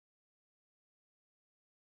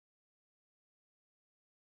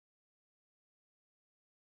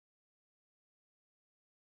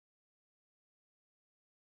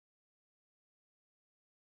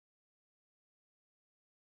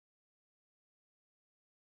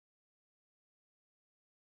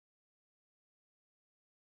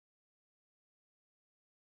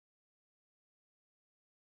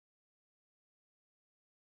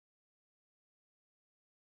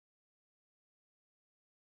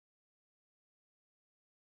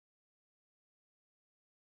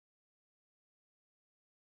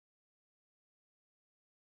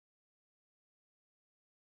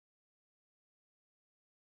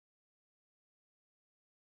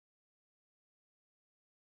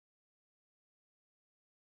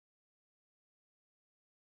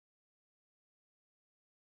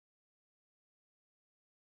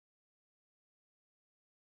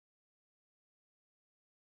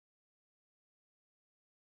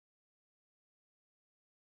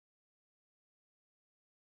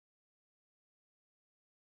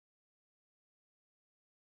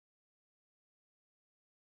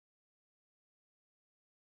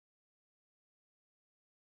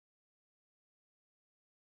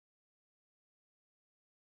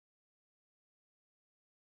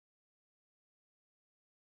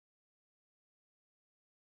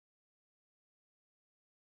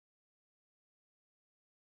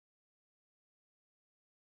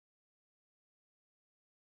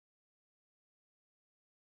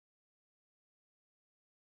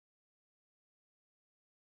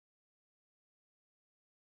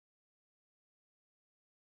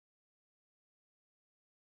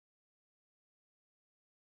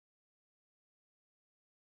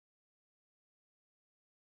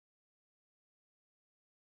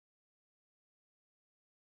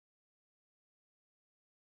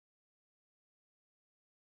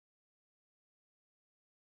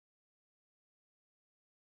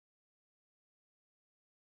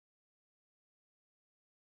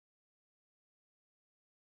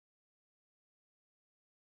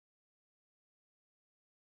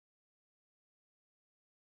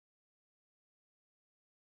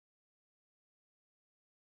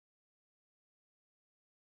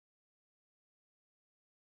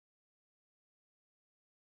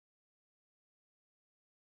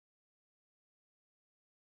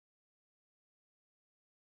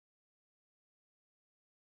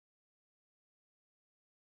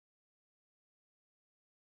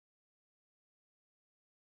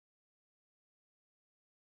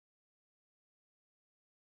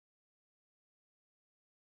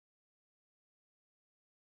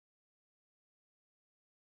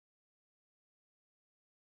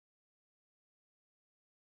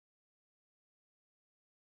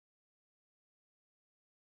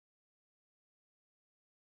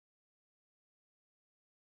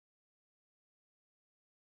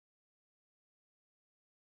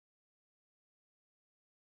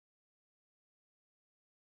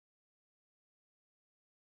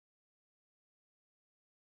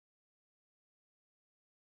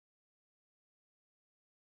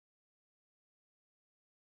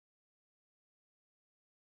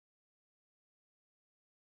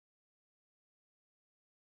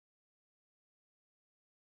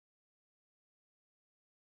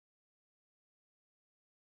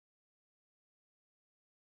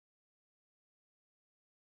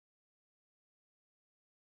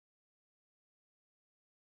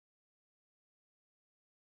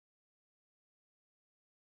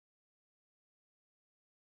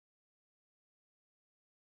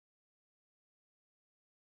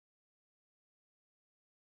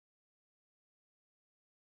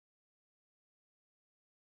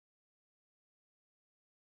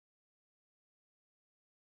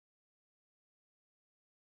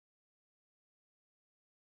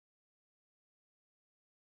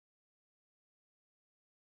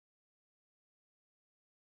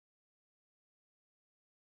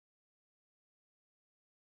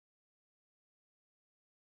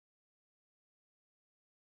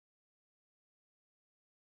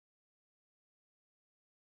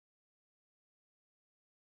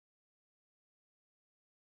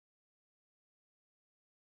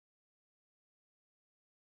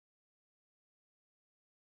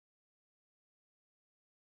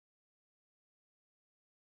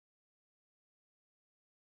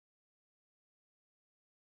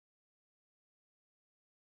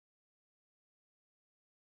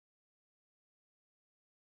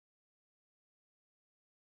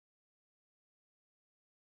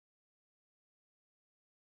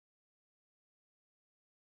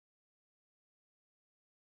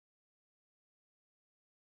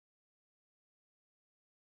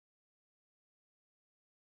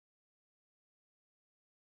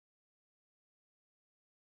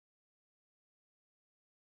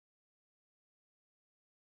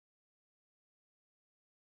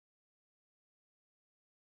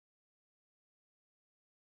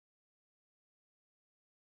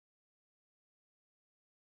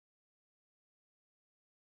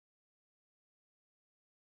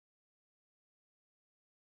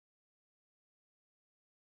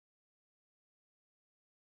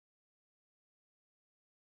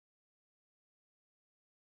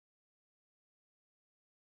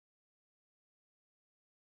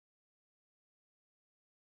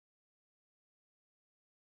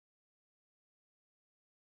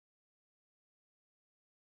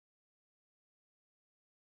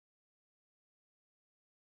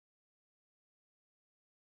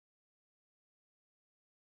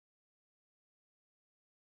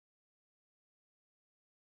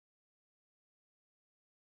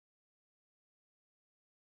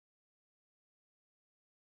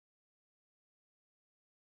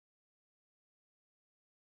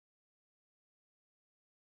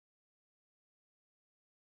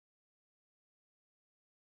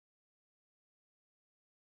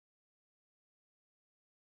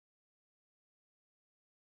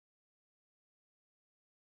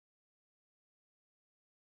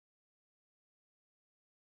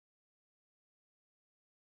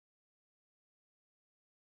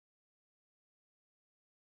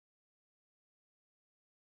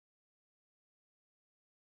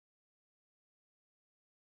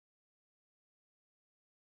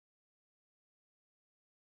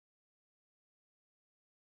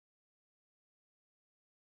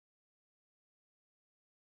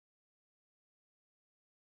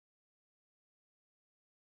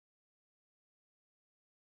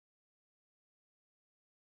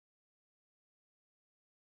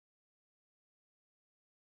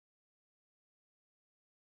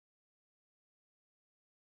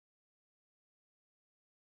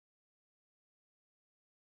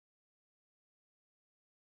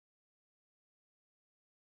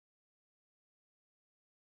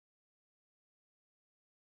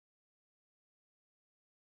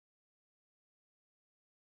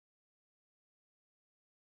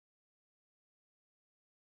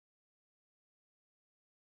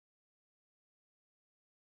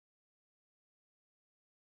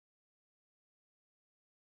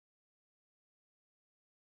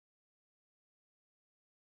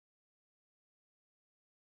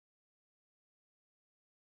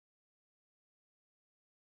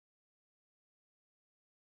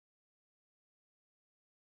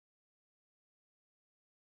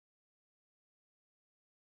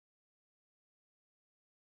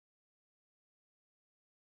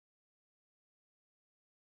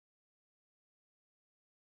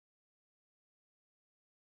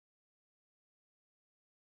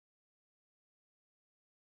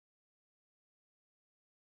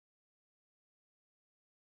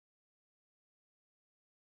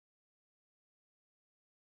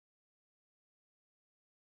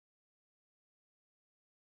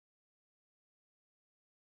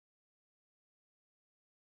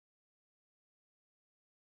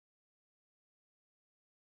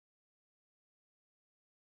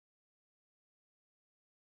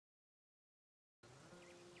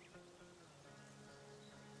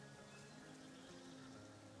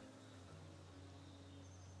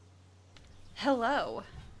Hello.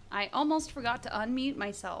 I almost forgot to unmute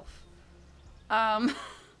myself. Um,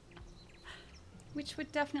 which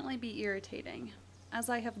would definitely be irritating, as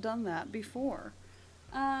I have done that before.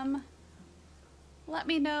 Let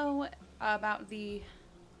me know about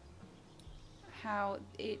how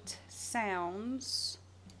it sounds.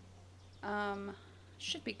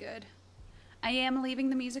 Should be good. I am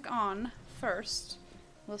leaving the music on first.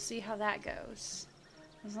 We'll see how that goes.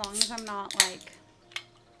 As long as I'm not like,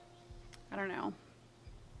 I don't know,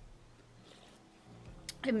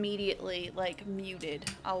 immediately like muted,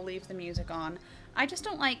 I'll leave the music on. I just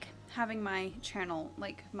don't like having my channel,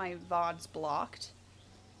 like my VODs blocked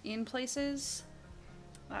in places.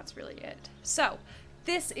 That's really it. So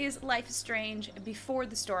this is Life is Strange Before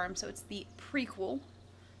the Storm, so it's the prequel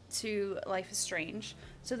to Life is Strange.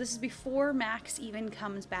 So this is before Max even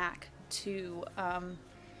comes back to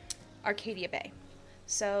Arcadia Bay.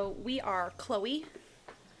 So we are Chloe,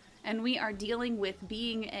 and we are dealing with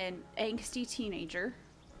being an angsty teenager.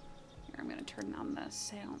 Here, I'm going to turn on the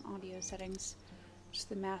sound audio settings, just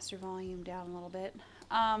the master volume down a little bit.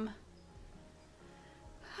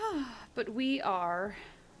 But we are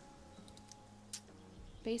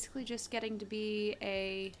basically just getting to be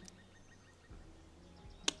a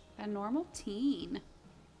normal teen,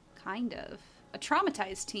 kind of. A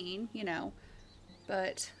traumatized teen, you know.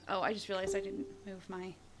 But, oh, I just realized I didn't move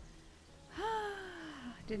my...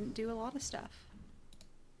 didn't do a lot of stuff.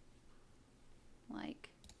 Like,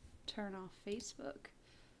 turn off Facebook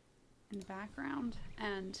in the background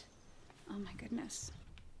and, oh my goodness,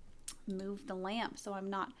 move the lamp so I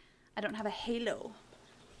don't have a halo.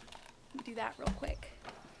 Let me do that real quick.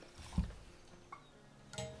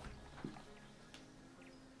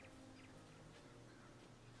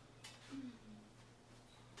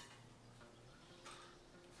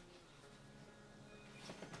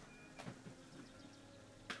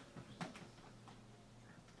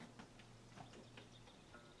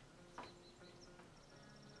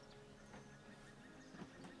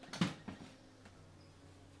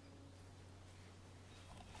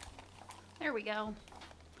 There we go.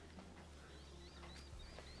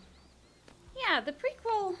 Yeah, the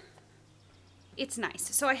prequel, it's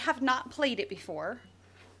nice. So I have not played it before,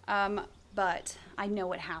 but I know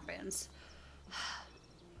what happens.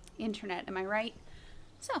 Internet, am I right?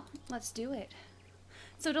 So, let's do it.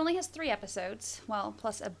 So it only has 3 episodes, well,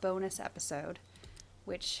 plus a bonus episode,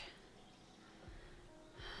 which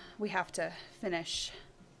we have to finish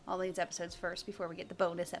all these episodes first before we get the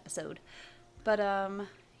bonus episode. But,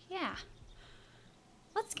 yeah.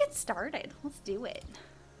 Let's get started. Let's do it.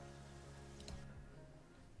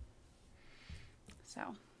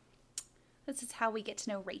 So, this is how we get to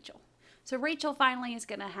know Rachel. So Rachel finally is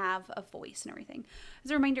going to have a voice and everything.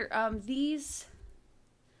 As a reminder,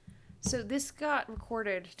 so this got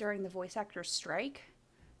recorded during the voice actors strike.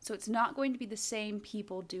 So it's not going to be the same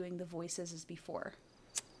people doing the voices as before.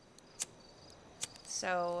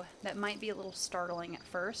 So that might be a little startling at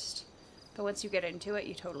first, but once you get into it,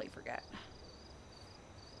 you totally forget.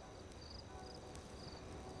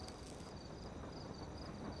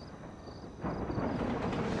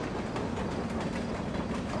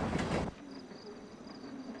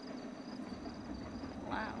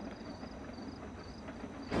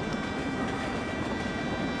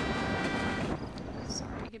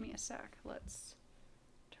 Sec. Let's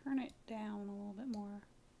turn it down a little bit more.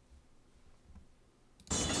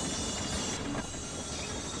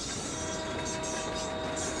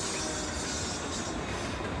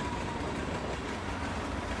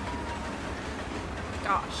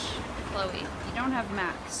 Gosh, Chloe, you don't have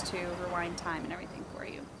Max to rewind time and everything for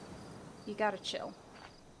you. You gotta chill.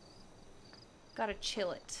 Gotta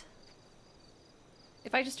chill it.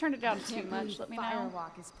 If I just turned it down too much, let me know.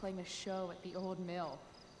 Firewalk is playing a show at the old mill.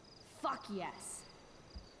 Fuck yes.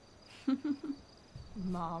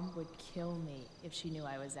 Mom would kill me if she knew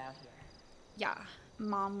I was out here. Yeah,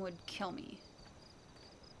 Mom would kill me.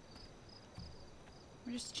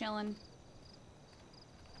 We're just chilling.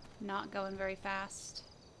 Not going very fast.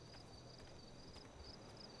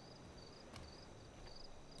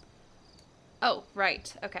 Oh,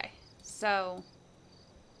 right. Okay. So,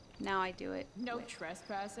 now I do it. No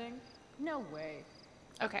trespassing? No way.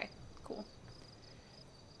 Okay, cool.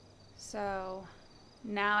 So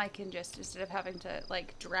now I can just, instead of having to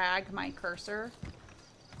like drag my cursor.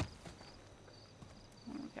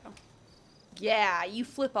 There we go. Yeah, you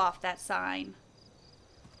flip off that sign.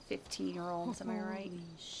 15-year-olds, am I right? Holy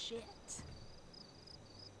shit.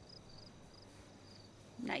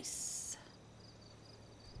 Nice.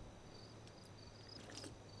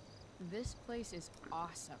 This place is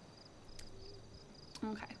awesome.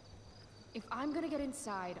 Okay. If I'm gonna get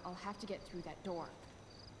inside, I'll have to get through that door.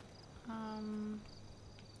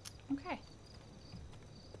 Okay.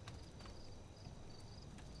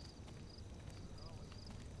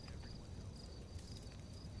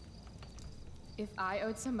 If I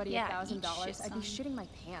owed somebody Yeah, $1,000, eat shit, I'd be son. shitting my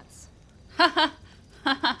pants.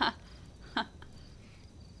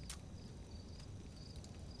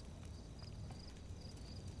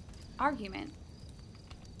 Argument.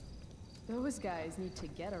 Those guys need to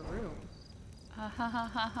get a room.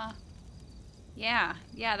 Yeah,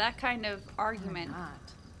 that kind of argument. Or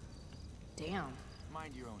not. Damn.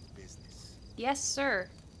 Mind your own business. Yes, sir.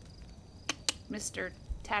 Mr.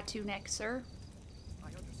 Tattoo Neck, sir. I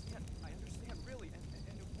understand, really, and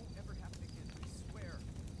it won't ever happen again, I swear.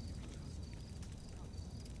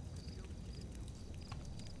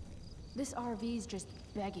 This RV's just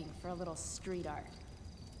begging for a little street art.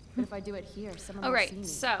 But if I do it here, someone All will see right, me.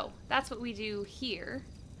 so that's what we do here.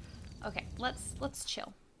 Okay, let's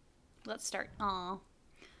chill. Let's start. Aw.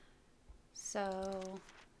 So,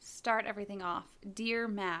 start everything off. Dear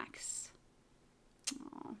Max.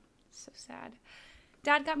 Aw, so sad.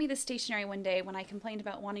 Dad got me this stationery one day when I complained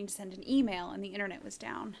about wanting to send an email and the internet was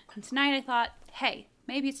down. And tonight I thought, hey,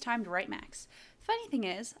 maybe it's time to write Max. Funny thing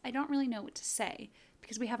is, I don't really know what to say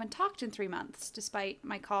because we haven't talked in 3 months, despite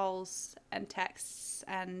my calls and texts,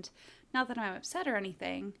 and not that I'm upset or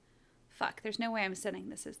anything. Fuck, there's no way I'm sending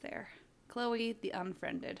this, is there? Chloe, the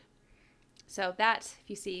unfriended. So that, if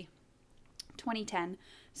you see, 2010.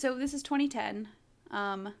 So this is 2010.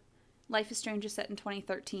 Life is Strange is set in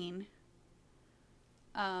 2013.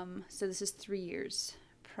 So this is 3 years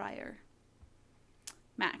prior.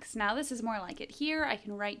 Max. Now this is more like it. Here I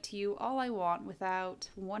can write to you all I want without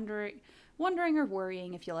wondering or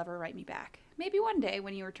worrying if you'll ever write me back. Maybe one day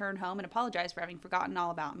when you return home and apologize for having forgotten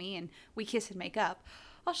all about me and we kiss and make up,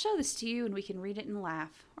 I'll show this to you and we can read it and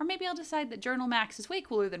laugh. Or maybe I'll decide that Journal Max is way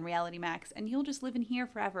cooler than Reality Max and you'll just live in here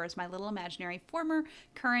forever as my little imaginary former,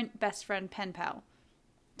 current best friend pen pal.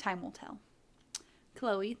 Time will tell.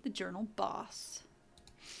 Chloe, the journal boss.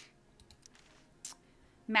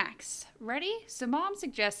 Max, ready? So Mom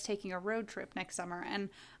suggests taking a road trip next summer, and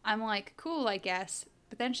I'm like, cool, I guess.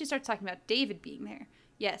 But then she starts talking about David being there.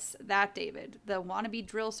 Yes, that David, the wannabe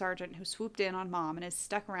drill sergeant who swooped in on Mom and is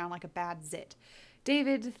stuck around like a bad zit.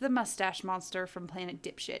 David, the mustache monster from Planet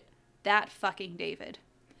Dipshit. That fucking David.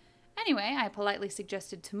 Anyway, I politely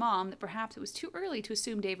suggested to Mom that perhaps it was too early to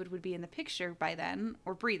assume David would be in the picture by then,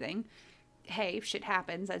 or breathing. Hey, shit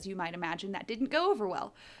happens, as you might imagine, that didn't go over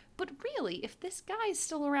well. But really, if this guy's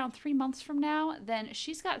still around 3 months from now, then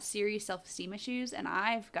she's got serious self-esteem issues, and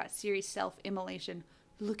I've got serious self-immolation.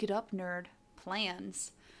 Look it up, nerd.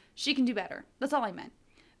 Plans. She can do better. That's all I meant.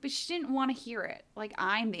 But she didn't want to hear it. Like,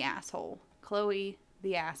 I'm the asshole. Chloe,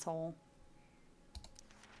 the asshole.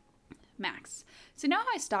 Max. So now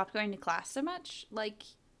I stopped going to class so much, like,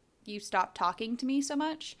 you stopped talking to me so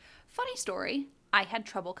much. Funny story. I had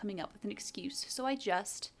trouble coming up with an excuse, so I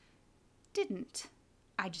just didn't.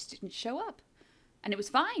 I just didn't show up. And it was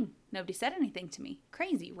fine. Nobody said anything to me.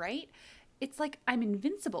 Crazy, right? It's like I'm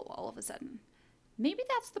invincible all of a sudden. Maybe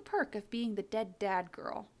that's the perk of being the dead dad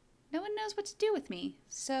girl. No one knows what to do with me,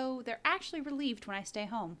 so they're actually relieved when I stay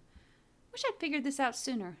home. Wish I'd figured this out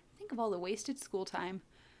sooner. Think of all the wasted school time.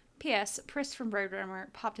 P.S. Pris from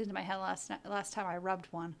Roadrunner popped into my head last time I rubbed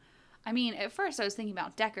one. I mean, at first I was thinking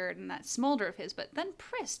about Deckard and that smolder of his, but then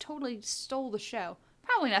Pris totally stole the show.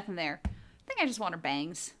 Probably nothing there. I think I just want her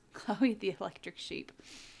bangs. Chloe the electric sheep.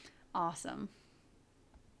 Awesome.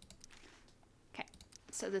 Okay,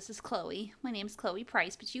 so this is Chloe. My name's Chloe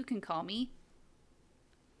Price, but you can call me.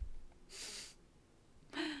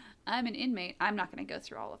 I'm an inmate. I'm not going to go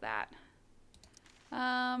through all of that.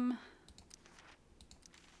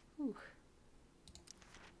 Ooh.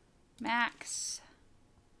 Max.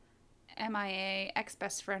 MIA,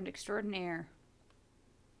 ex-best friend extraordinaire.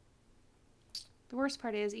 The worst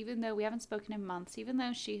part is, even though we haven't spoken in months, even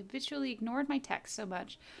though she habitually ignored my texts so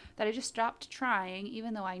much that I just stopped trying,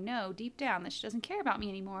 even though I know deep down that she doesn't care about me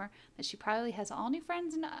anymore, that she probably has all new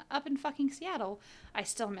friends up in fucking Seattle, I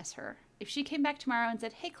still miss her. If she came back tomorrow and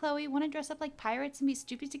said, hey Chloe, want to dress up like pirates and be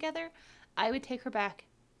stupid together? I would take her back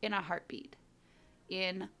in a heartbeat.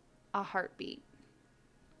 In a heartbeat.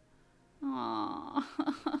 Aww.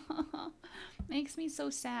 Makes me so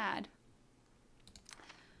sad.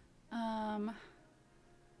 So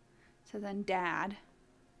then Dad.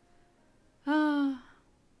 Right.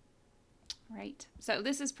 So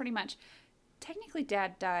this is pretty much, technically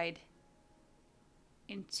Dad died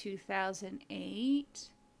in 2008,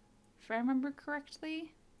 if I remember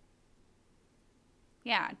correctly.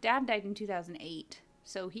 Yeah, Dad died in 2008.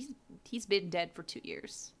 So he's been dead for 2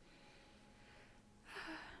 years.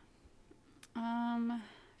 For,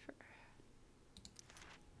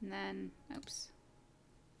 and then, oops.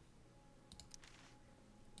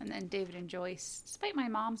 And then David and Joyce. Despite my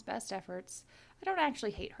mom's best efforts, I don't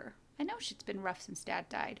actually hate her. I know she's been rough since Dad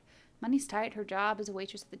died. Money's tight, her job as a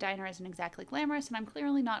waitress at the diner isn't exactly glamorous, and I'm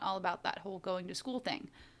clearly not all about that whole going to school thing.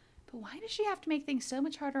 But why does she have to make things so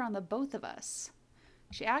much harder on the both of us?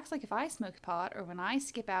 She acts like if I smoke pot or when I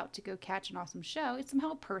skip out to go catch an awesome show, it's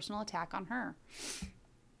somehow a personal attack on her.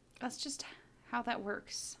 That's just how that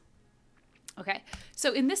works. Okay,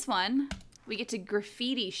 so in this one, we get to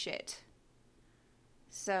graffiti shit.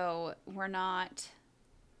 So we're not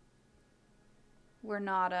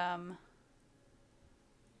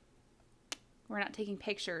taking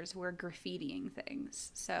pictures, we're graffitiing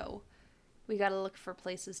things. So we gotta look for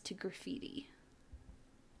places to graffiti.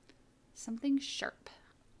 Something sharp.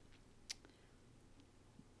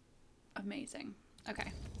 Amazing.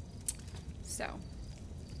 Okay. So,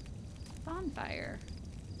 bonfire.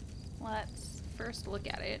 Let's first look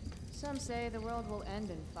at it. Some say the world will end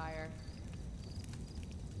in fire.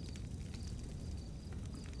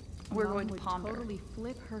 We're Mom going to would ponder. totally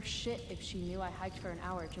flip her shit if she knew I hiked for an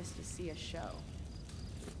hour just to see a show.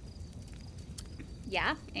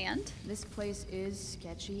 Yeah, and? This place is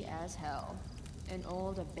sketchy as hell. An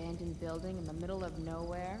old abandoned building in the middle of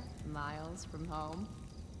nowhere, miles from home.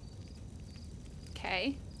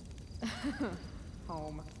 Okay.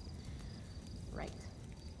 Home. Right.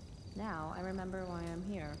 Now I remember why I'm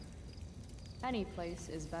here. Any place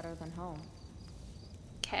is better than home.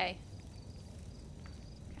 Okay.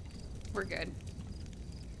 We're good.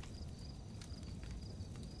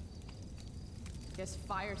 Guess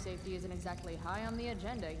fire safety isn't exactly high on the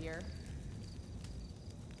agenda here.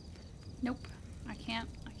 Nope. I can't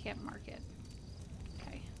mark it.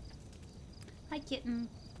 Okay. Hi, kitten.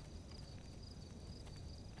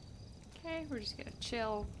 Okay, we're just gonna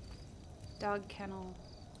chill. Dog kennel.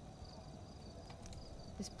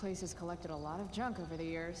 This place has collected a lot of junk over the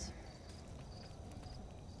years.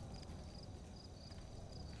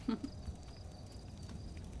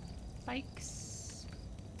 Bikes.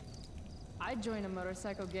 I'd join a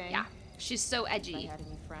motorcycle gang. Yeah, she's so If I edgy. had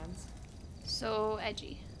any friends. So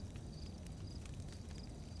edgy.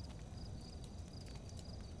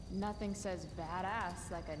 Nothing says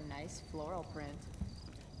badass like a nice floral print.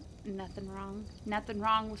 Nothing wrong. Nothing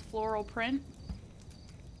wrong with floral print.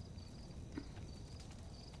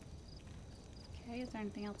 Okay, is there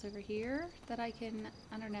anything else over here that I can,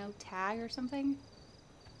 I don't know, tag or something?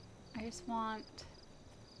 I just want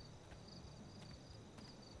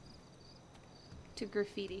to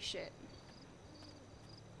graffiti shit.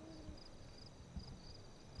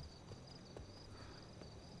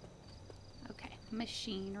 Okay,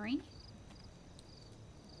 machinery.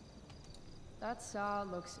 That saw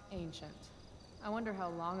looks ancient. I wonder how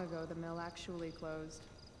long ago the mill actually closed.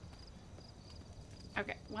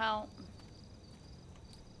 Okay, well,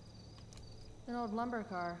 An old lumber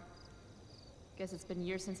car. Guess it's been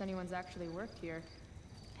years since anyone's actually worked here.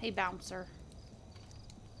 hey bouncer.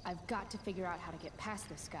 I've got to figure out how to get past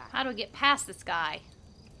this guy. How do I get past this guy?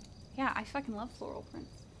 Yeah, I fucking love floral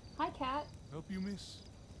prints. Hi, cat. Help you, miss?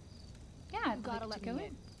 Yeah, I'd Gotta like let to go me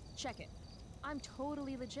in. Check it. I'm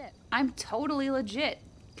totally legit. I'm totally legit,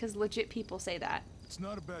 because legit people say that. It's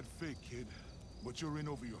not a bad fake, kid, but you're in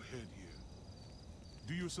over your head here.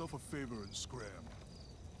 Do yourself a favor and scram.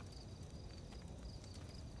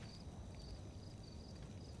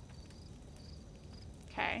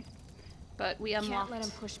 Okay. But we unlocked... Can't let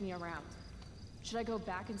him push me around. Should I go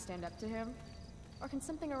back and stand up to him? Or can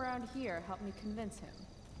something around here help me convince him?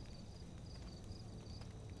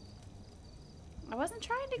 I wasn't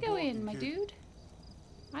trying to Keep go walking, in, my kid. dude.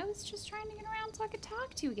 I was just trying to get around so I could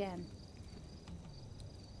talk to you again.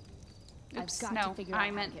 Oops, I've got no, to figure out I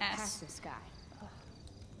how meant to get S. past this guy.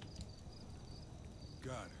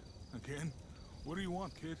 God, again? What do you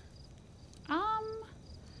want, kid?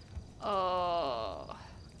 Oh,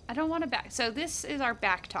 I don't want to back. So this is our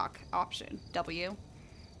back talk option, W.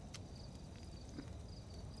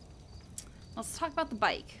 Let's talk about the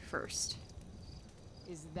bike first.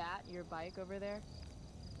 Is that your bike over there?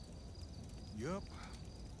 Yup.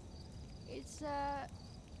 It's,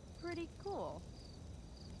 pretty cool.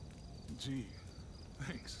 Gee,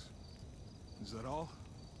 thanks. Is that all?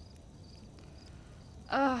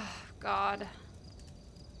 Oh, God.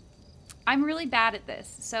 I'm really bad at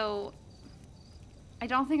this, so I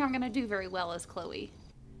don't think I'm going to do very well as Chloe.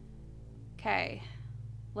 Okay,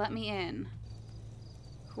 let me in.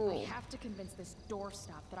 Cool. I have to convince this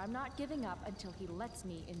doorstop that I'm not giving up until he lets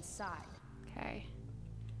me inside. Okay.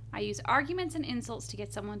 I use arguments and insults to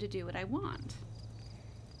get someone to do what I want.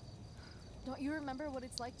 Don't you remember what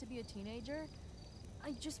it's like to be a teenager?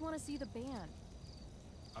 I just want to see the band.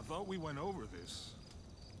 I thought we went over this.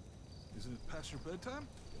 Isn't it past your bedtime?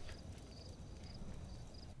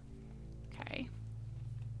 Okay.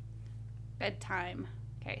 Bedtime.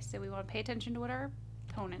 Okay, so we want to pay attention to what our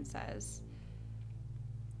opponent says.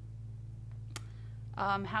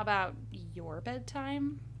 How about your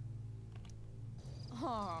bedtime?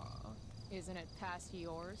 Oh, isn't it past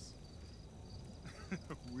yours?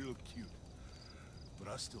 Real cute.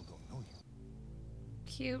 But I still don't know you.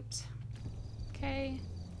 Cute. Okay.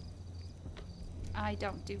 I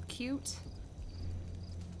don't do cute.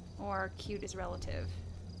 Or cute is relative.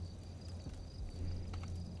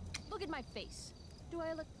 Look at my face. Do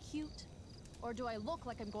I look cute? Or do I look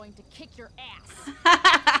like I'm going to kick your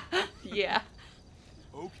ass? Yeah.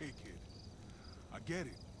 Okay, kid. I get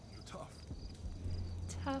it. You're tough.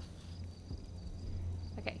 Tough.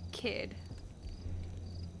 Okay, kid.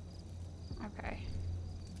 Okay.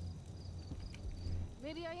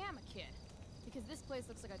 Maybe I am a kid. Because this place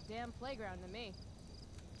looks like a damn playground to me.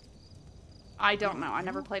 I don't know. I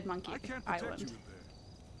never played Monkey I can't protect Island. you in there.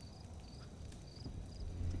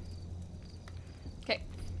 Okay.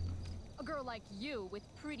 A girl like you with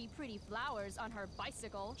pretty flowers on her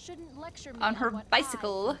bicycle shouldn't lecture me On her what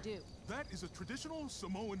bicycle. I can do. That is a traditional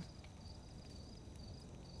Samoan...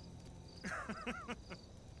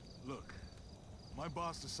 Look, my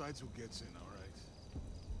boss decides who gets in, all right?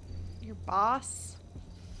 Your boss?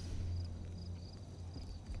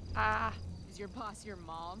 Ah, Is your boss your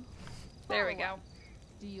mom? there we Or go. what?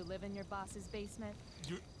 Do you live in your boss's basement?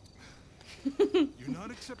 You're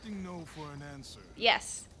not accepting no for an answer,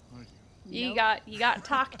 Yes. are you? You Nope. got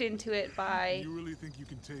talked into it by You really think you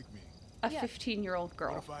can take me? a Yeah. 15-year-old What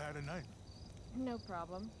girl. if I had a knife? No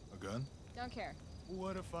problem. A gun? Don't care.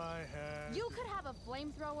 What if I had... You could have a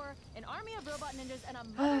flamethrower, an army of robot ninjas, and a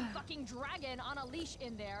motherfucking dragon on a leash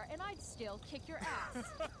in there, and I'd still kick your ass.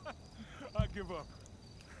 I give up.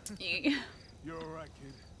 You- You're all right,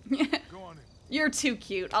 kid. Go on in. You're too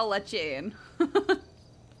cute. I'll let you in.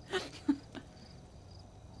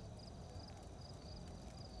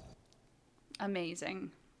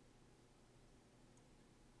 Amazing.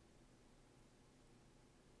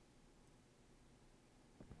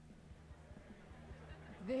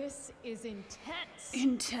 This is intense.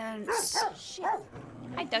 Intense. Shit.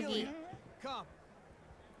 Hi, Dougie. Come.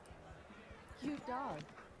 Cute dog.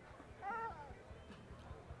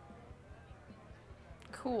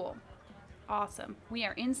 Cool. Awesome. We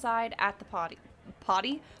are inside at the party.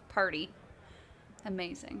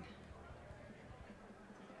 Amazing.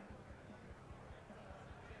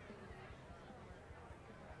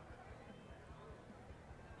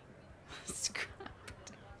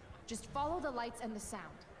 Scrapped. Just follow the lights and the sound.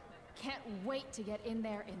 Can't wait to get in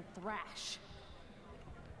there and thrash.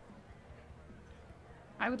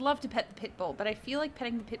 I would love to pet the pit bull, but I feel like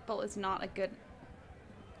petting the pit bull is not a good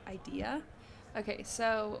idea. Okay,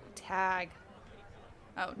 so tag.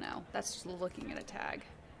 Oh no, that's just looking at a tag.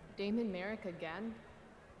 Damon Merrick again?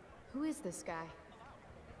 Who is this guy?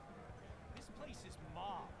 This place is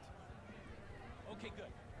mobbed. Okay, good.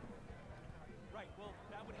 Right, well,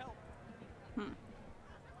 that would help.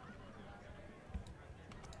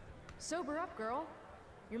 Sober up, girl.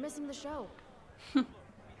 You're missing the show.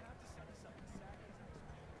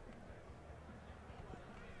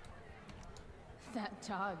 That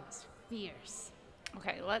dog is fierce.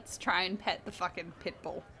 Okay, let's try and pet the fucking pit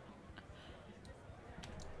bull.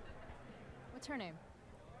 What's her name?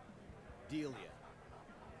 Delia.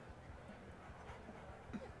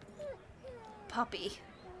 Puppy.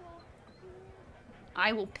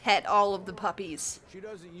 I will pet all of the puppies. She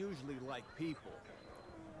doesn't usually like people.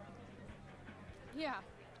 Yeah.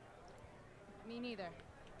 Me neither.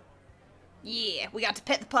 Yeah, we got to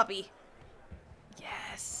pet the puppy.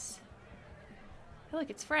 Yes. I feel like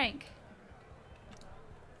it's Frank.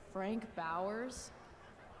 Frank Bowers?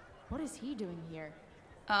 What is he doing here?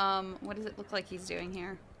 What does it look like he's doing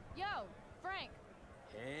here? Yo, Frank!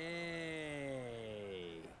 Hey.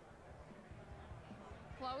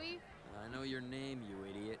 Chloe? I know your name, you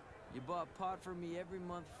idiot. You bought pot for me every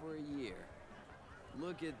month for a year.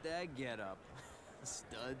 Look at that getup.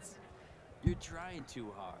 Studs. You're trying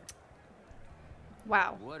too hard.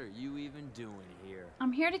 Wow. What are you even doing here?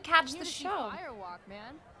 I'm here to catch I'm here the to see show. Firewalk,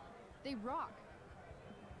 man. They rock.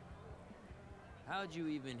 How'd you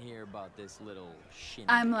even hear about this little shindig?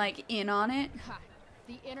 I'm like in on it. Ha,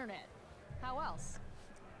 the internet. How else?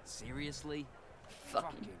 Seriously?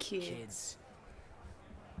 Fucking kids. kids.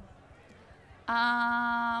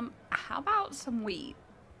 How about some weed?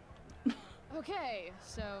 Okay,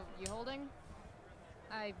 so you holding?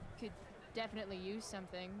 I could definitely use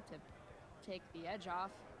something to take the edge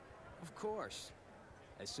off. Of course.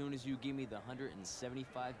 As soon as you give me the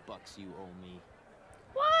 175 bucks you owe me.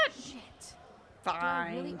 What? Shit.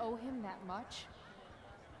 Fine. Do I really owe him that much?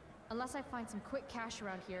 Unless I find some quick cash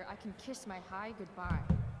around here, I can kiss my high goodbye.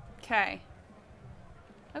 Okay.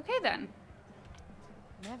 Okay then.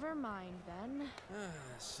 Never mind then.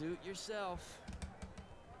 Suit yourself.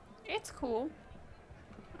 It's cool.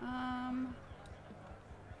 How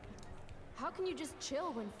can you just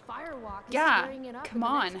chill when Firewalk is Yeah. squaring it up Come in the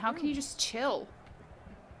on. next How can you room? just chill?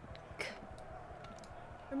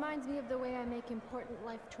 Reminds me of the way I make important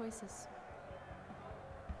life choices.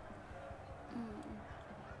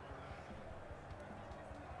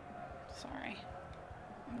 Sorry.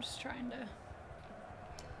 I'm just trying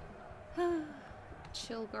to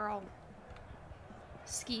chill, girl.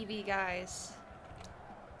 Skeevy guys.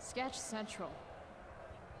 Sketch Central.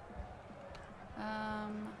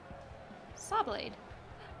 Saw blade.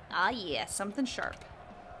 Ah, yeah, something sharp.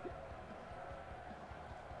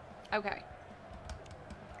 Okay.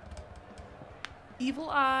 Evil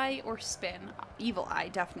eye or spin? Evil eye,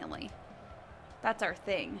 definitely. That's our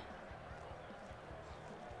thing.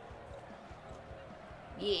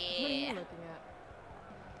 What are you Yeah. looking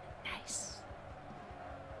at? Nice.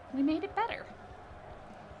 We made it better.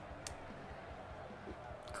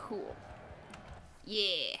 Cool.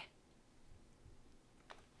 Yeah.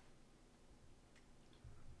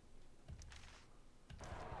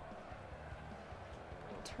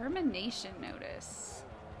 Termination notice.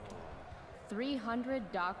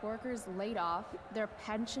 300 dock workers laid off, their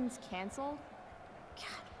pensions canceled? God,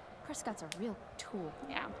 Prescott's a real tool.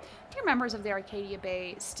 Yeah. Dear members of the Arcadia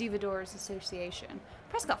Bay Stevedores Association,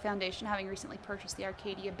 Prescott Foundation, having recently purchased the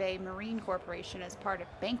Arcadia Bay Marine Corporation as part of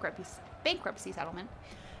bankruptcy settlement,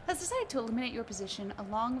 has decided to eliminate your position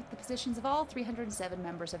along with the positions of all 307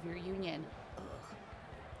 members of your union. Ugh.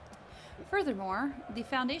 Furthermore, the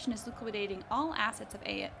foundation is liquidating all assets of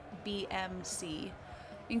BMC,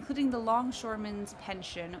 including the longshoreman's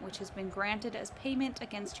pension, which has been granted as payment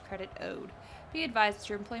against credit owed. Be advised that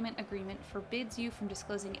your employment agreement forbids you from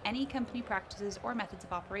disclosing any company practices or methods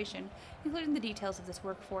of operation, including the details of this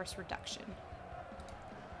workforce reduction.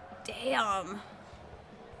 Damn.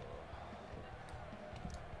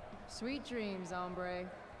 Sweet dreams, hombre.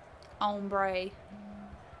 Hombre.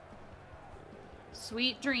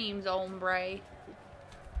 Sweet dreams, hombre.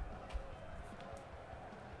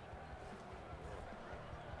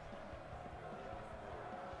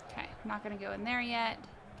 Okay, I'm not gonna go in there yet.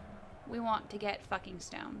 We want to get fucking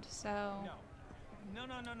stoned, so... No.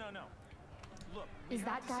 Look, we Is have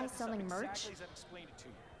that to guy set this up selling merch? exactly as I've explained it to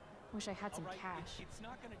you. Wish I had some All right? cash. It's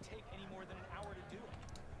not gonna take any more than an hour to do it.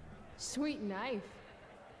 Sweet knife.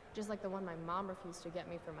 Just like the one my mom refused to get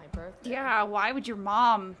me for my birthday. Yeah, why would your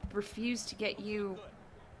mom refuse to get you...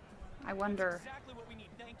 Good. I wonder. That's exactly what we need.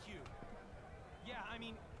 Thank you. Yeah, I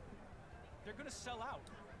mean, they're gonna sell out.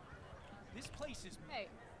 This place is Hey,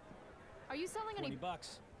 are you selling any... 20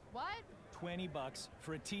 bucks. What? 20 bucks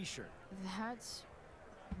for a t-shirt. That's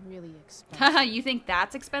really expensive. You think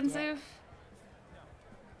that's expensive?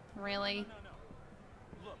 Really?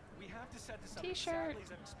 No. Look, we have to set this up T-shirt. exactly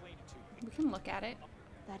as I've explained it to you. We can look at it.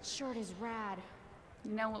 That shirt is rad.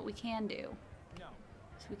 You know what we can do? No.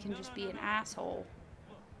 So we can No, just no, be no, an no. asshole.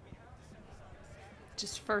 Look, we have to set this up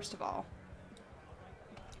Just first of all.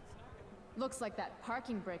 Looks like that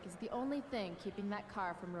parking brake is the only thing keeping that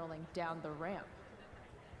car from rolling down the ramp.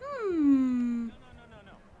 Hmm. No.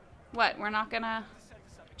 What, we're not gonna To set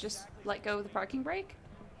this up just exactly let go of the parking brake?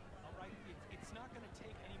 All right, it's not gonna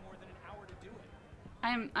take any more than an hour to do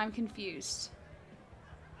it. I'm confused.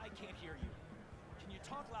 I can't hear you. Can you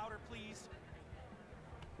talk louder, please?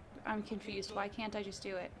 I'm confused. Why can't I just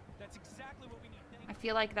do it? That's exactly what we need. Thank I you.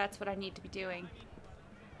 feel like that's what I need to be doing.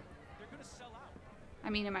 They're gonna sell out. I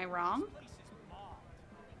mean, am I wrong? This place is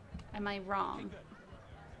mobbed. Am I Okay, wrong? good.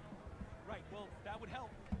 Right, well, that would help.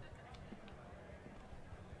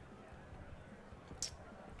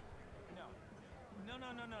 No.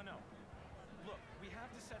 Look, we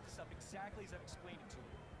have to set this up exactly as I've explained it to you.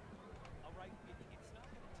 All right?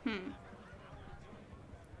 It's not gonna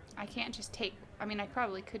take I can't just take... I mean, I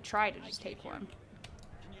probably could try to just take one.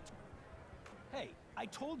 Can you Hey, I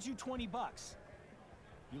told you 20 bucks.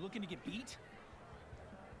 You looking to get beat?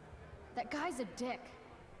 That guy's a dick.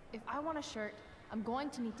 If I want a shirt, I'm going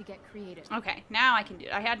to need to get creative. Okay, now I can do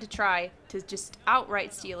it. I had to try to just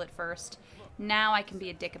outright steal it first. Now I can be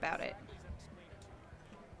a dick about it.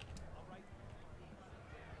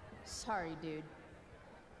 Sorry, dude.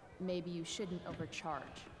 Maybe you shouldn't overcharge.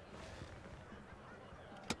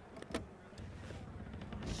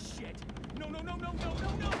 Shit! No!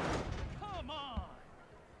 Come on!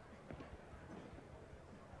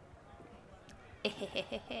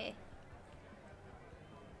 Thanks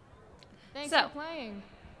So. for playing,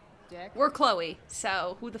 Dick. We're Chloe,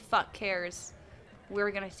 so who the fuck cares?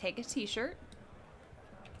 We're gonna take a t-shirt.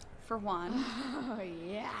 For one. Oh,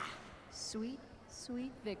 yeah. Sweet,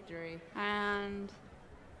 sweet victory. And...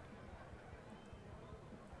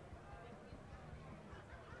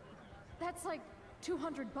 That's like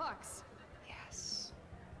 $200. yes.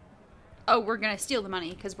 Oh, we're gonna steal the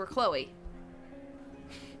money, because we're Chloe.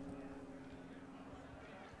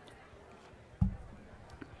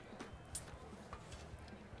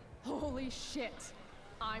 Holy shit.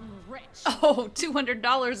 I'm rich. Oh,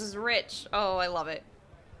 $200 is rich. Oh, I love it.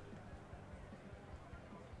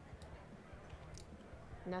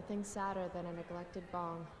 Nothing sadder than a neglected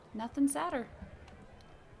bong. Nothing sadder.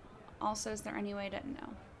 Also, is there any way to...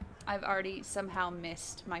 No. I've already somehow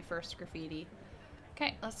missed my first graffiti.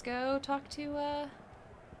 Okay, let's go talk to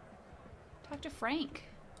Frank.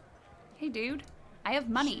 Hey, dude. I have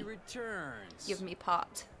money. She returns. Give me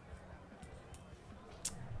pot.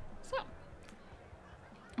 So.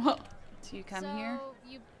 Well, do you come here?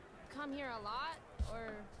 You come here a lot,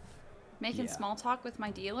 or? Making Yeah. small talk with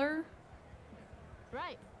my dealer?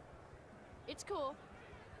 Right. It's cool.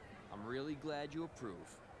 I'm really glad you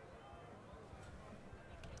approve.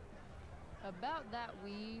 About that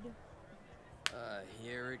weed.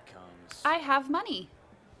 Here it comes. I have money.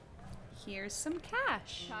 Here's some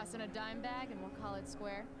cash. Toss in a dime bag and we'll call it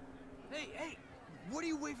square. Hey! What are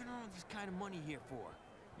you waving around this kind of money here for?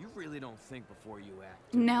 You really don't think before you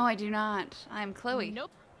act. No, I do not. I'm Chloe.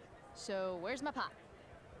 Nope. So where's my pot?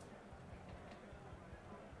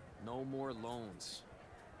 No more loans.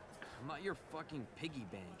 I'm not your fucking piggy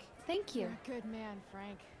bank. Thank you. You're a good man,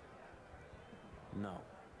 Frank. No.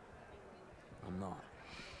 I'm not.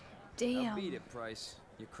 Damn. Now beat it, Price.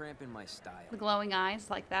 You're cramping my style. The glowing eyes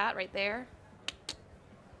like that right there.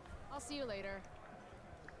 I'll see you later.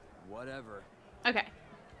 Whatever. Okay.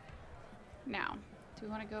 Now, do we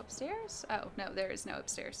want to go upstairs? Oh, no, there is no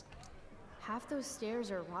upstairs. Half those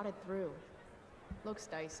stairs are rotted through. Looks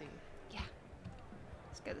dicey. Yeah.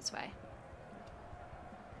 Let's go this way.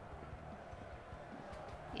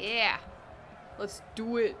 Yeah. Let's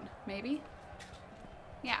do it. Maybe?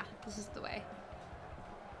 Yeah, this is the way.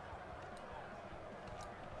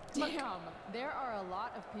 Look. Damn, there are a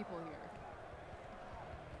lot of people here.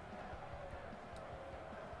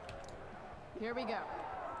 Here we go.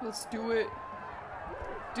 Let's do it.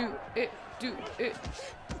 Do it. Do it.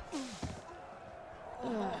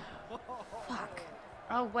 Fuck.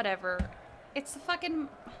 Oh, whatever. It's a fucking...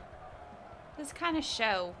 this kind of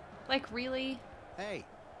show. Like, really? Hey,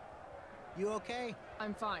 you okay?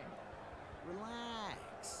 I'm fine.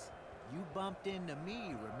 Relax. You bumped into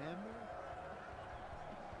me, remember?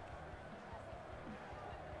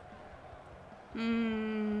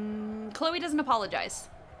 Chloe doesn't apologize.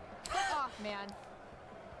 Fuck off, man.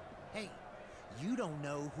 Hey, you don't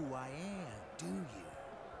know who I am, do you?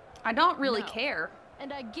 I don't really No. care.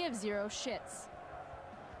 And I give 0 shits.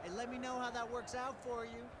 Hey, let me know how that works out for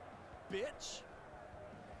you, bitch.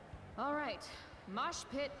 All right, mosh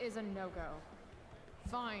pit is a no-go.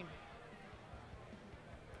 Fine.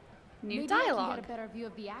 New Maybe I dialogue. can get a better view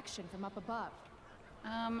of the action from up above.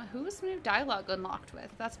 Who's new dialogue unlocked with?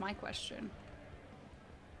 That's my question.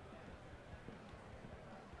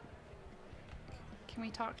 Can we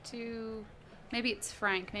talk to... maybe it's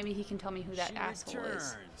Frank. Maybe he can tell me who that She asshole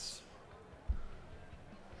is. returns.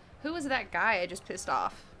 Who was that guy I just pissed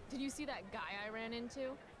off? Did you see that guy I ran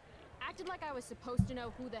into? Acted like I was supposed to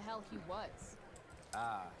know who the hell he was.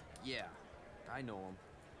 Ah, yeah. I know him.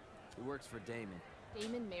 He works for Damon.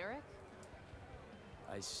 Damon Merrick?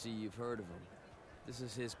 I see you've heard of him. This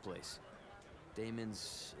is his place.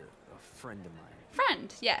 Damon's a friend of mine.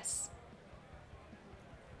 Friend, yes.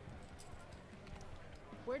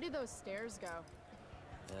 Where do those stairs go?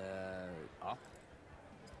 Up?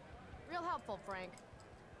 Real helpful, Frank.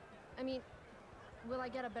 I mean, will I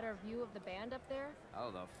get a better view of the band up there?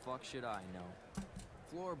 How the fuck should I know?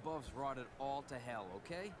 Floor above's rotted all to hell,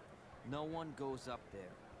 okay? No one goes up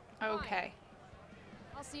there. Okay.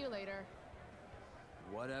 I'll see you later.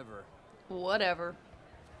 Whatever. Whatever.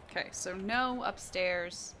 Okay, so no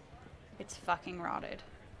upstairs. It's fucking rotted.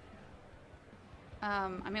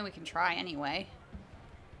 I mean, we can try anyway.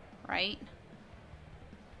 Right?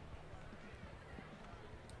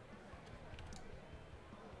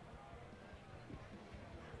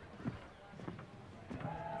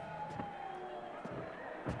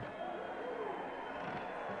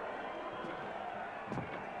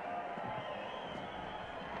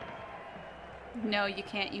 No, you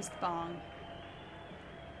can't use the bong.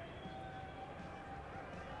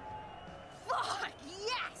 Fuck,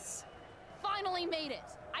 yes! Finally finally made it.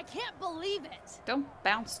 I can't believe it. Don't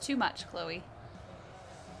bounce too much, Chloe.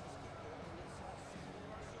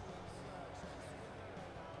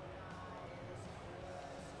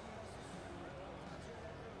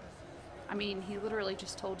 I mean, he literally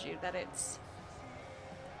just told you that it's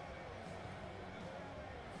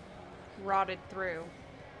rotted through.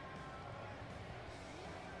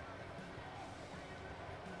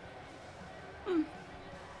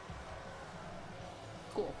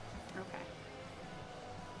 Cool. Okay.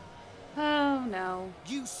 Oh, no.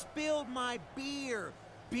 You spilled my beer,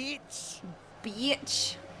 bitch.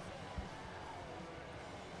 Bitch.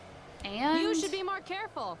 And? You should be more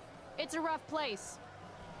careful. It's a rough place.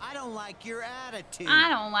 I don't like your attitude. I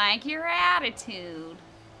don't like your attitude.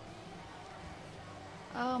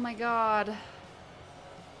 Oh my god.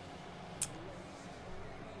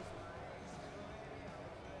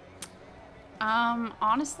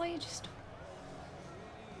 Honestly, just...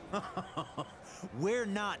 We're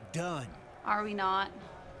not done. Are we not?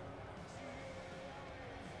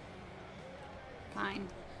 Fine.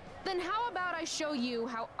 Then how about I show you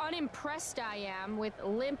how unimpressed I am with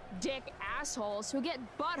limp dick assholes who get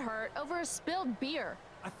butthurt over a spilled beer?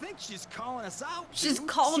 I think she's calling us out. She's dude.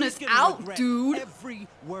 calling She's us gonna out, regret dude. Every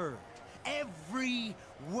word. Every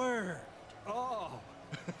word. Oh,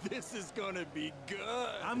 this is gonna be good.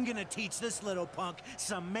 I'm gonna teach this little punk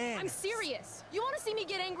some manners. I'm serious. You want to see me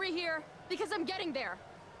get angry here? Because I'm getting there.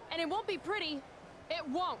 And it won't be pretty. It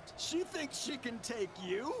won't. She thinks she can take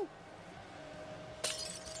you?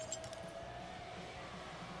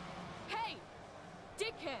 Hey,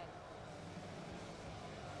 dickhead.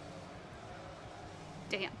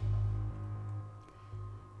 Damn.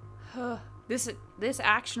 This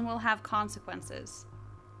action will have consequences.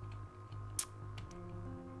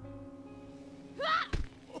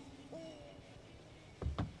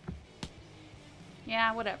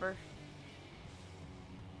 Yeah, whatever.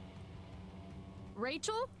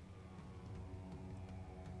 Rachel?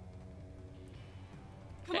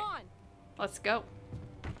 Come Okay. on. Let's go.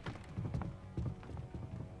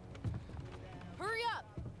 Hurry up.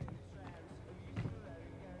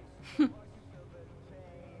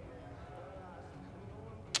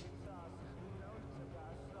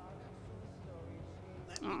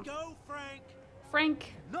 Let me go, Frank.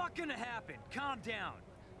 Frank, Not gonna happen. Calm down.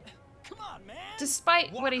 Come on, man.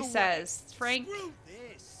 despite Walk what he away. says, Frank, Screw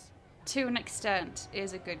this. to an extent,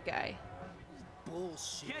 is a good guy.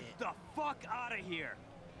 Bullshit. Get the fuck out of here.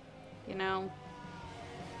 You know?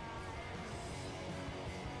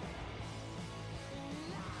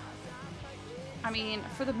 I mean,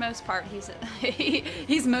 for the most part, he's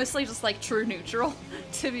he's mostly just like true neutral,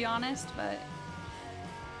 to be honest, but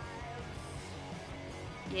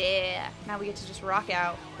yeah, now we get to just rock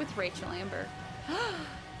out with Rachel Amber.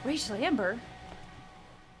 Rachel Amber?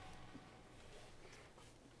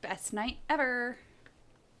 Best night ever.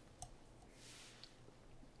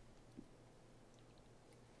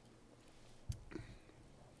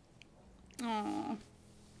 Aww.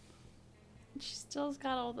 She still's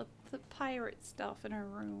got all the pirate stuff in her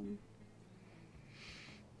room.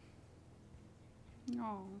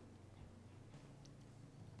 Aww.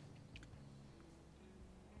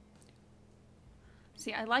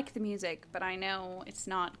 See, I like the music, but I know it's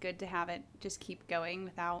not good to have it just keep going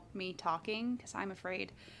without me talking, because I'm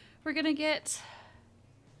afraid we're just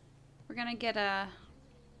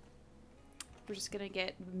gonna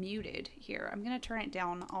get muted here. I'm gonna turn it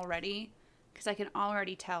down already, because I can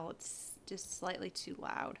already tell it's just slightly too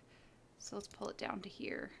loud. So let's pull it down to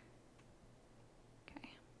here. Okay.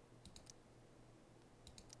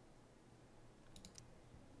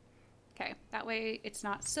 Okay, that way it's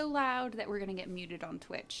not so loud that we're gonna get muted on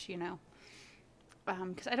Twitch, you know?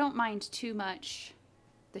 Because I don't mind too much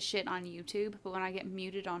the shit on YouTube, but when I get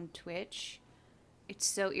muted on Twitch, it's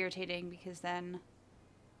so irritating, because then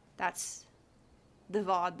that's the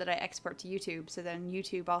VOD that I export to YouTube, so then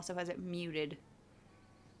YouTube also has it muted.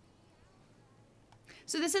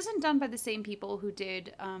 So this isn't done by the same people who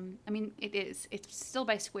did, I mean, it is. It's still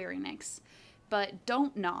by Square Enix, but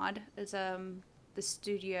Don't Nod is the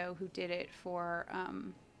studio who did it for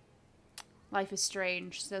Life is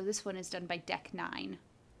Strange. So this one is done by Deck 9.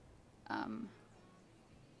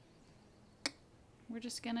 We're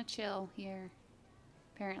just gonna chill here.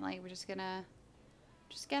 Apparently, we're just gonna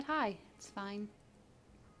get high. It's fine.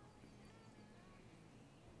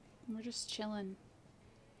 We're just chilling.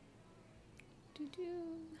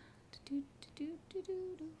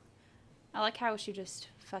 I like how she just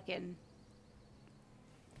fucking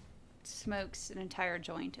smokes an entire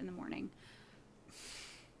joint in the morning.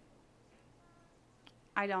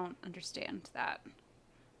 I don't understand that.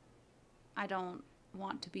 I don't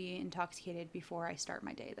want to be intoxicated before I start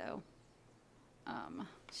my day, though.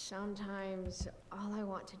 Sometimes all I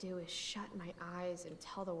want to do is shut my eyes and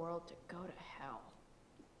tell the world to go to hell.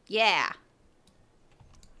 Yeah.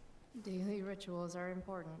 Daily rituals are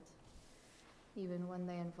important, even when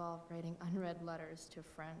they involve writing unread letters to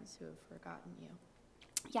friends who have forgotten you.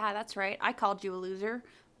 Yeah, that's right. I called you a loser.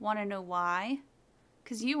 Want to know why?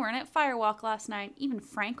 Because you weren't at Firewalk last night. Even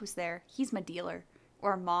Frank was there. He's my dealer.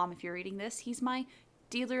 Or Mom, if you're reading this. He's my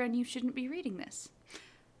dealer and you shouldn't be reading this.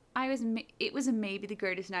 It was maybe the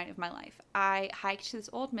greatest night of my life. I hiked to this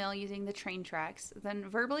old mill using the train tracks, then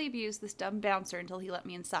verbally abused this dumb bouncer until he let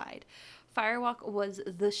me inside. Firewalk was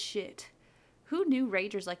the shit. Who knew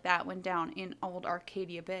ragers like that went down in old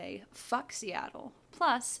Arcadia Bay? Fuck Seattle.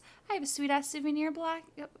 Plus, I have a sweet-ass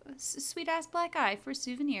black eye for a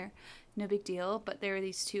souvenir. No big deal, but there were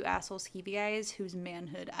these two asshole skeevy guys whose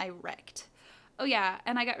manhood I wrecked. Oh yeah,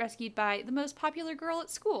 and I got rescued by the most popular girl at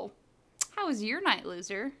school. How was your night,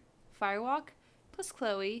 loser? Firewalk plus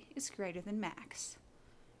Chloe is greater than Max.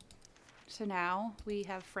 So now we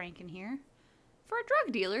have Frank in here. For a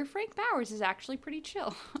drug dealer, Frank Bowers is actually pretty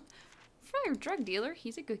chill. For a drug dealer,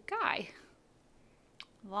 he's a good guy.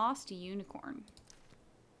 Lost unicorn.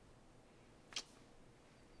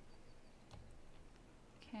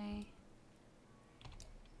 Okay.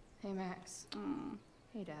 Hey, Max. Oh.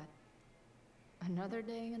 Hey, Dad. Another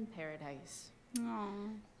day in paradise. Oh.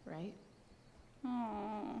 Right?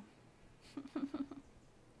 Oh.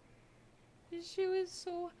 She was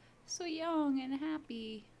so young and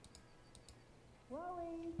happy.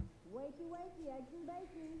 Chloe, wakey, wakey, eggs and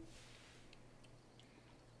bacon.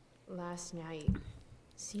 Last night,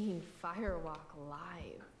 seeing Firewalk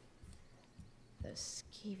live. Those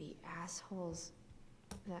skeevy assholes.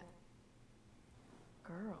 That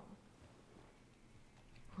girl.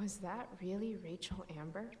 Was that really Rachel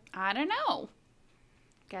Amber? I don't know.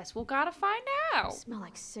 Guess we'll gotta find out. Smell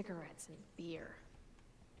like cigarettes and beer.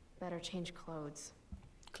 Better change clothes.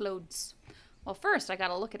 Clothes. Well, first I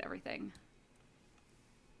gotta look at everything.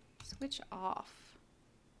 Switch off.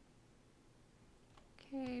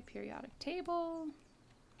 Okay, periodic table.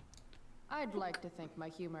 I'd like to think my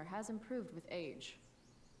humor has improved with age.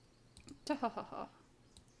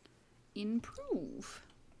 Improve.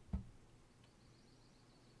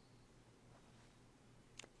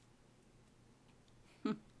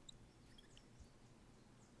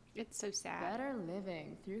 It's so sad. Better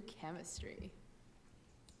living through chemistry.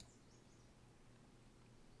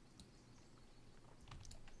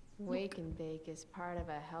 Wake and bake is part of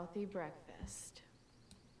a healthy breakfast.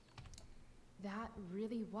 That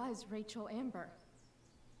really was Rachel Amber.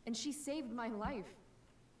 And she saved my life.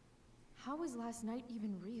 How was last night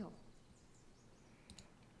even real?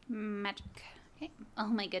 Magic. Okay. Oh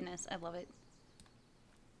my goodness, I love it.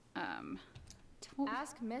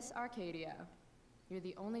 Ask Miss Arcadia. You're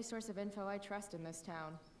the only source of info I trust in this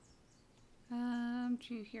town.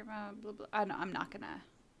 Do you hear my blah blah? No, I'm not gonna.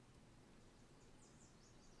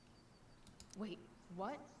 Wait,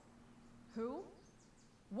 what? Who?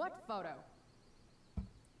 What photo?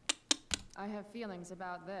 I have feelings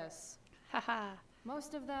about this. Haha.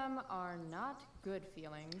 Most of them are not good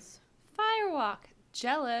feelings. Firewalk.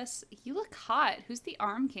 Jealous. You look hot. Who's the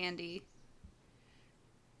arm candy?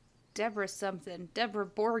 Deborah something. Deborah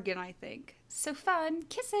Borgen, I think. So fun.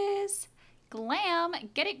 Kisses. Glam.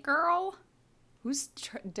 Get it, girl. Who's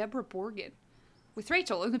Deborah Borgen? With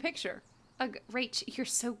Rachel in the picture. Rach, you're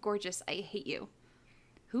so gorgeous. I hate you.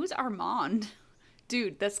 Who's Armand?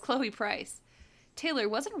 Dude, that's Chloe Price. Taylor,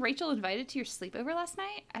 wasn't Rachel invited to your sleepover last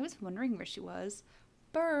night? I was wondering where she was.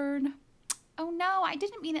 Burn. Oh no, I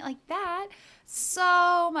didn't mean it like that.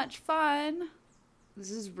 So much fun.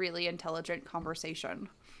 This is really intelligent conversation.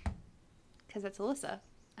 Because it's Alyssa,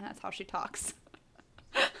 and that's how she talks.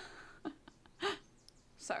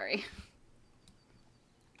 Sorry.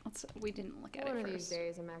 We didn't look at it first. One of these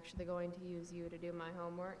days, I'm actually going to use you to do my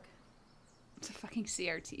homework. It's a fucking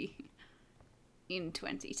CRT. In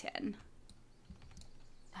 2010.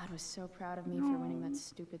 Dad was so proud of me for winning that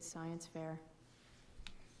stupid science fair.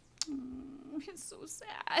 It's so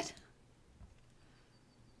sad.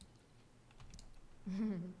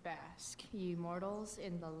 Bask, ye mortals,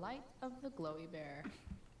 in the light of the glowy bear.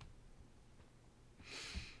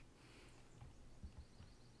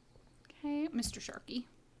 Okay, Mr. Sharky.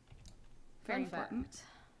 Very Fun important. fact.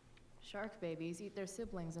 Shark babies eat their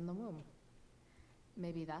siblings in the womb.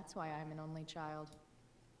 Maybe that's why I'm an only child.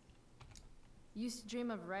 Used to dream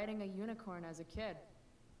of riding a unicorn as a kid,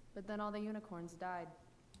 but then all the unicorns died.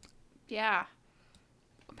 Yeah.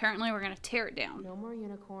 Apparently we're gonna tear it down. No more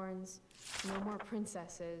unicorns, no more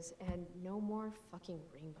princesses, and no more fucking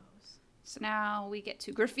rainbows. So now we get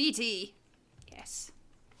to graffiti. Yes.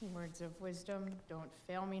 Words of wisdom, don't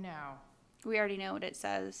fail me now. We already know what it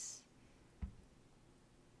says.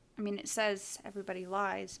 I mean, it says everybody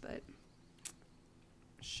lies, but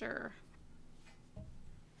sure.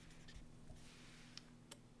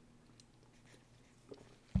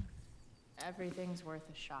 Everything's worth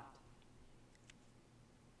a shot.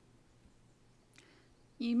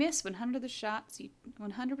 You miss 100 of the shots.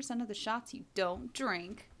 100% of the shots you don't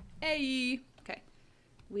drink. Hey. Okay.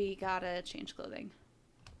 We gotta change clothing.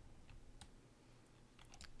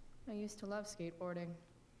 I used to love skateboarding.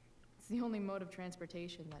 It's the only mode of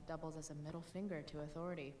transportation that doubles as a middle finger to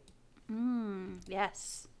authority.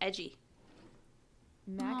 Yes. Edgy.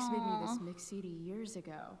 Max made me this mix CD years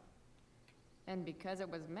ago. And because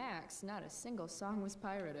it was Max, not a single song was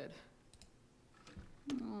pirated.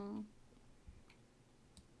 Aww.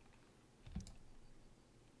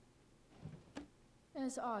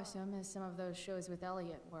 As awesome as some of those shows with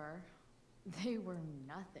Elliot were, they were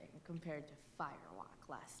nothing compared to Firewalk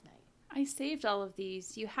last night. I saved all of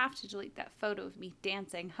these. You have to delete that photo of me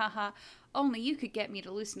dancing. Haha. Only you could get me to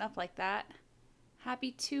loosen up like that.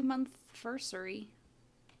 Happy 2-month anniversary.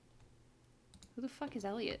 Who the fuck is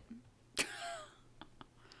Elliot?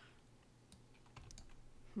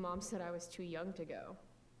 Mom said I was too young to go.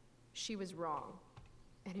 She was wrong,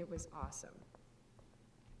 and it was awesome.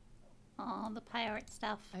 Aw, the pirate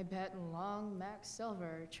stuff. I bet long Max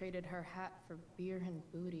Silver traded her hat for beer and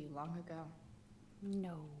booty long ago.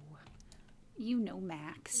 No. You know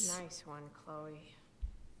Max. Nice one, Chloe.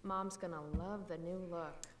 Mom's gonna love the new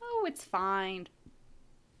look. Oh, it's fine.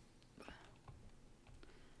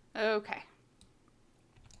 Okay.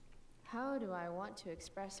 How do I want to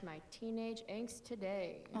express my teenage angst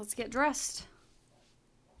today? Let's get dressed.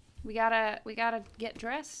 We gotta get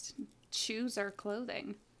dressed. Choose our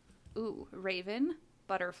clothing. Ooh, raven,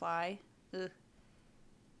 butterfly, ugh.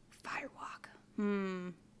 Firewalk.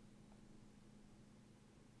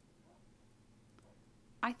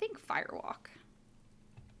 I think Firewalk.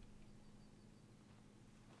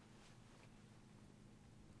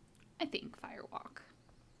 I think Firewalk.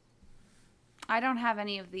 I don't have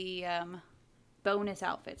any of the bonus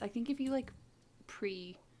outfits. I think if you like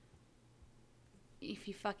if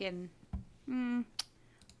you fucking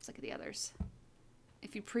let's look at the others.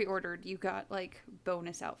 If you pre-ordered, you got like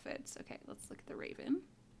bonus outfits. Okay, let's look at the raven.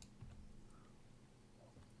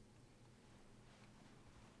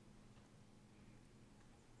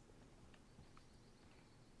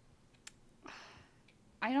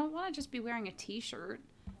 I don't want to just be wearing a t-shirt.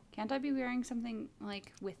 Can't I be wearing something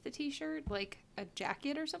like with the t-shirt? Like a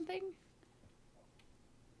jacket or something?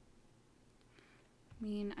 I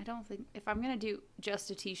mean, I don't think... If I'm going to do just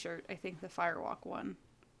a t-shirt, I think the Firewalk one.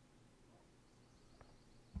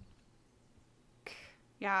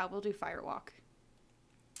 Yeah, we'll do Firewalk.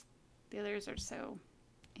 The others are so...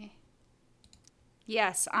 eh.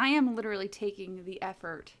 Yes, I am literally taking the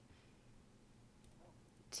effort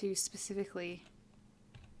to specifically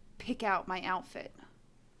pick out my outfit.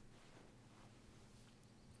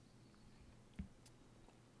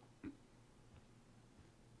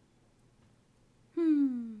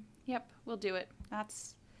 Yep, we'll do it.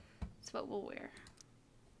 That's what we'll wear.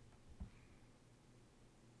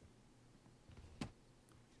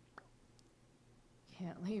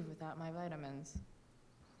 Can't leave without my vitamins.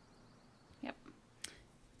 Yep.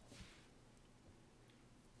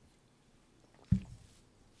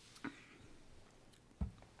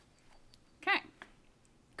 Okay.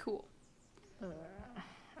 Cool.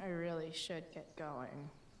 I really should get going.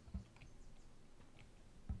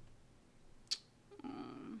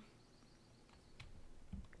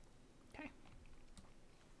 Okay.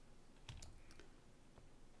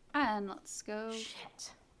 And let's go.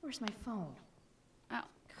 Shit. Where's my phone? Oh. God,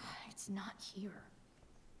 it's not here.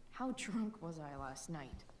 How drunk was I last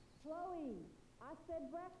night? Chloe, I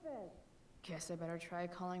said breakfast. Guess I better try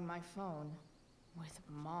calling my phone with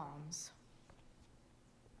Mom's.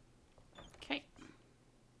 Okay.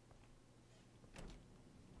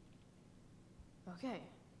 Okay.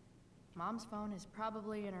 Mom's phone is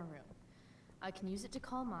probably in her room. I can use it to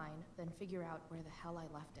call mine, then figure out where the hell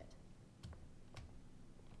I left it.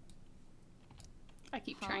 I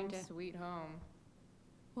keep trying to. Sweet home.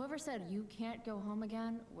 Whoever said you can't go home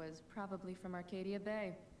again was probably from Arcadia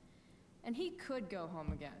Bay. And he could go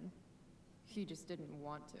home again. He just didn't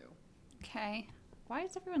want to. Okay. Why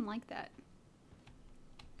is everyone like that?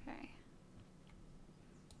 Okay.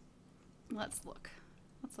 Let's look.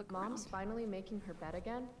 Let's look Mom's around. finally making her bed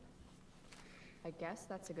again? I guess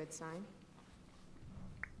that's a good sign.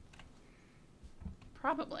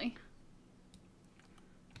 Probably.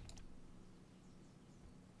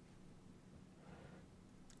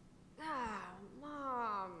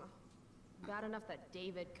 enough that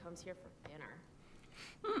David comes here for dinner.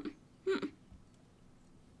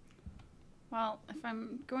 Well, if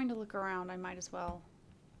I'm going to look around, I might as well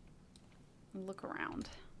look around.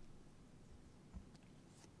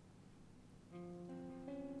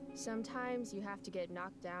 Sometimes you have to get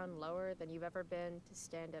knocked down lower than you've ever been to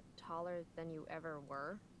stand up taller than you ever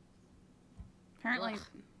were. Apparently. Ugh.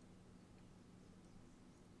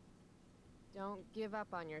 Don't give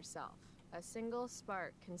up on yourself. A single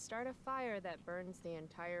spark can start a fire that burns the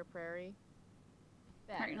entire prairie.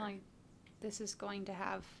 Better. Apparently, this is going to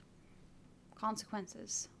have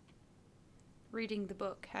consequences. Reading the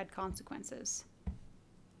book had consequences.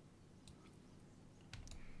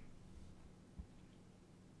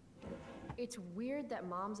 It's weird that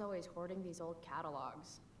Mom's always hoarding these old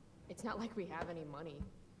catalogs. It's not like we have any money.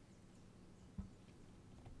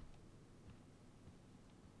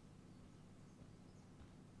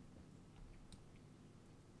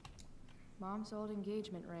 Mom's old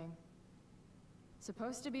engagement ring.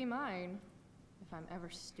 Supposed to be mine, if I'm ever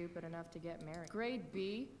stupid enough to get married. Grade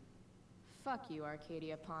B? Fuck you,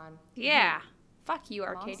 Arcadia Pawn. Yeah. Fuck you,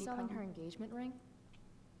 Arcadia Mom's selling Pawn. her engagement ring?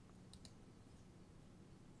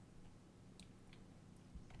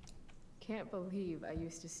 Can't believe I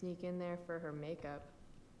used to sneak in there for her makeup.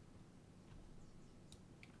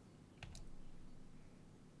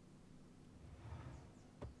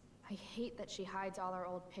 I hate that she hides all our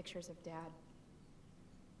old pictures of Dad.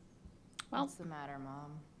 Well, What's the matter,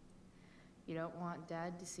 Mom? You don't want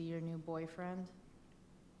Dad to see your new boyfriend?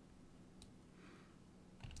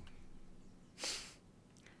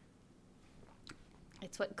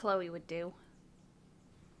 it's what Chloe would do.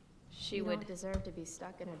 She You would. don't deserve to be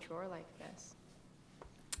stuck in a drawer like this.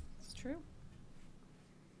 It's true.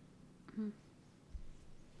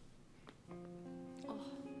 Oh.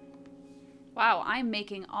 Wow, I'm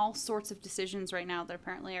making all sorts of decisions right now that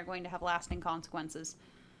apparently are going to have lasting consequences.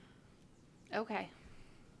 Okay.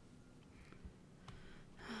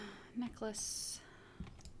 Necklace.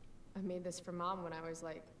 I made this for Mom when I was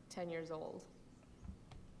like 10 years old.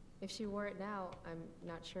 If she wore it now, I'm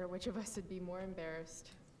not sure which of us would be more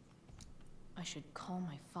embarrassed. I should call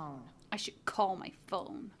my phone. I should call my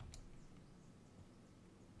phone.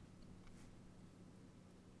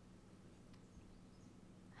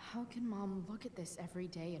 How can Mom look at this every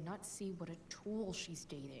day and not see what a tool she's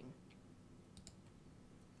dating?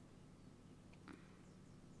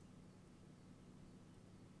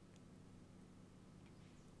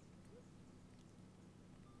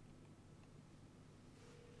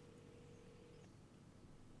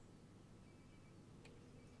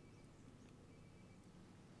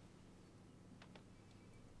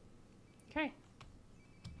 Okay.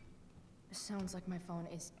 Sounds like my phone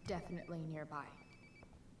is definitely nearby.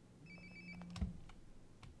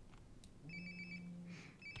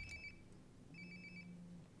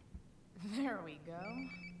 There we go.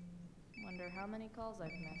 Wonder how many calls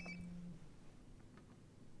I've missed.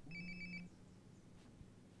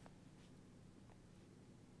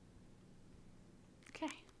 Okay.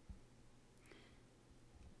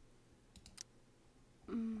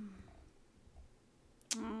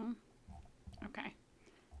 Okay.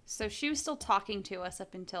 So she was still talking to us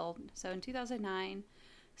up until, so in 2009.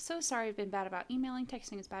 So sorry I've been bad about emailing.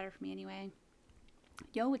 Texting is better for me anyway.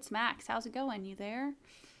 Yo, it's Max. How's it going? You there?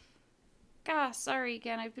 Gosh, sorry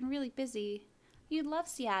again. I've been really busy. You'd love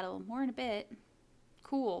Seattle. More in a bit.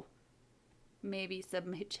 Cool. Maybe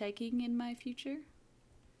some hitchhiking in my future?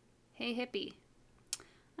 Hey, hippie.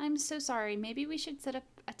 I'm so sorry. Maybe we should set up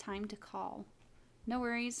a time to call. No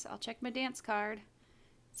worries. I'll check my dance card.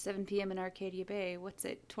 7 p.m. in Arcadia Bay. What's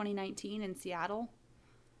it, 2019 in Seattle?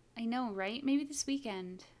 I know, right? Maybe this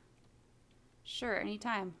weekend. Sure,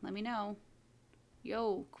 anytime. Let me know.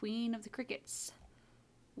 Yo, Queen of the Crickets.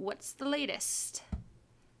 What's the latest?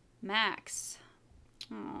 Max.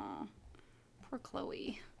 Aw, poor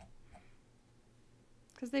Chloe.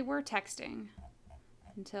 Because they were texting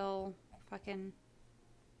until fucking...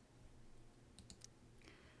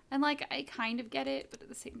 And, like, I kind of get it, but at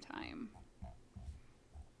the same time.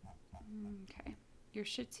 Okay. Your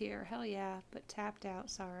shit's here. Hell yeah, but tapped out.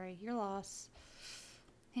 Sorry. Your loss.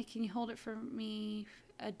 Hey, can you hold it for me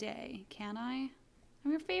a day? Can I?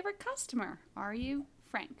 I'm your favorite customer. Are you?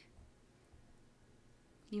 Frank.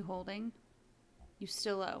 You holding? You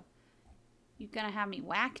still owe. You gonna have me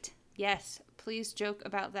whacked? Yes. Please joke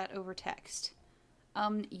about that over text.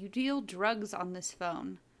 You deal drugs on this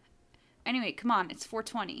phone. Anyway, come on. It's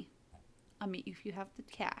 4:20. I'll meet you if you have the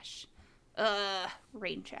cash.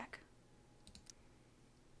 Rain check.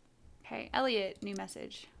 Okay, Elliot, new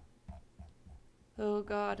message. Oh,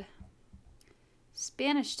 God.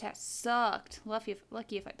 Spanish test sucked. Lucky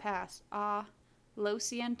if I passed. Ah, Lo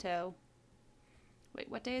Siento. Wait,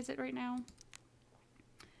 what day is it right now?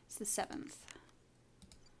 It's the 7th.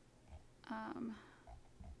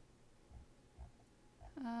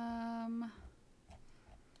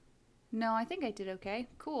 No, I think I did okay.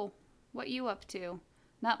 Cool. What you up to?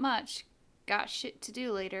 Not much. Got shit to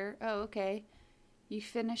do later. Oh, okay. You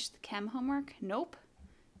finished the chem homework? Nope.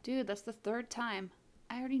 Dude, that's the 3rd time.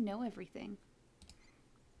 I already know everything.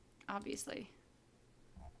 Obviously.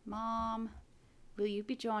 Mom, will you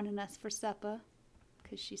be joining us for supper?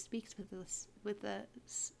 Because she speaks with a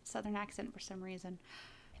southern accent for some reason.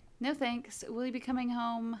 No thanks. Will you be coming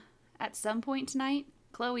home at some point tonight?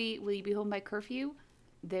 Chloe, will you be home by curfew?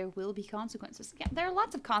 There will be consequences. Yeah, there are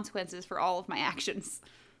lots of consequences for all of my actions.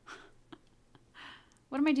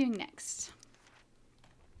 What am I doing next?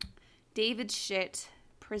 David's shit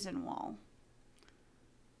prison wall.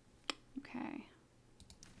 Okay.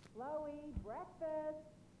 Chloe, breakfast.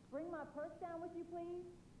 Bring my purse down with you, please.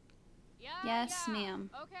 Yes,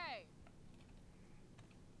 ma'am. Okay.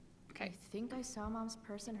 Okay. I think I saw Mom's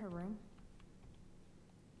purse in her room.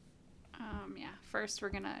 Yeah. First, we're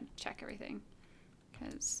gonna check everything.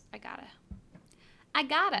 Because I gotta.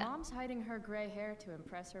 Mom's hiding her gray hair to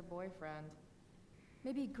impress her boyfriend.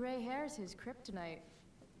 Maybe gray hair's his kryptonite.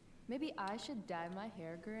 Maybe I should dye my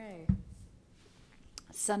hair gray.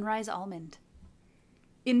 Sunrise almond.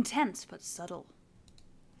 Intense but subtle.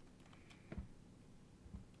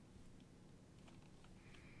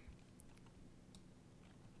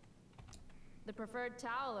 The preferred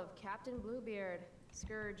towel of Captain Bluebeard,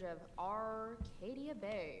 scourge of Arcadia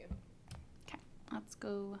Bay. Okay, let's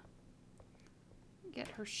go get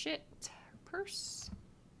her shit. Her purse.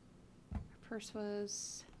 Her purse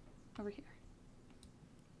was over here.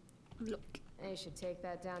 Look. I should take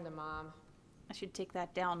that down to Mom. I should take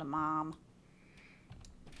that down to Mom.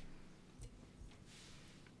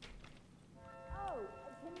 Oh,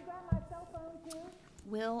 can you grab my cell phone too?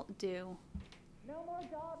 Will do. No more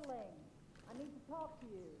dawdling. I need to talk to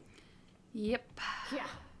you. Yep. Yeah,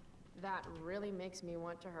 that really makes me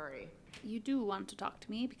want to hurry. You do want to talk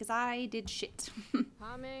to me because I did shit.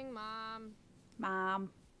 Coming, Mom. Mom.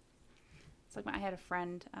 It's like when I had a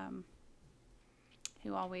friend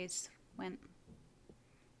who always goes,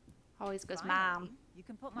 Finally, Mom. You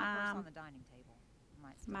can put my purse on the dining table.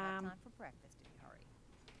 Might still have time for breakfast if you hurry.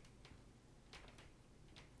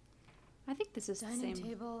 I think this is the Dining same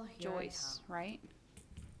table, here I Joyce, come. right?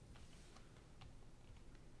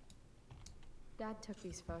 Dad took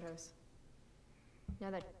these photos. Now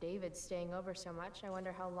that David's staying over so much, I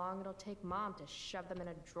wonder how long it'll take Mom to shove them in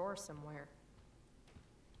a drawer somewhere.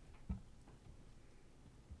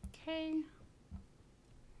 Okay.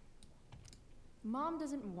 Mom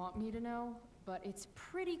doesn't want me to know, but it's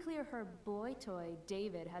pretty clear her boy toy,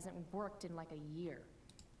 David, hasn't worked in like a year.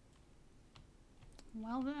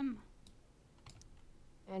 Well then.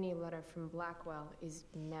 Any letter from Blackwell is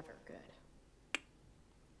never good.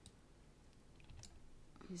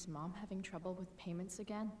 Is Mom having trouble with payments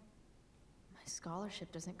again? My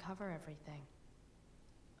scholarship doesn't cover everything.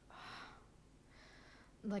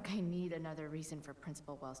 Like I need another reason for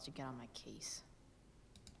Principal Wells to get on my case.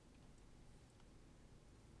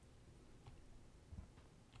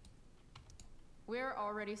 We're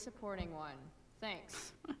already supporting one.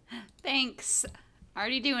 Thanks. Thanks.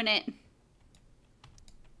 Already doing it.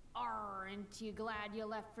 Aren't you glad you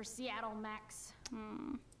left for Seattle, Max?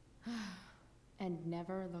 And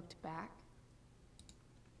never looked back?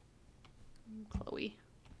 Chloe.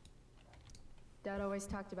 Dad always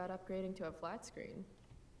talked about upgrading to a flat screen.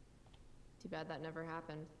 Too bad that never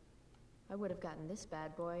happened. I would have gotten this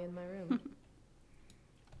bad boy in my room.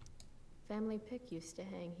 Family pic used to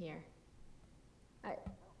hang here.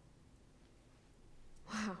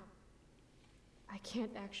 Wow. I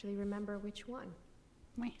can't actually remember which one.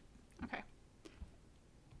 Wait. Okay.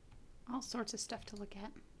 All sorts of stuff to look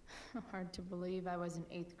at. Hard to believe I was an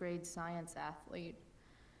 8th grade science athlete.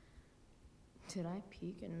 Did I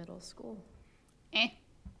peak in middle school?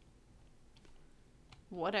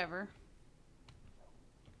 Whatever.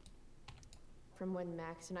 From when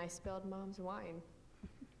Max and I spilled Mom's wine.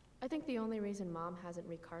 I think the only reason Mom hasn't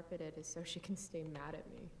recarpeted is so she can stay mad at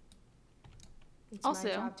me. It's Also,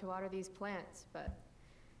 my job to water these plants, but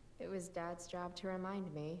it was Dad's job to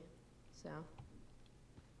remind me, so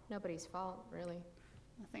nobody's fault, really.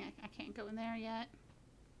 Nothing. I can't go in there yet.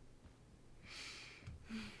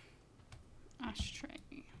 Ashtray.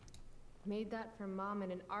 Made that for Mom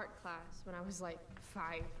in an art class when I was like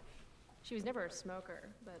 5. She was never a smoker,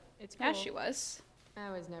 but it's cool. Yeah, she was.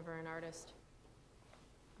 I was never an artist.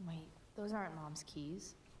 Wait, those aren't Mom's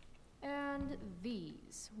keys. And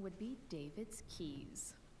these would be David's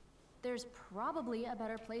keys. There's probably a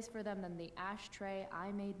better place for them than the ashtray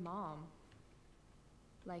I made Mom.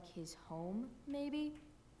 Like his home, maybe?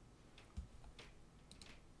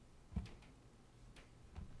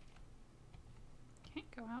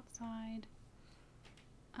 Can't go outside.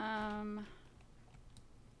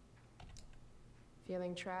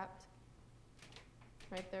 Feeling trapped?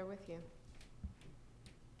 Right there with you.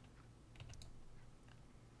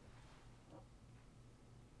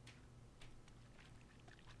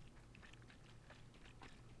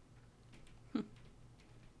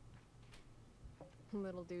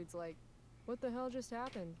 Little dude's like, what the hell just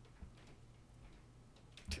happened?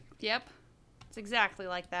 Yep. It's exactly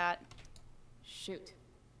like that. Shoot.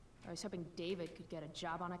 I was hoping David could get a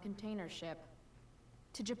job on a container ship.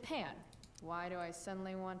 To Japan. Why do I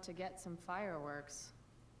suddenly want to get some fireworks?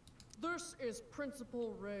 This is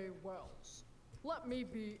Principal Ray Wells. Let me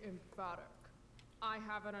be emphatic. I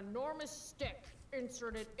have an enormous stick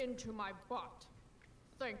inserted into my butt.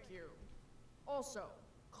 Thank you. Also,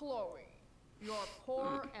 Chloe, you're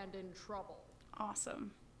poor and in trouble.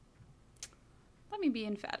 Awesome. Let me be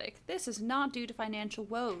emphatic. This is not due to financial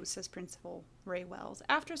woes, says Principal Ray Wells.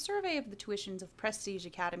 After a survey of the tuitions of prestige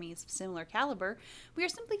academies of similar caliber, we are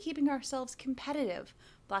simply keeping ourselves competitive.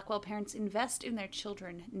 Blackwell parents invest in their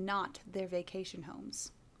children, not their vacation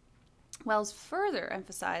homes. Wells further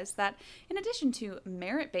emphasized that in addition to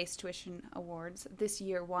merit-based tuition awards, this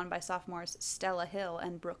year won by sophomores Stella Hill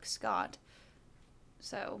and Brooke Scott.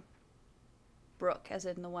 So, Brooke, as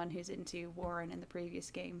in the one who's into Warren in the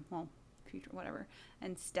previous game, well, future, whatever,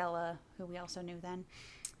 and Stella, who we also knew then.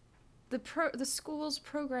 The school's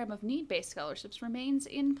program of need-based scholarships remains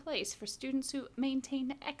in place for students who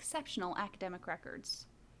maintain exceptional academic records.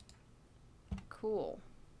 Cool.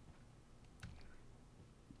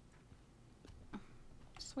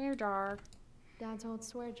 Swear jar. Dad's old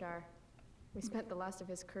swear jar. We spent the last of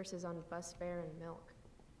his curses on bus fare and milk.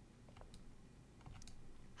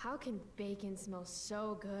 How can bacon smell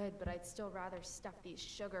so good, but I'd still rather stuff these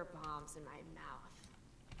sugar bombs in my mouth?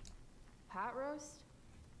 Pot roast?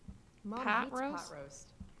 Mom hates pot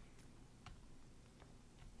roast.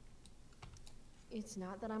 It's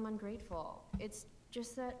not that I'm ungrateful. It's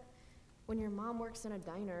just that when your mom works in a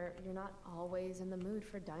diner, you're not always in the mood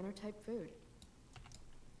for diner-type food.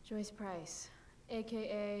 Joyce Price,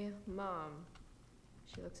 aka Mom.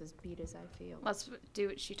 She looks as beat as I feel. Let's do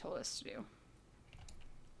what she told us to do.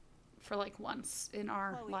 For like once in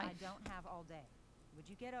our Chloe, life. I don't have all day. Would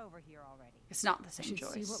you get over here already? It's not the same Should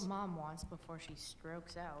Joyce. see what Mom wants before she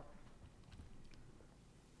strokes out.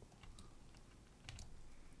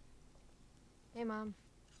 Hey, Mom.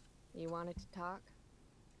 You wanted to talk?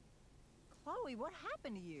 Chloe, what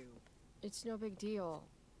happened to you? It's no big deal.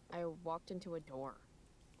 I walked into a door.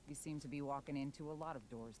 You seem to be walking into a lot of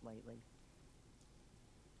doors lately.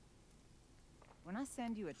 When I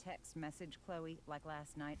send you a text message, Chloe, like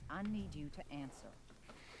last night, I need you to answer.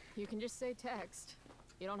 You can just say text.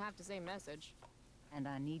 You don't have to say message. And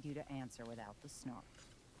I need you to answer without the snark.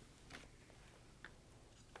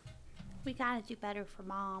 We gotta do better for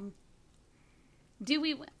Mom. Do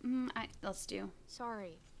we? Let's do.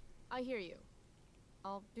 Sorry. I hear you.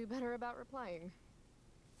 I'll do better about replying.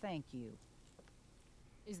 Thank you.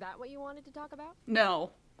 Is that what you wanted to talk about?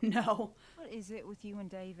 No. No. What is it with you and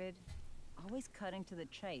David? Always cutting to the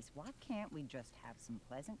chase. Why can't we just have some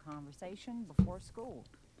pleasant conversation before school?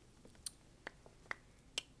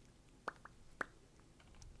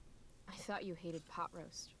 I thought you hated pot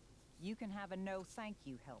roast. You can have a no thank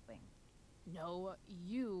you helping. No,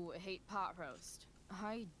 you hate pot roast.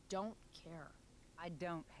 I don't care. I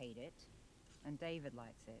don't hate it, and David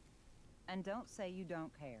likes it. And don't say you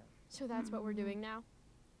don't care. So that's what we're doing now?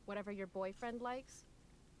 Whatever your boyfriend likes?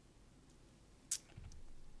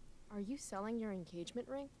 Are you selling your engagement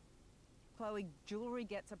ring? Chloe, jewelry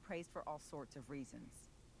gets appraised for all sorts of reasons.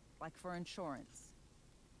 Like for insurance.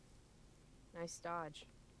 Nice dodge.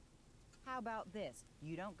 How about this?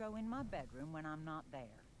 You don't go in my bedroom when I'm not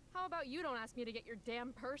there. How about you don't ask me to get your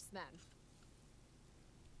damn purse then?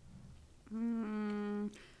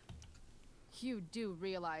 You do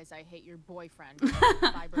realize I hate your boyfriend.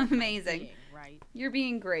 Amazing. Being, right? You're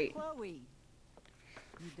being great. Chloe!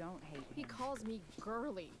 You don't hate him. He calls me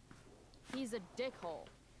girly. He's a dickhole.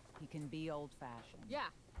 He can be old-fashioned. Yeah,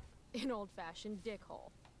 an old-fashioned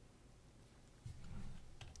dickhole.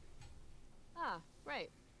 Ah, right.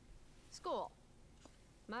 School.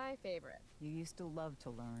 My favorite. You used to love to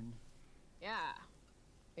learn. Yeah.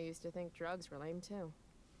 I used to think drugs were lame too.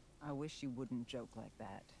 I wish you wouldn't joke like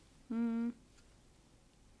that.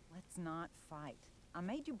 Let's not fight. I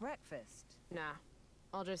made you breakfast. Nah.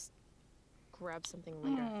 I'll just grab something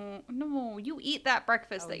later. Oh, no, you eat that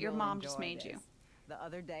breakfast that your you'll mom just enjoy made you. this. The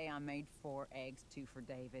other day I made 4 eggs, 2 for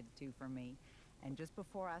David, 2 for me. And just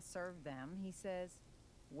before I served them, he says,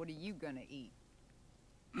 "What are you gonna eat?"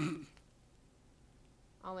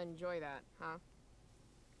 I'll enjoy that, huh?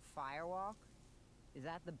 Firewalk? Is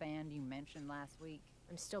that the band you mentioned last week?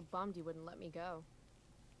 I'm still bummed you wouldn't let me go.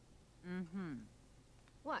 Mm-hmm.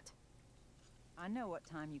 What? I know what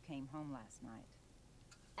time you came home last night.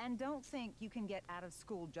 And don't think you can get out of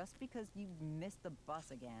school just because you missed the bus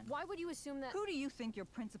again. Why would you assume that— Who do you think your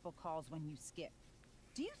principal calls when you skip?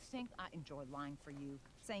 Do you think I enjoy lying for you,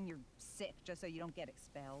 saying you're sick just so you don't get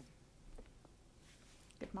expelled?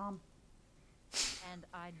 Good mom. And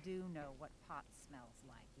I do know what pot smells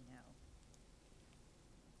like, you know.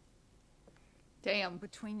 Damn.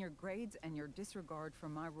 Between your grades and your disregard for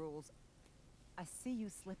my rules, I see you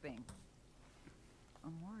slipping.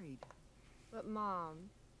 I'm worried. But Mom,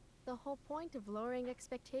 the whole point of lowering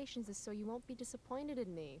expectations is so you won't be disappointed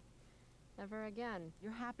in me. Ever again.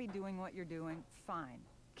 You're happy doing what you're doing, fine.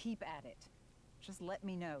 Keep at it. Just let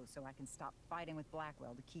me know so I can stop fighting with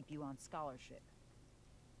Blackwell to keep you on scholarship.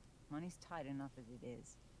 Money's tight enough as it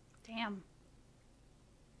is. Damn.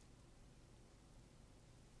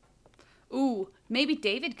 Ooh, maybe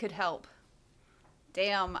David could help.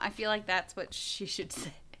 Damn, I feel like that's what she should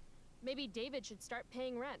say. Maybe David should start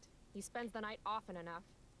paying rent. He spends the night often enough.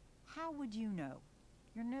 How would you know?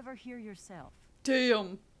 You're never here yourself.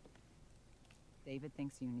 Damn. David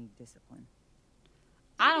thinks you need discipline.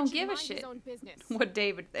 I don't David should give a mind shit his own business. what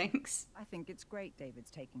David thinks. I think it's great David's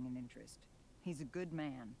taking an interest. He's a good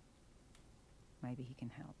man. Maybe he can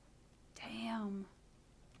help. Damn.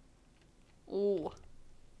 Ooh.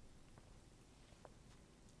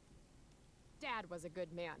 Dad was a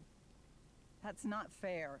good man. That's not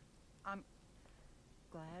fair. I'm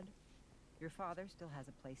glad your father still has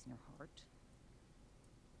a place in your heart.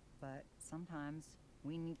 But sometimes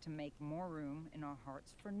we need to make more room in our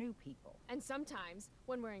hearts for new people. And sometimes,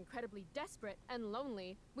 when we're incredibly desperate and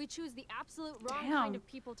lonely, we choose the absolute wrong Damn. kind of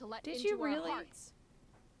people to let Did into you our really? hearts.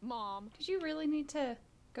 Mom. Did you really need to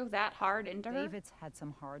go that hard into her? David's had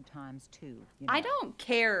some hard times too. You I know. don't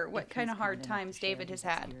care what If kind he's of hard kind enough to times share David has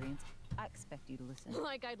his had. experience, I expect you to listen.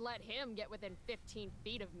 Like I'd let him get within 15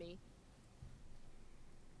 feet of me.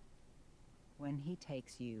 When he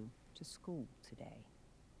takes you to school today,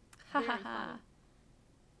 Ha Very ha ha. funny.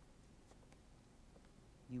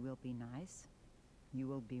 you will be nice, you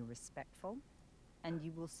will be respectful, and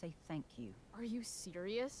you will say thank you. Are you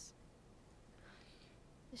serious?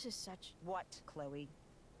 This is such— What, Chloe?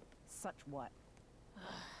 Such what?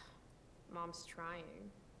 Mom's trying,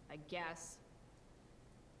 I guess.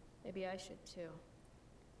 Maybe I should too.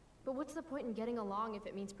 But what's the point in getting along if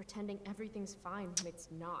it means pretending everything's fine when it's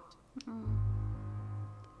not?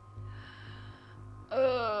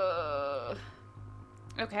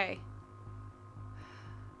 Okay.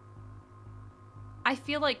 I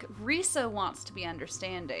feel like Rissa wants to be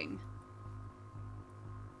understanding.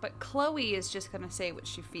 But Chloe is just gonna say what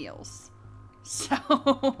she feels.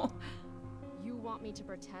 So... You want me to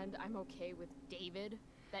pretend I'm okay with David?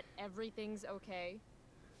 That everything's okay?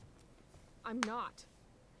 I'm not.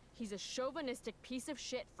 He's a chauvinistic piece of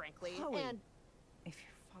shit, frankly, Chloe. and— If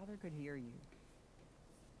your father could hear you.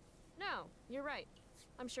 No, you're right.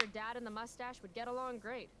 I'm sure Dad and the mustache would get along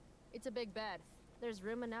great. It's a big bed. There's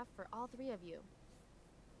room enough for all 3 of you.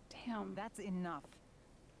 Damn. That's enough.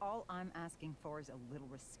 All I'm asking for is a little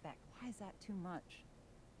respect. Why is that too much?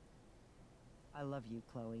 I love you,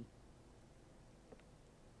 Chloe.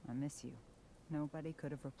 I miss you. Nobody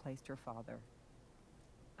could have replaced your father.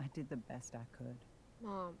 I did the best I could.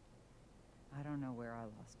 Mom, I don't know where I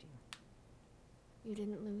lost you. you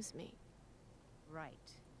didn't lose me. Right.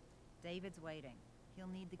 David's waiting. He'll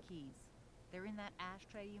need the keys. They're in that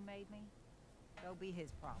ashtray you made me. They'll be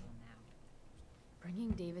his problem now.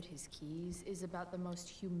 Bringing David his keys is about the most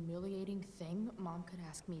humiliating thing Mom could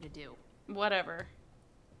ask me to do. Whatever.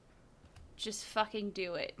 Just fucking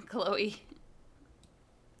do it, Chloe.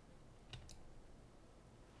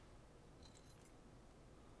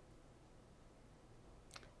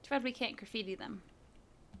 Too bad we can't graffiti them.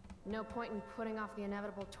 No point in putting off the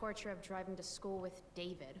inevitable torture of driving to school with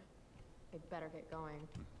David. I'd better get going.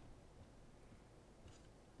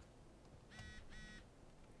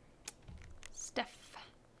 Steph.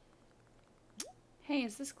 Hey,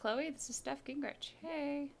 is this Chloe? This is Steph Gingrich.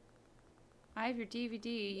 Hey. I have your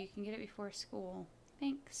DVD. You can get it before school.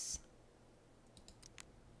 Thanks.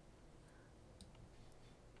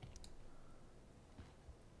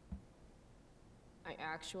 I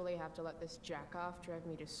actually have to let this jack-off drive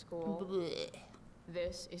me to school. Blech.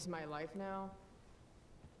 This is my life now?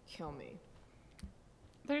 Kill me.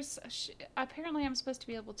 There's apparently I'm supposed to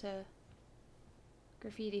be able to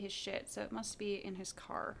graffiti his shit, so it must be in his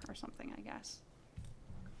car or something, I guess.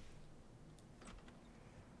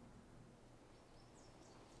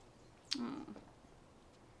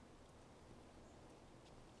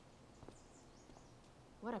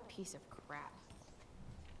 What a piece of crap.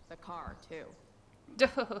 The car, too.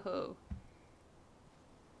 Oh.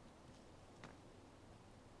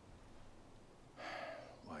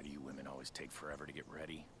 Why do you women always take forever to get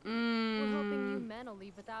ready? We're hoping you men will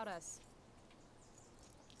leave without us.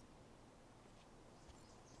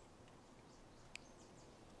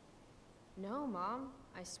 No, Mom.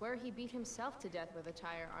 I swear he beat himself to death with a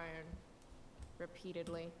tire iron.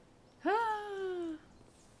 Repeatedly.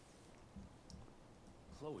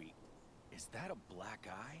 Chloe, is that a black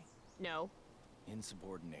eye? No.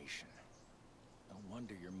 Insubordination. No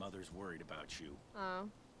wonder your mother's worried about you. Oh,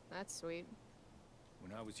 that's sweet.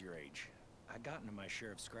 When I was your age, I got into my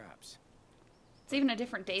share of scraps. It's even a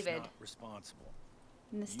different David. It's not responsible.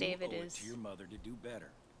 And this You David owe is it to your mother to do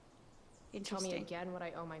better. Tell me interesting. again what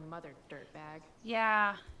I owe my mother, dirtbag.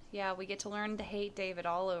 Yeah, we get to learn to hate David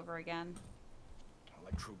all over again.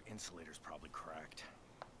 Electrode insulator's probably cracked.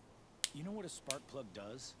 You know what a spark plug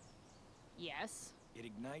does? Yes? It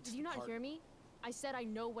ignites Did you not hear me? I said I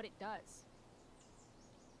know what it does.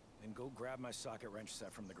 Then go grab my socket wrench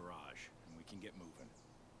set from the garage, and we can get moving.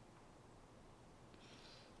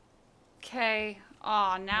 Okay.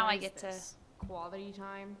 Aw, now What I is get this? Quality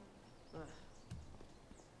time? Ugh.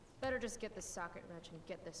 Better just get the socket wrench and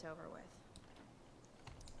get this over with.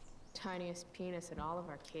 Tiniest penis in all of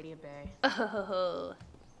Arcadia Bay. to...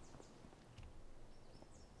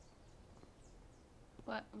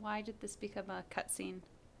 What? Why did this become a cutscene?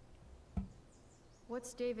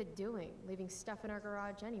 What's David doing, leaving stuff in our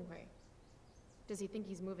garage anyway? Does he think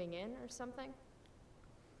he's moving in or something?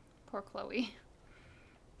 Poor Chloe.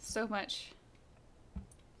 So much.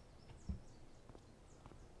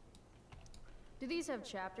 Do these have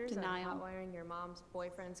chapters Denial. on hotwiring your mom's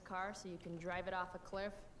boyfriend's car so you can drive it off a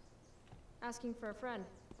cliff? Asking for a friend.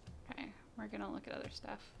 Okay, we're gonna look at other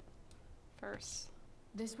stuff first.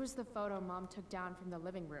 This was the photo Mom took down from the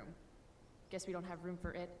living room. Guess we don't have room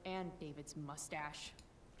for it and David's mustache.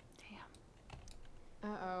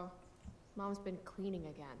 Damn. Uh-oh. Mom's been cleaning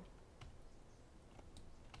again.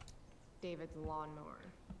 David's lawnmower.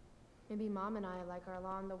 Maybe Mom and I like our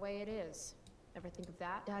lawn the way it is. Ever think of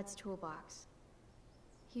that? Dad's toolbox.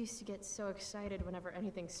 He used to get so excited whenever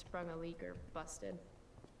anything sprung a leak or busted.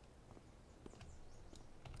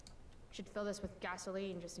 Should fill this with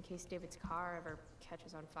gasoline just in case David's car ever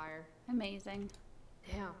catches on fire. Amazing.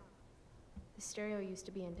 Damn. The stereo used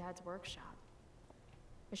to be in Dad's workshop.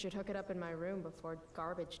 I should hook it up in my room before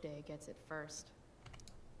garbage day gets it first.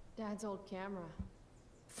 Dad's old camera.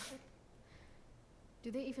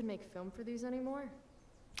 Do they even make film for these anymore?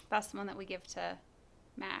 That's the one that we give to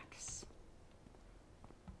Max.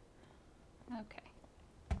 Okay.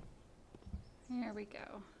 Here we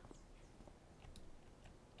go.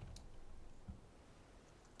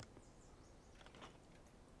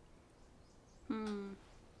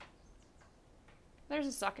 There's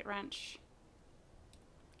a socket wrench.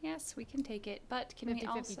 Yes, we can take it, but can we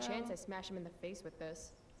also... 50-50 chance I smash him in the face with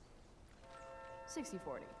this. 60-40.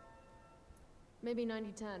 Maybe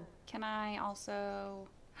 90-10. Can I also...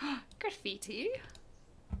 graffiti?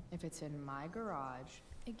 If it's in my garage,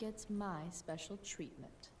 it gets my special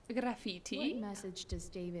treatment. Graffiti? What message does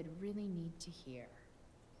David really need to hear?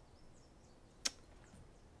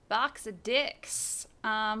 Box of dicks.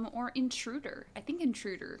 Or intruder. I think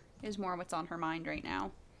intruder is more what's on her mind right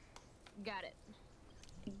now. Got it.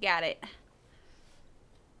 Got it.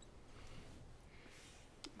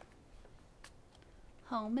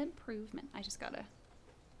 Home improvement. I just got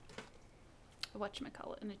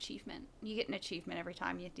whatchamacallit, an achievement. You get an achievement every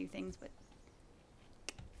time you do things, but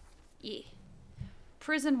yeah.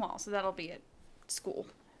 Prison wall, so that'll be at school.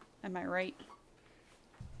 Am I right?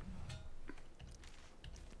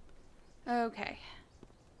 Okay.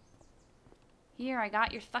 Here, I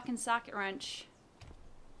got your fucking socket wrench.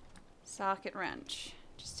 Socket wrench.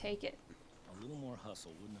 Just take it. A little more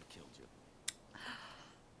hustle wouldn't have killed you.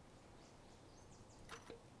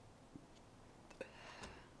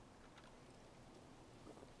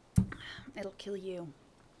 It'll kill you.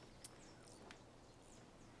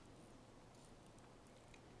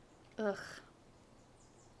 Ugh.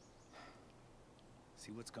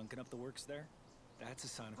 See what's gunking up the works there? That's a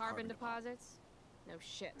sign of Carbon deposits? No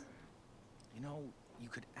shit. You know, you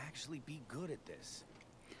could actually be good at this.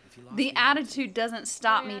 If you lost The attitude doesn't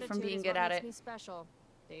stop me from being good at it. Makes me special,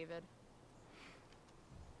 David.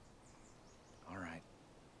 All right.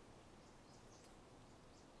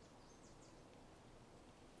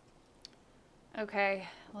 Okay,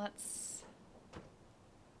 let's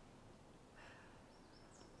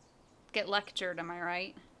get lectured, am I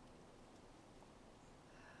right?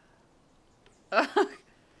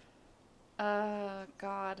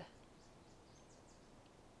 God.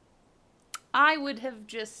 I would have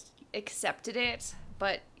just accepted it,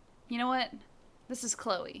 but you know what? This is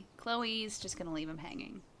Chloe. Chloe's just gonna leave him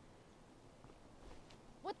hanging.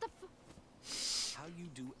 What the How you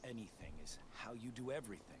do anything is how you do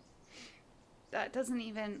everything. That doesn't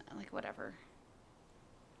even, like, whatever.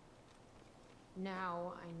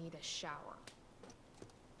 Now I need a shower.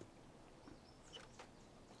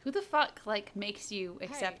 Who the fuck, like, makes you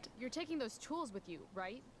accept... Hey, you're taking those tools with you,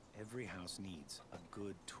 right? Every house needs a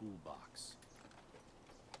good toolbox.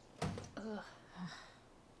 Ugh.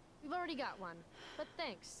 We've already got one, but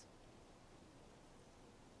thanks.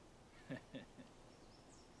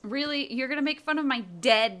 Really? You're gonna make fun of my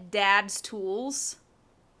dead dad's tools?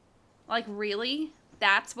 Like, really?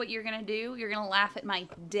 That's what you're gonna do? You're gonna laugh at my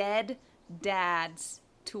dead dad's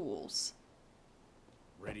tools?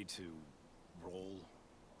 Ready to roll?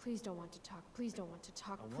 Please don't want to talk. Please don't want to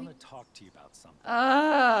talk. I want to talk to you about something.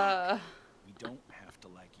 We don't have to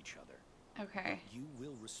like each other. Okay. You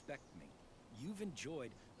will respect me. You've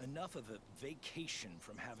enjoyed enough of a vacation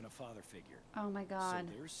from having a father figure. Oh my god.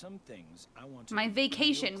 So there's some things I want to My be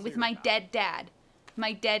vacation real with clear my about. dead dad.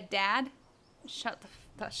 My dead dad? Shut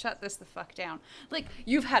this the fuck down. Like,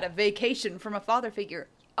 you've had a vacation from a father figure.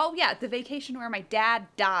 Oh yeah, the vacation where my dad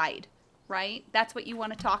died, right? That's what you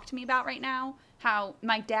want to talk to me about right now? How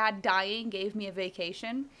my dad dying gave me a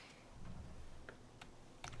vacation?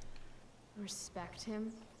 Respect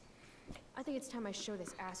him? I think it's time I show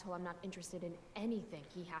this asshole I'm not interested in anything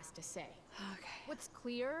he has to say. Okay. What's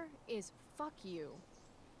clear is fuck you.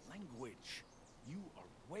 Language. You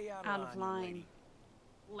are way out Out of of line, line. lady.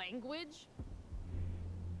 Language?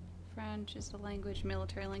 French is the language,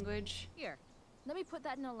 military language. Here, let me put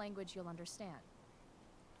that in a language you'll understand.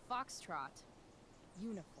 Foxtrot.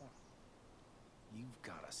 Uniform. You've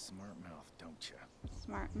got a smart mouth, don't you?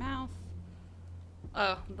 Smart mouth.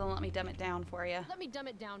 Oh, then let me dumb it down for you. Let me dumb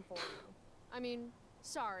it down for you. I mean,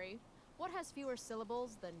 sorry. What has fewer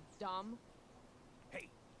syllables than dumb? Hey,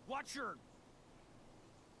 watch your...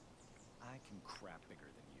 I can crap bigger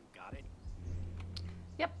than you, got it?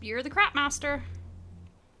 Yep, you're the crap master.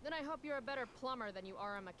 Then I hope you're a better plumber than you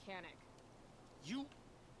are a mechanic. Your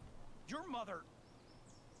mother...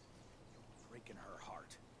 You're breaking her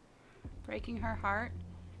heart. Breaking her heart.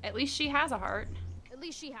 At least she has a heart. At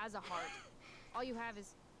least she has a heart. All you have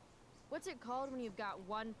is... What's it called when you've got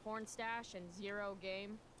one porn stash and zero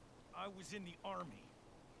game? I was in the army.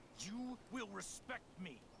 You will respect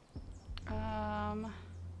me. I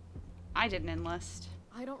didn't enlist.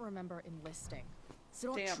 I don't remember enlisting. So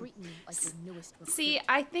don't Damn. treat me like the newest recruit. See,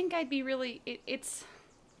 I think I'd be really... It's...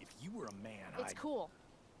 If you were a man, It's cool.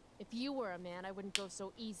 If you were a man, I wouldn't go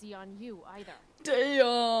so easy on you either.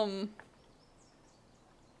 Damn.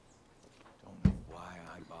 Don't know why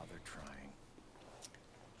I bother trying.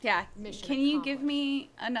 Yeah, Mission can you give accomplished. me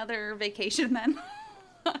another vacation then?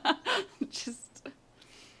 Just...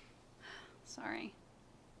 Sorry.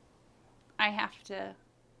 I have to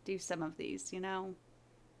do some of these, you know?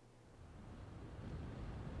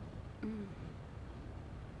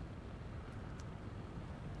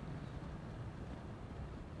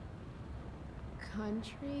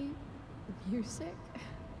 Country music?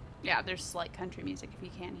 Yeah, there's slight country music if you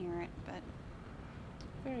can't hear it, but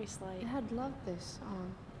very slight. Dad loved this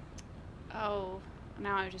song. Oh,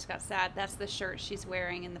 now I just got sad. That's the shirt she's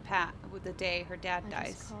wearing in with the day her dad I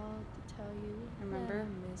dies. just called to tell you Remember? that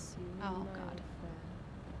I miss you, Oh, my God. friend.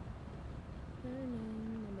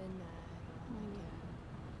 Burning the midnight oil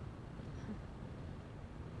again.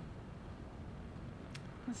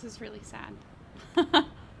 This is really sad.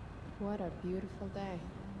 What a beautiful day.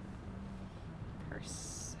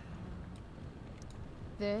 Purse.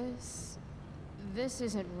 This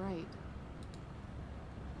isn't right.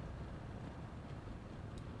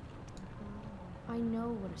 I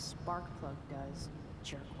know what a spark plug does,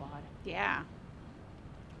 jerkwad. Yeah.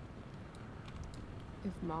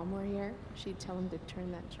 If Mom were here, she'd tell him to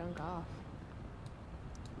turn that junk off.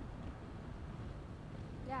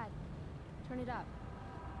 Dad, turn it up.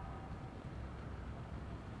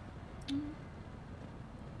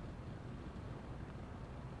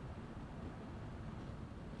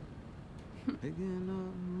 Picking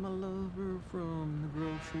up my lover from the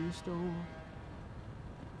grocery store.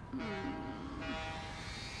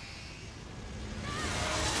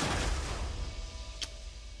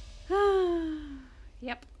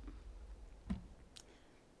 Yep.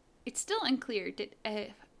 It's still unclear.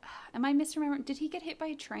 Am I misremembering? Did he get hit by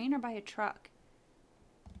a train or by a truck?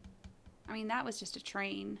 I mean, that was just a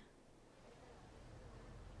train.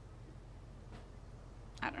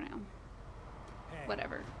 I don't know. Hey.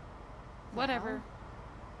 Whatever. Whatever.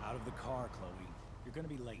 Out of the car, Chloe. You're gonna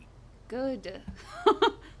be late. Good.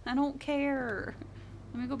 I don't care.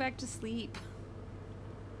 Let me go back to sleep.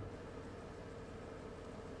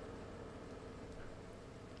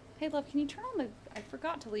 Hey, love, can you turn on the... I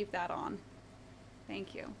forgot to leave that on.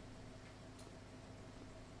 Thank you.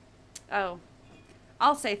 Oh.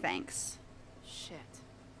 I'll say thanks. Shit.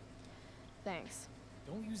 Thanks.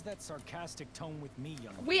 Don't use that sarcastic tone with me,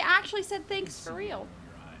 young man. We actually said thanks for real.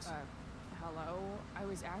 Hello? I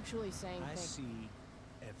was actually saying I see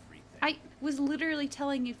everything. I was literally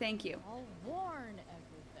telling you thank you. I'll warn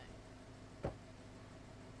everything.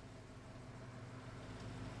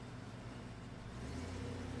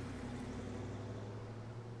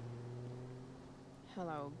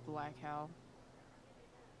 Hello, Black Hell.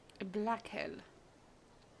 Black Hell.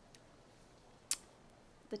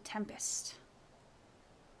 The Tempest.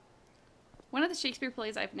 One of the Shakespeare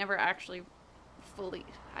plays I've never actually fully...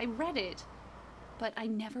 I read it, but I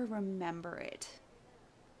never remember it.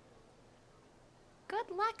 Good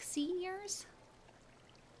luck, seniors.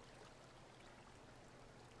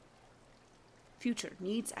 Future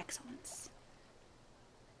needs excellence.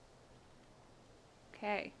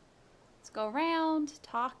 Okay. Let's go around,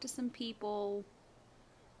 talk to some people.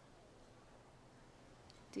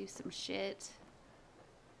 Do some shit.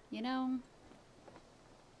 You know?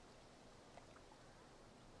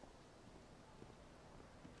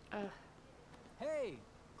 Hey,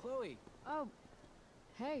 Chloe. Oh.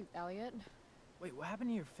 Hey, Elliot. Wait, what happened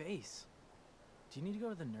to your face? Do you need to go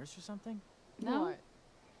to the nurse or something? No? What?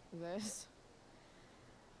 This?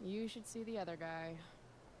 You should see the other guy.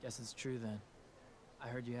 Guess it's true then. I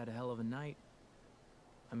heard you had a hell of a night.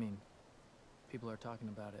 I mean, people are talking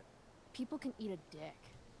about it. People can eat a dick.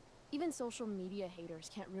 Even social media haters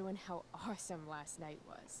can't ruin how awesome last night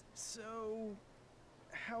was. So,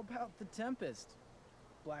 how about the Tempest?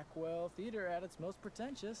 Blackwell Theater at its most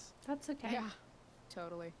pretentious. That's okay. Yeah,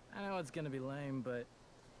 totally. I know it's gonna be lame, but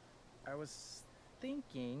I was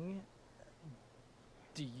thinking,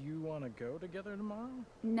 do you want to go together tomorrow?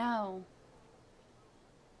 No.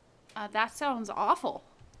 That sounds awful.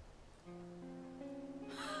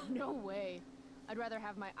 No way. I'd rather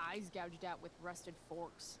have my eyes gouged out with rusted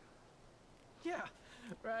forks. Yeah,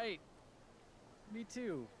 right. Me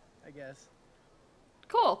too, I guess.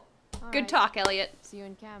 Cool. All Good right. talk, Elliot. See you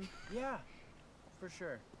in chem. Yeah, for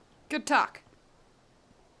sure. Good talk.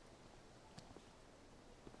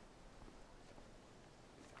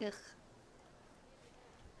 Ugh.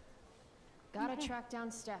 Gotta track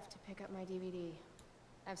down Steph to pick up my DVD.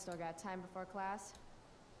 I've still got time before class.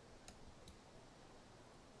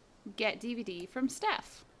 Get DVD from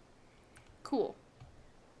Steph. Cool.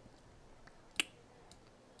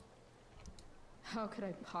 How could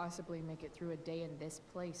I possibly make it through a day in this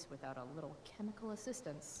place without a little chemical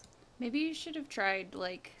assistance? Maybe you should have tried,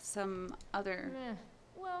 like, some other...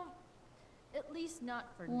 Well, at least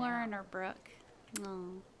not for now. Lerner Brook.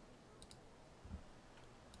 Oh.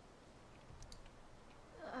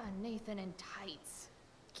 Nathan in tights.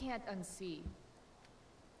 Can't unsee.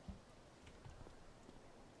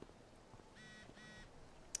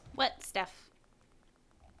 What, Steph?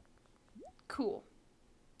 Cool.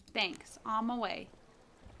 Thanks. On my way.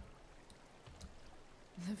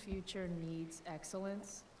 The future needs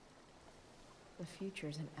excellence. The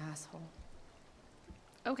future's an asshole.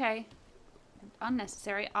 Okay.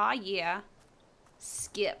 Unnecessary. Ah, yeah.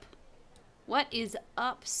 Skip. What is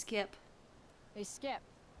up, Skip? Hey, Skip.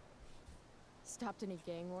 Stopped any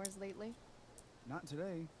gang wars lately? Not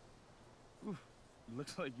today. Oof,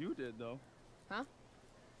 looks like you did, though. Huh?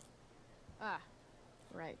 Ah,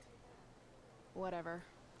 right. Whatever.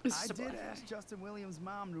 I did ask Justin Williams'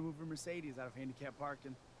 mom to move her Mercedes out of handicap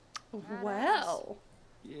parking. Well.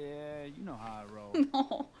 Yeah, you know how I roll.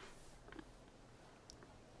 No.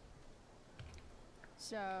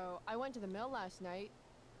 So, I went to the mill last night.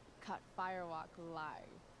 Caught Firewalk live.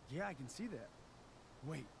 Yeah, I can see that.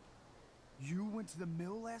 Wait, you went to the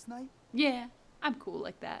mill last night? Yeah, I'm cool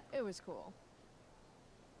like that. It was cool.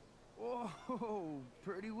 Whoa,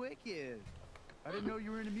 pretty wicked. I didn't know you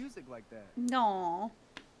were into music like that. No.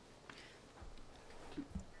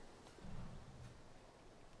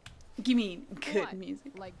 You mean good What?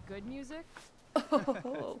 music? Like good music?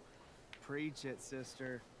 Oh. Preach it,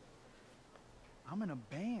 sister. I'm in a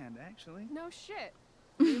band, actually. No shit.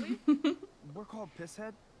 Really? We're called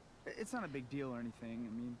Pisshead. It's not a big deal or anything.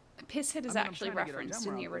 I mean, Pisshead is I'm actually trying to get our referenced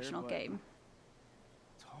demo in the out there, original but game.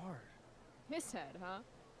 It's hard. His head, huh?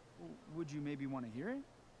 Would you maybe want to hear it?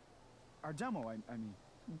 Our demo, I mean.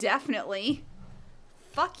 Definitely.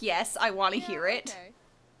 Fuck yes, I want to hear it. Okay.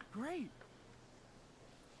 Great.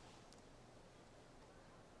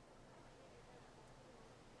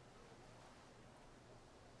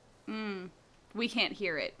 We can't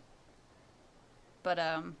hear it. But,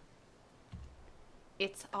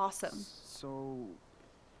 it's awesome. So,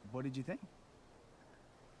 what did you think?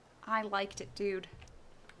 I liked it, dude.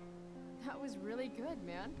 That was really good,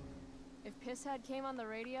 man. If Pisshead came on the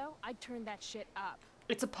radio, I'd turn that shit up.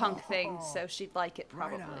 It's a punk thing, so she'd like it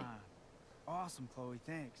probably. Right on. Awesome, Chloe,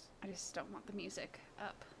 thanks. I just don't want the music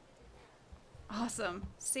up. Awesome.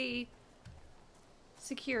 See?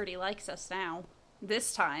 Security likes us now.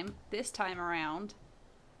 This time around.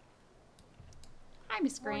 Hi,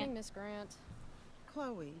 Miss Grant. Morning, Miss Grant.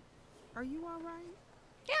 Chloe, are you all right?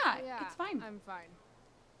 Yeah, it's fine. I'm fine.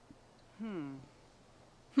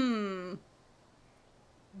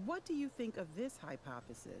 What do you think of this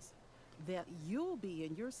hypothesis? That you'll be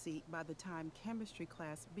in your seat by the time chemistry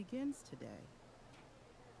class begins today?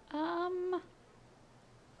 I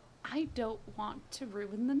don't want to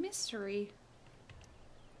ruin the mystery.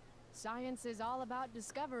 Science is all about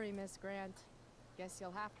discovery, Miss Grant. Guess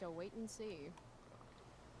you'll have to wait and see.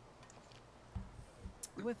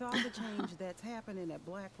 With all the change that's happening at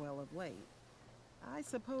Blackwell of late, I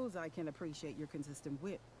suppose I can appreciate your consistent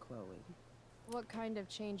wit, Chloe. What kind of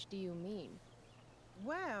change do you mean?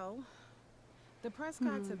 Well, the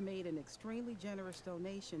Prescotts have made an extremely generous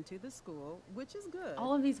donation to the school, which is good.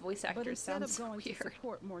 All of these voice But actors instead sound of so going to weird.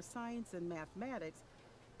 support more science and mathematics,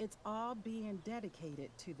 it's all being dedicated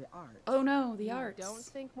to the arts. Oh no, the You arts. don't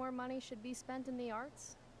think more money should be spent in the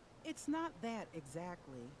arts? It's not that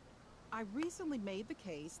exactly. I recently made the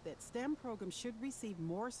case that STEM programs should receive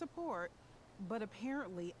more support, but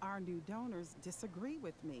apparently our new donors disagree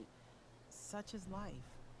with me. Such is life,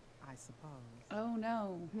 I suppose. Oh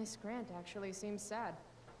no. Miss Grant actually seems sad.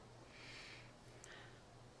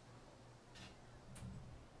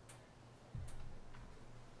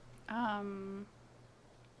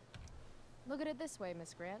 Look at it this way,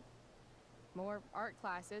 Miss Grant. More art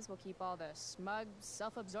classes will keep all the smug,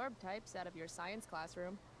 self-absorbed types out of your science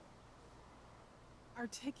classroom.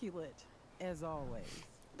 Articulate, as always.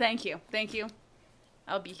 Thank you. Thank you.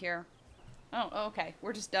 I'll be here. Oh, okay.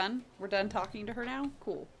 We're just done? We're done talking to her now?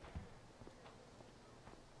 Cool.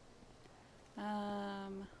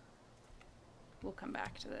 We'll come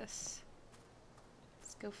back to this.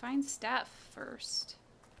 Let's go find Steph first.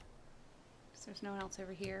 Because there's no one else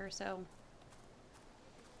over here, so...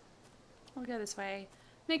 I'll go this way.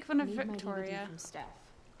 Make fun of Need my DVD Victoria. from Steph.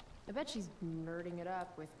 I bet she's nerding it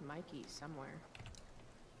up with Mikey somewhere.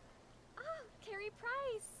 Oh, Carrie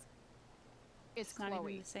Price! It's not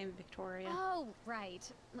Chloe. even the same Victoria. Oh, right.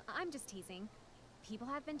 I'm just teasing. People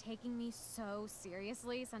have been taking me so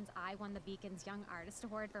seriously since I won the Beacon's Young Artist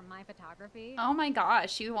Award for my photography. Oh my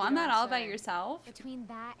gosh, you won that all by yourself? Between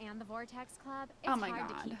that and the Vortex Club, it's Oh my hard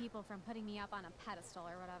God. to keep people from putting me up on a pedestal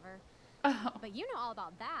or whatever. Oh. But you know all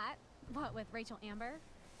about that. What, with Rachel Amber?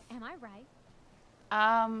 Am I right?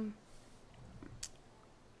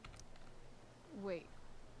 Wait.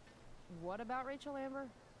 What about Rachel Amber?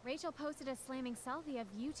 Rachel posted a slamming selfie of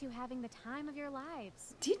you two having the time of your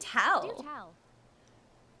lives. Do tell. Do tell.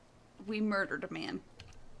 We murdered a man.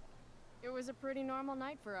 It was a pretty normal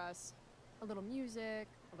night for us. A little music,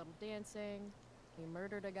 a little dancing. We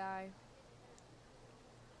murdered a guy.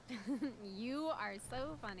 You are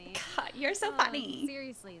so funny. God, you're so funny.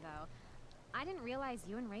 Seriously, though. I didn't realize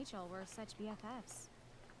you and Rachel were such BFFs.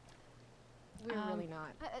 We're really not.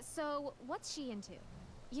 So, what's she into?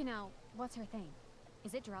 You know, what's her thing?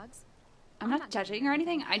 Is it drugs? I'm not judging or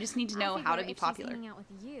anything. I just need to know how to be If popular. she's hanging out with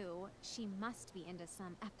you, she must be into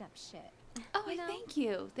some effed up shit. Oh, You know? thank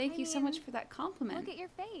you. Thank you so much for that compliment. Look at your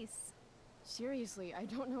face. Seriously, I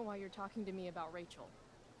don't know why you're talking to me about Rachel.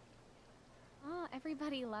 Oh,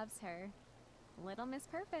 everybody loves her. Little Miss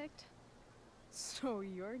Perfect. So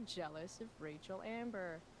you're jealous of Rachel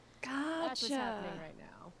Amber. Gotcha. That's what's happening right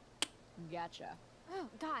now. Gotcha. Oh,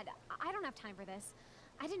 God, I don't have time for this.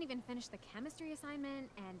 I didn't even finish the chemistry assignment,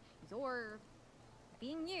 and you're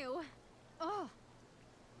being you. Oh.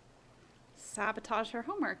 Sabotage her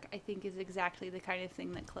homework, I think, is exactly the kind of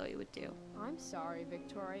thing that Chloe would do. I'm sorry,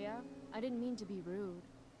 Victoria. I didn't mean to be rude.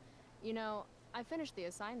 You know, I finished the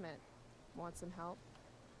assignment. Want some help?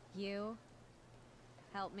 You?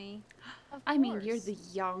 Help me? Of I mean, you're course. the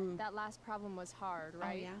young... That last problem was hard,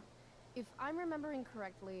 right? Oh, yeah? If I'm remembering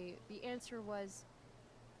correctly, the answer was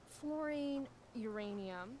fluorine,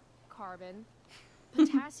 uranium, carbon,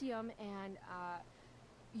 potassium, and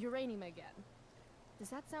uranium again. Does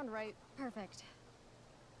that sound right? Perfect.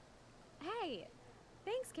 Hey,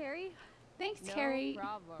 thanks, Carrie. Thanks, No Carrie.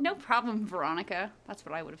 problem. No problem, Veronica. That's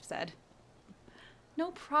what I would have said. No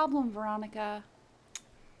problem, Veronica.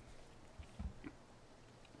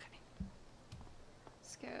 Okay.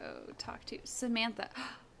 Let's go talk to Samantha.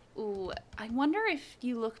 Ooh, I wonder if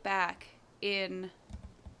you look back in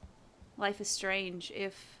Life is Strange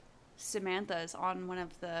if Samantha's on one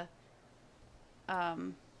of the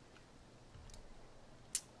Hey,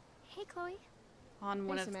 Chloe. on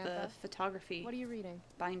one Hey, of Samantha. the photography What are you reading?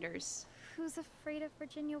 binders. Who's Afraid of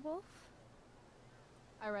Virginia Woolf?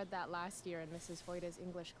 I read that last year in Mrs. Hoyta's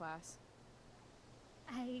English class.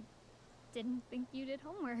 I didn't think you did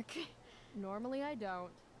homework. Normally I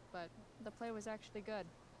don't, but the play was actually good.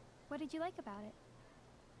 What did you like about it?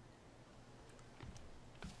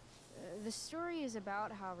 The story is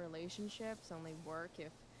about how relationships only work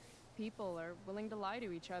if people are willing to lie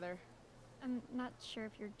to each other. I'm not sure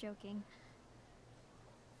if you're joking.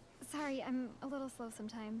 Sorry, I'm a little slow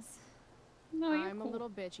sometimes. No, you're I'm cool. a little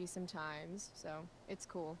bitchy sometimes, so it's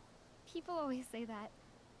cool. People always say that.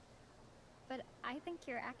 But I think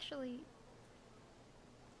you're actually...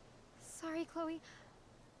 Sorry, Chloe.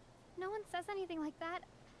 No one says anything like that.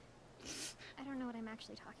 I don't know what I'm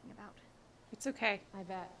actually talking about. It's okay. I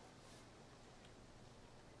bet.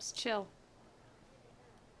 Just chill.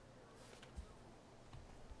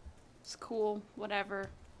 It's cool. Whatever.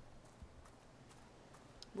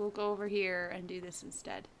 We'll go over here and do this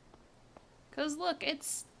instead. Because look,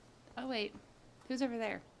 it's... Oh, wait. Who's over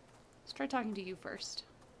there? Let's try talking to you first.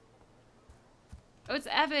 Oh, it's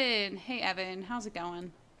Evan. Hey, Evan. How's it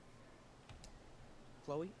going?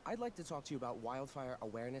 Chloe, I'd like to talk to you about wildfire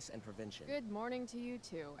awareness and prevention. Good morning to you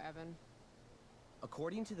too, Evan.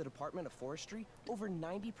 According to the Department of Forestry, over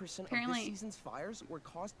 90% of Apparently- this season's fires were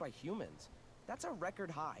caused by humans. That's a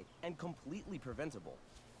record high and completely preventable.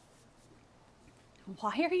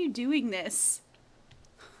 Why are you doing this?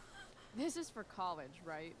 This is for college,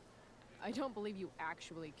 right? I don't believe you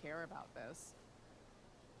actually care about this.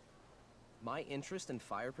 My interest in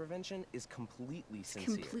fire prevention is completely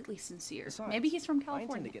sincere. Completely sincere. Besides, Maybe he's from I intend to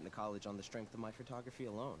California. get into college on the strength of my photography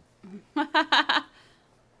alone. Do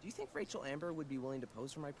you think Rachel Amber would be willing to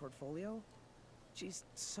pose for my portfolio? She's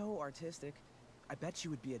so artistic. I bet she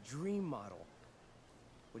would be a dream model.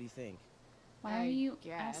 What do you think? Why are you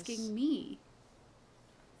asking me?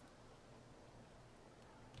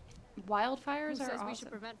 Wildfires Who are says awesome. we should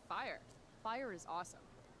prevent fire? Fire is awesome.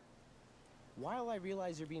 While I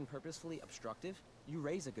realize you're being purposefully obstructive, you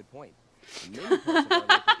raise a good point. Many parts of our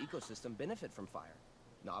local ecosystem benefit from fire.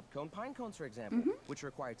 Knob cone pine cones, for example, which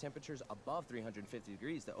require temperatures above 350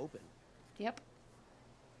 degrees to open. Yep.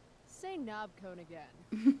 Say knob cone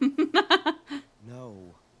again. No.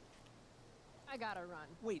 I gotta run.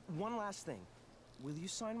 Wait, one last thing. Will you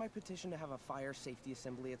sign my petition to have a fire safety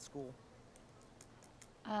assembly at school?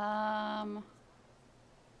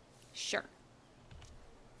 Sure.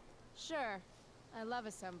 Sure. I love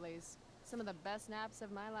assemblies. Some of the best naps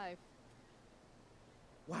of my life.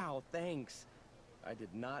 Wow, thanks. I did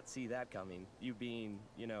not see that coming. You being,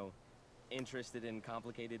 you know, interested in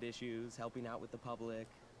complicated issues, helping out with the public.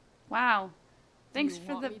 Wow. Thanks Do you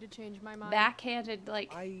for want the me to change my mind? backhanded,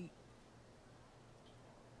 like...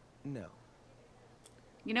 No.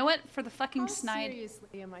 You know what? For the fucking How snide...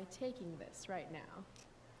 seriously am I taking this right now?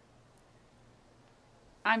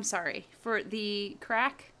 I'm sorry. For the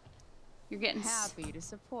crack, you're getting... Happy to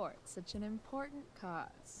support such an important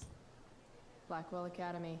cause. Blackwell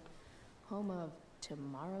Academy, home of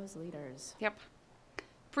tomorrow's leaders. Yep.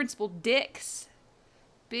 Principal Dix,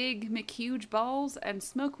 Big McHuge Balls, and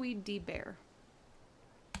Smokeweed D. Bear.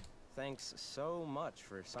 Thanks so much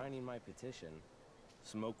for signing my petition.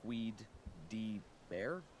 Smokeweed D.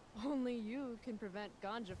 Bear? Only you can prevent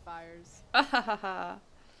ganja fires.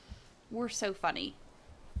 We're so funny.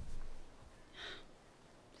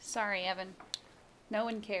 Sorry, Evan. No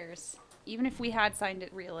one cares. Even if we had signed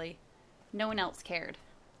it really, no one else cared.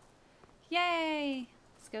 Yay!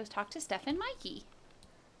 Let's go talk to Steph and Mikey.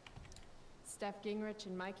 Steph Gingrich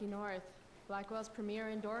and Mikey North, Blackwell's premier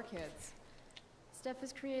indoor kids. Steph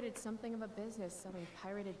has created something of a business selling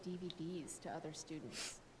pirated DVDs to other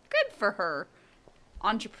students. Good for her.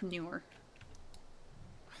 Entrepreneur.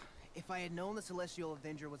 If I had known the Celestial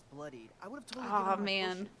Avenger was bloodied, I would have totally Aw, given him my man.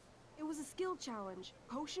 potion. It was a skill challenge.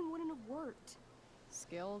 Potion wouldn't have worked.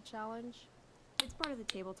 Skill challenge? It's part of the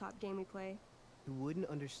tabletop game we play. You wouldn't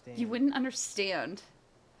understand. You wouldn't understand.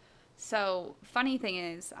 So, funny thing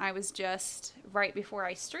is, I was just, right before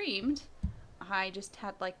I streamed, I just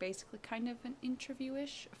had, like, basically kind of an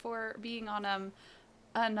interview-ish for being on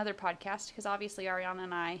another podcast, because obviously Ariana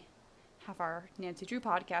and I have our Nancy Drew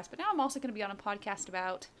podcast, but now I'm also going to be on a podcast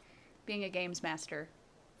about being a games master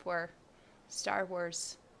for Star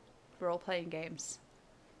Wars role-playing games.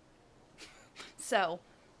 So,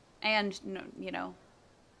 and, you know,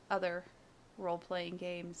 other role-playing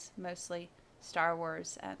games, mostly Star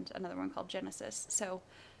Wars and another one called Genesis. So,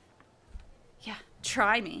 yeah,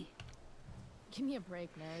 try me. Give me a break,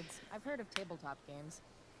 nerds. I've heard of tabletop games.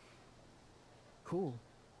 Cool.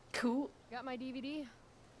 Cool. Got my DVD?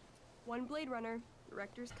 One Blade Runner,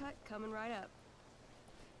 director's cut, coming right up.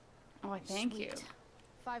 Oh, thank you.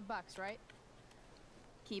 $5, right?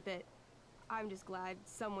 Keep it. I'm just glad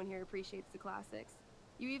someone here appreciates the classics.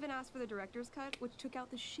 You even asked for the director's cut, which took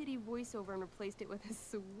out the shitty voiceover and replaced it with a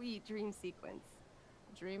sweet dream sequence.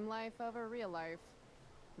 Dream life over real life.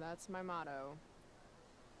 That's my motto.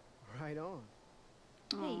 Right on.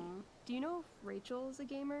 Hey, do you know if Rachel's a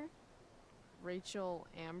gamer? Rachel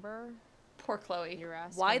Amber? Poor Chloe. You're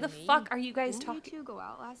asking Why the me? fuck are you guys Didn't talking? you two go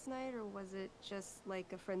out last night, or was it just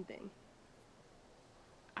like a friend thing?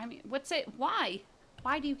 I mean, what's it? Why?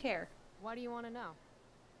 Why do you care? Why do you want to know?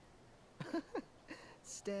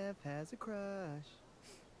 Steph has a crush.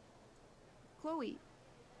 Chloe,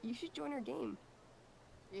 you should join our game.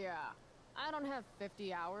 Yeah. I don't have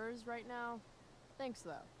 50 hours right now. Thanks,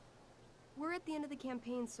 though. We're at the end of the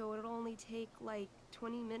campaign, so it'll only take, like,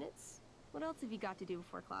 20 minutes? What else have you got to do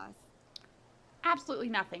before class? Absolutely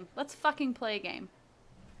nothing. Let's fucking play a game.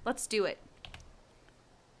 Let's do it.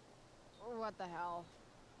 What the hell?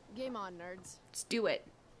 Game on, nerds. Let's do it.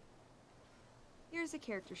 Here's a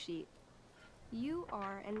character sheet. You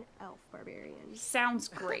are an elf barbarian. Sounds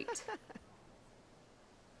great.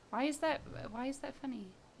 Why is that funny?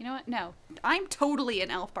 You know what? No. I'm totally an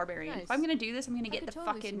elf barbarian. Nice. If I'm gonna do this, I'm gonna get I the could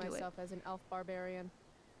fuck totally into see it. myself as an elf barbarian.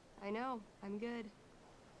 I know. I'm good.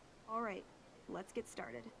 All right. Let's get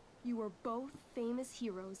started. You are both famous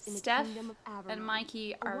heroes in Steph the kingdom of Avalon, and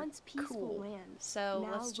Mikey a are once peaceful cool, land, so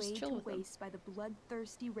now let's just laid chill to with them. waste by the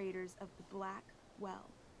bloodthirsty raiders of the Black Well.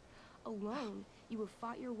 Alone, you have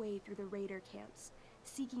fought your way through the raider camps,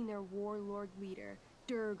 seeking their warlord leader,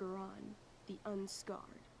 Durgaron, the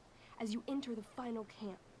Unscarred. As you enter the final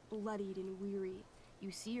camp, bloodied and weary,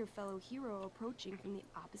 you see your fellow hero approaching from the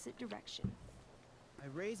opposite direction. I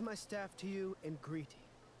raise my staff to you in greeting.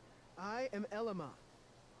 I am Elamon,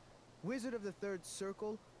 Wizard of the Third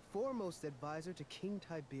Circle, foremost advisor to King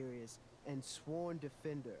Tiberius, and sworn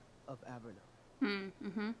defender of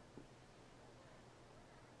Averno.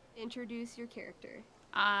 Introduce your character.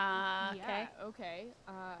 Okay. Yeah, okay.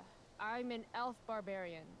 I'm an elf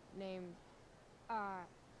barbarian named,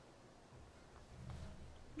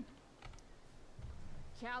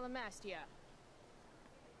 Calamastia.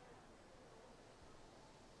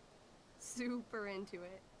 Super into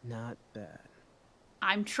it. Not bad.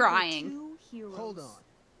 I'm trying. Two heroes. Hold on.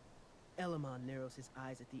 Elamon narrows his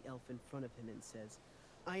eyes at the elf in front of him and says,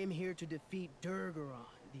 I am here to defeat Durgaron,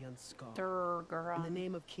 the Unscarred. Durgaron. In the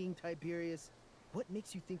name of King Tiberius, what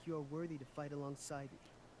makes you think you are worthy to fight alongside me?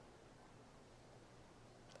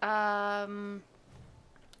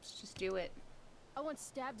 Let's just do it. I once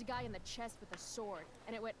stabbed a guy in the chest with a sword,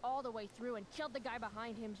 and it went all the way through and killed the guy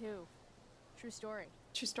behind him, too. True story.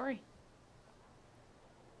 True story.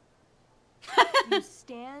 You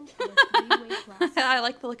stand in a three-way cross. I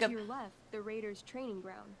like the look to of... your left, the raiders' training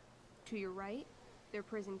ground. To your right, their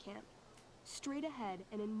prison camp. Straight ahead,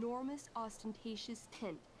 an enormous, ostentatious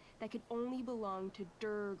tent that could only belong to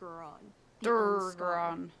Durgaron. the Unscarred.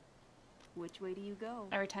 Durgaron. Which way do you go?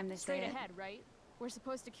 Every time they say Straight it. ahead, right? We're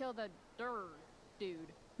supposed to kill the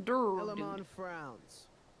dude. Elamon frowns.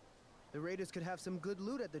 The raiders could have some good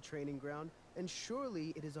loot at the training ground, and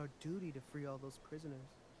surely it is our duty to free all those prisoners.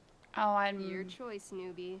 Oh, I'm... Your choice,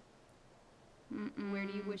 newbie. Where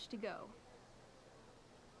do you wish to go?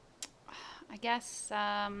 I guess,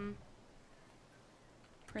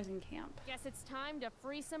 prison camp. Guess it's time to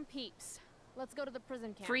free some peeps. Let's go to the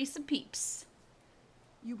prison camp. Free some peeps.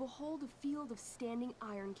 You behold a field of standing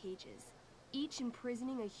iron cages, each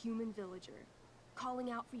imprisoning a human villager,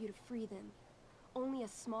 calling out for you to free them. Only a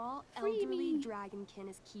small, elderly dragonkin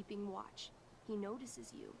is keeping watch. He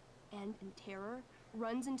notices you, and in terror,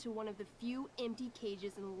 runs into one of the few empty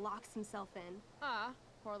cages and locks himself in. Ah,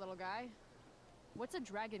 poor little guy. What's a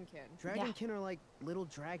dragonkin? Dragonkin are like little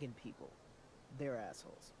dragon people. They're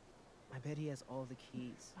assholes. I bet he has all the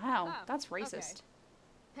keys. Wow, Oh, that's racist.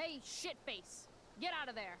 Okay. Hey, shitface! Get out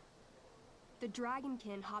of there! The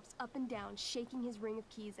dragonkin hops up and down, shaking his ring of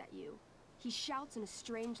keys at you. He shouts in a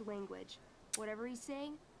strange language. Whatever he's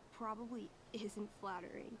saying probably isn't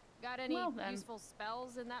flattering. Got any Well, then. useful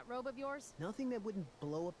spells in that robe of yours? Nothing that wouldn't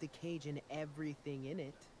blow up the cage and everything in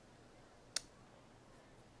it.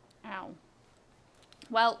 Ow.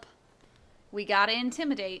 Welp. We gotta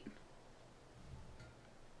intimidate.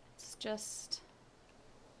 Let's just...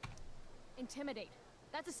 Intimidate.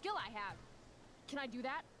 That's a skill I have. Can I do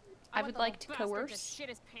that? I would like to bastard coerce. To shit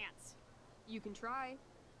his pants. You can try.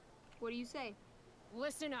 What do you say?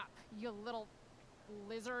 Listen up, you little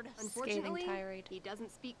lizard. Unfortunately, tirade. he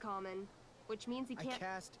doesn't speak common, which means he I can't.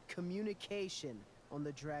 cast communication on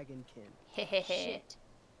the dragonkin. Shit.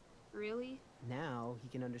 Really? Now he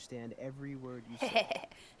can understand every word you say.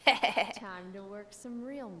 Time to work some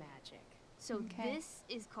real magic. So this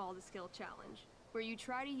is called a skill challenge, where you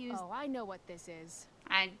try to use. Oh, I know what this is.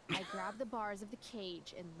 I grab the bars of the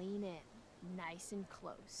cage and lean in, nice and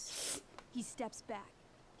close. He steps back,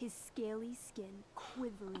 his scaly skin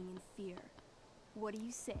quivering in fear. What do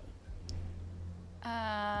you say?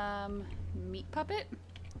 Meat puppet?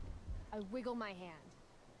 I wiggle my hand.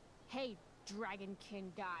 Hey,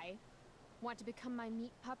 dragonkin guy. Want to become my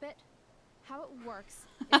meat puppet? How it works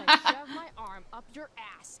is I shove my arm up your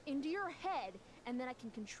ass into your head, and then I can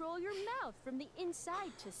control your mouth from the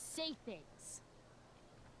inside to say things.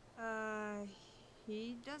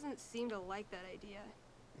 He doesn't seem to like that idea.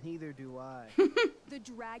 Neither do I. The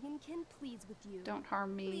dragonkin pleads with you. Don't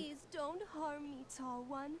harm me. Please don't harm me, tall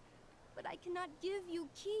one. But I cannot give you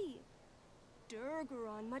key.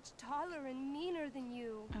 Durgaron, much taller and meaner than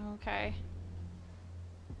you. Okay.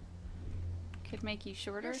 Could make you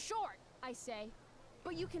shorter. You're short, I say.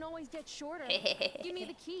 But you can always get shorter. Give me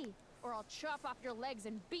the key, or I'll chop off your legs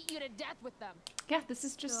and beat you to death with them. Yeah, this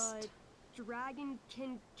is just... The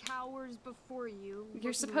dragonkin cowers before you.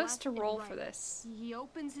 You're supposed to left and roll right. for this. He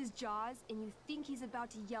opens his jaws, and you think he's about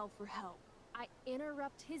to yell for help. I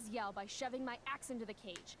interrupt his yell by shoving my axe into the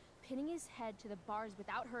cage, pinning his head to the bars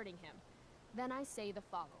without hurting him. Then I say the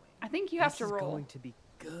following. I think you have to This is roll. going to be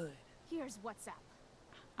good. Here's what's up.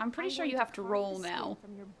 I'm pretty sure you have to roll now.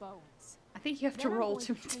 From your bones. I think you have to Then I'm roll going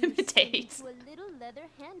to turn your skin intimidate. into a little leather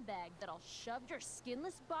handbag that I'll shove your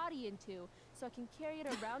skinless body into so I can carry it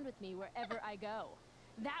around with me wherever I go.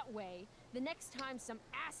 That way, the next time some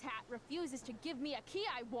asshat refuses to give me a key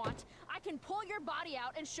I want, I can pull your body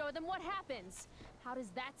out and show them what happens. How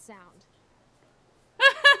does that sound?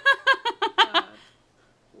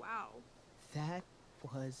 Wow. That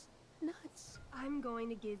was Nuts. I'm going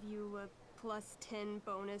to give you a +10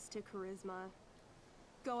 bonus to charisma.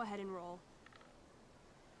 Go ahead and roll.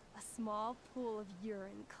 A small pool of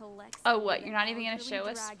urine collects. Oh, what? You're not even gonna show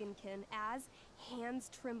us? Dragonkin, as hands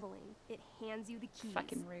trembling, it hands you the keys.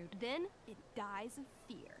 Fucking rude. Then it dies of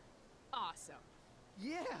fear. Awesome.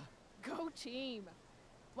 Yeah. Go team.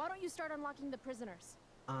 Why don't you start unlocking the prisoners?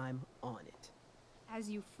 I'm on it. As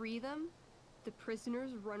you free them, the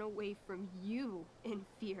prisoners run away from you in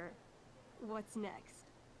fear. What's next?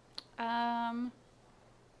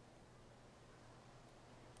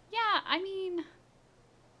 Yeah, I mean,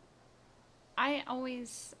 I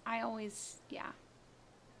always, yeah.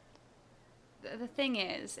 The thing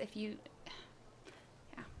is, if you,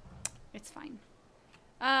 yeah, it's fine.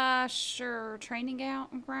 Sure, training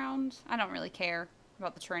ground? I don't really care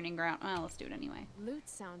about the training ground. Well, let's do it anyway. Loot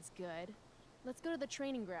sounds good. Let's go to the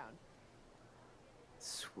training ground.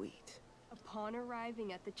 Sweet. Upon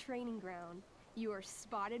arriving at the training ground, you are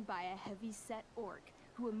spotted by a heavy-set orc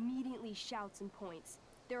who immediately shouts and points.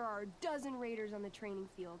 There are a dozen raiders on the training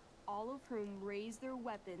field, all of whom raise their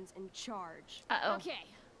weapons and charge. Uh-oh. Okay.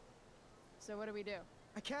 So what do we do?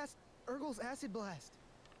 I cast Urgel's Acid Blast.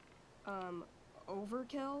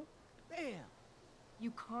 Overkill? Bam!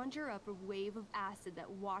 You conjure up a wave of acid that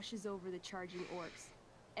washes over the charging orcs.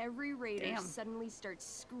 Every raider Damn. suddenly starts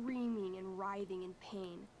screaming and writhing in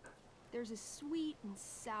pain. There's a sweet and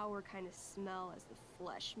sour kind of smell as the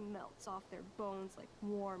flesh melts off their bones like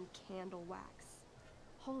warm candle wax.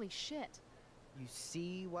 Holy shit. You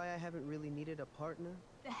see why I haven't really needed a partner?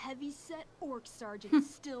 The heavy-set orc sergeant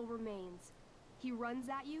still remains. He runs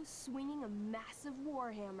at you, swinging a massive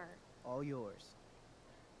warhammer. All yours.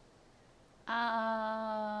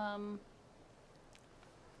 I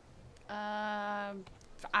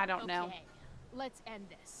don't know. Okay, let's end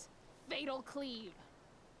this. Fatal cleave.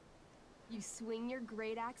 You swing your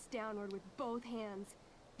great axe downward with both hands.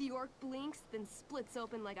 The orc blinks, then splits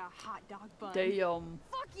open like a hot dog bun. Damn.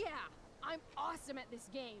 Fuck yeah! I'm awesome at this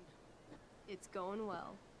game. It's going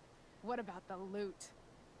well. What about the loot?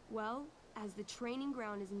 Well, as the training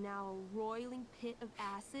ground is now a roiling pit of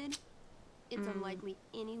acid, it's unlikely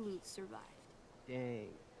any loot survived. Dang.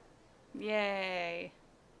 Yay.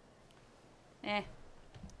 Eh.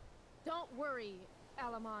 Don't worry,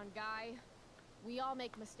 Alamon guy. We all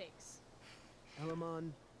make mistakes.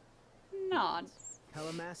 Elamon. Nod.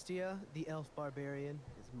 Calamastia, the elf barbarian,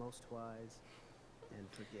 is most wise and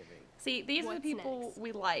forgiving. See, these are the people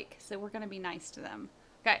we like, so we're gonna be nice to them.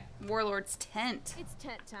 Okay, Warlord's tent. It's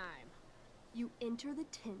tent time. You enter the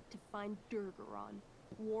tent to find Durgaron,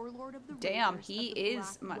 warlord of the Damn, Raiders he of the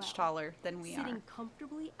is Black much Well, taller than we sitting are.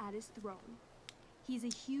 comfortably at his throne. He's a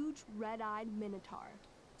huge red-eyed minotaur,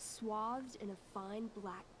 swathed in a fine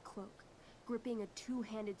black cloak, gripping a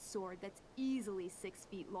two-handed sword that's easily 6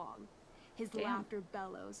 feet long. His Damn. laughter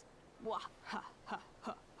bellows. Wah ha ha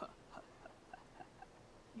ha ha.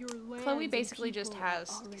 Your Chloe lands and basically just people are has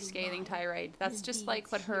already scathing mine. tirade. That's Your just like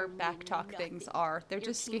deeds what her here mean back talk things nothing. are. They're Your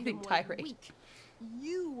just kingdom scathing was tirade. weak.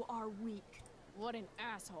 You are weak. What an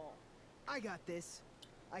asshole. I got this.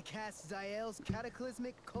 I cast Zael's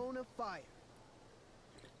cataclysmic cone of fire.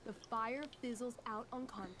 The fire fizzles out on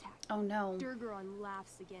contact. Oh no. Durgaron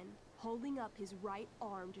laughs again, holding up his right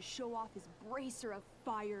arm to show off his bracer of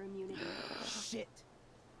fire immunity. Shit.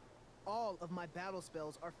 All of my battle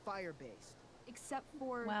spells are fire-based. Except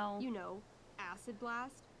for, Well. you know, Acid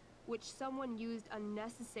Blast, which someone used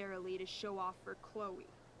unnecessarily to show off for Chloe.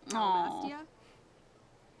 Aw. Almastia?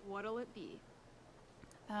 What'll it be?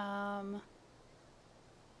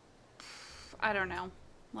 I don't know.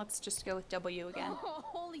 Let's just go with W again. Oh,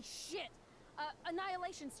 holy shit!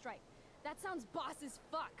 Annihilation Strike. That sounds boss as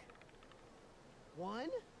fuck. One?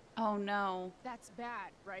 Oh no. That's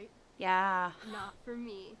bad, right? Yeah. Not for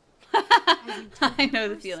me. I know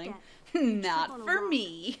the first feeling. step, you trip Not on a for rock,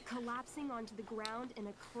 me. collapsing onto the ground in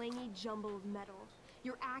a clangy jumble of metal.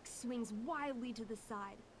 Your axe swings wildly to the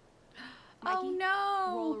side. Mikey, Oh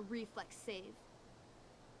no. roll a reflex save.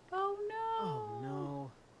 Oh no. Oh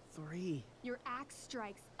no. 3. Your axe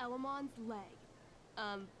strikes Elamon's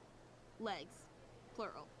leg. Legs.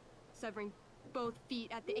 Plural. Severing both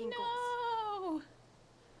feet at the ankles. No.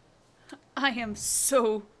 I am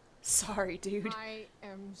so sorry, dude. I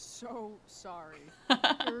am so sorry.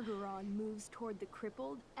 Durgaron moves toward the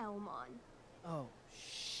crippled Elmon. Oh,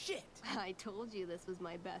 shit. I told you this was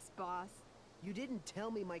my best boss. You didn't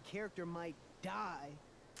tell me my character might die.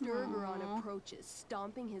 Durgaron Aw. approaches,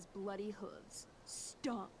 stomping his bloody hooves.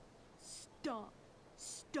 Stomp, stomp,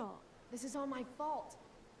 stomp. This is all my fault.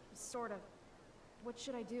 Sort of. What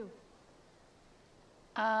should I do?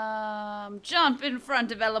 Jump in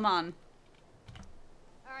front of Elamon.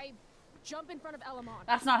 I jump in front of Elamon.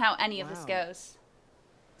 That's not how any of this Wow. goes.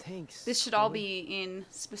 Thanks. This should all Chloe. be in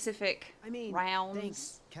specific I mean, rounds.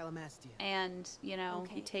 thanks, Calamastia. And, you know,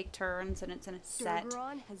 Okay. you take turns and it's in a set.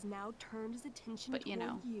 Durgaron has now turned his attention But, you toward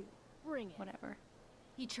know. you. Bring it. Whatever.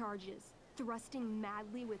 He charges, thrusting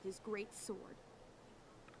madly with his great sword.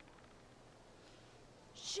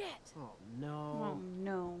 Shit! Oh Oh no.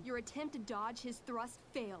 no. Your attempt to dodge his thrust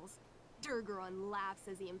fails. Durgaron laughs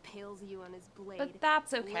as he impales you on his blade, But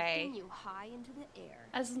that's okay. lifting you high into the air.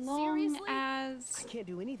 As long Seriously? as I can't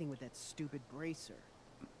do anything with that stupid bracer.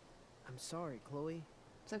 I'm sorry, Chloe.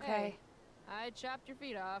 it's okay. Hey, I chopped your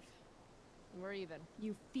feet off. We're even.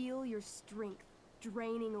 You feel your strength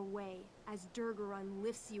draining away as Durgaron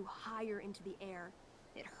lifts you higher into the air.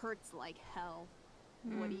 It hurts like hell.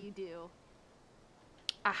 What do you do?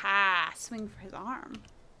 Aha! Swing for his arm.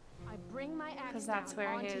 I bring my axe 'Cause that's down where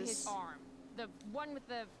onto his- his arm. The one with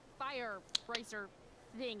the fire bracer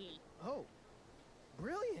thingy. Oh,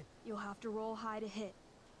 brilliant. You'll have to roll high to hit.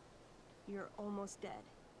 You're almost dead.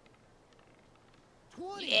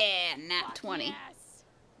 20. Yeah, nat Fuck 20. Yes!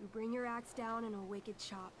 You bring your axe down in a wicked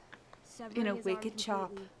chop, severing In a his arm wicked chop.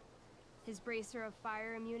 completely. His bracer of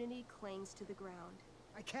fire immunity clings to the ground.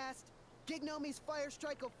 I cast Gignomi's Fire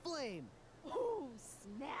Strike of Flame. Ooh,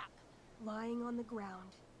 snap! Lying on the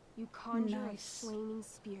ground, you conjure Nice. a flaming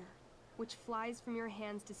spear, which flies from your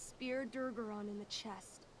hands to spear Durgaron in the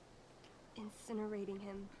chest, incinerating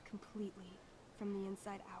him completely from the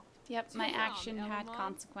inside out. Yep, my Too long, action had Elamon.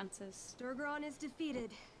 consequences. Durgaron is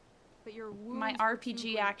defeated, but your wounds My were too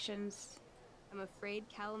RPG great. actions. I'm afraid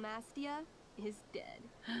Calamastia is dead.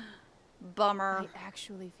 Bummer. I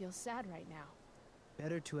actually feel sad right now.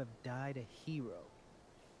 Better to have died a hero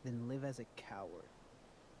than live as a coward.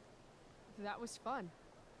 That was fun.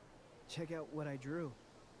 Check out what I drew.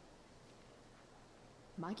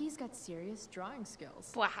 Mikey's got serious drawing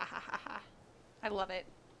skills. Bwahahaha. I love it.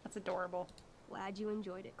 That's adorable. Glad you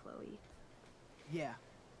enjoyed it, Chloe. Yeah,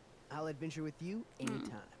 I'll adventure with you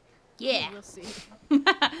anytime. Yeah. We'll see.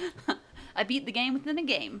 I beat the game within a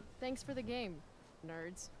game. Thanks for the game,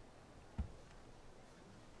 nerds.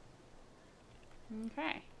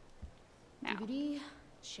 Okay. Now. DVD,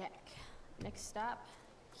 check. Next stop,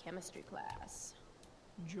 chemistry class.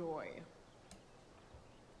 Joy.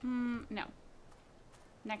 No.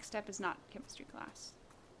 Next step is not chemistry class.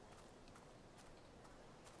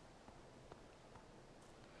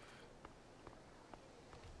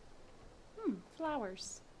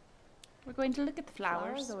 Flowers. We're going to look at the flowers.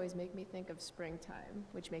 Flowers always make me think of springtime,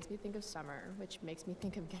 which makes me think of summer, which makes me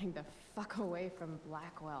think of getting the fuck away from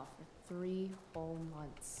Blackwell for 3 whole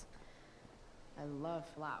months. I love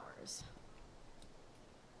flowers.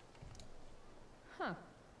 Huh.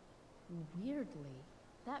 Weirdly,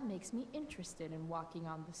 that makes me interested in walking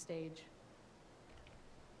on the stage.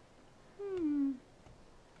 Can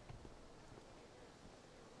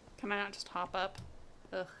I not just hop up?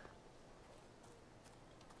 Ugh.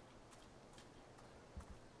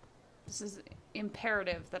 This is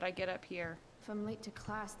imperative that I get up here. If I'm late to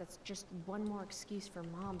class, that's just one more excuse for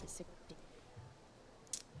Mom to sick.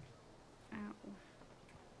 Ow.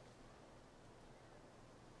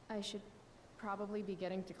 I should probably be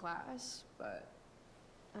getting to class, but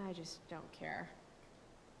I just don't care.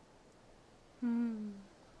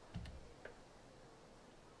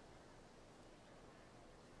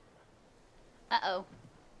 Uh-oh.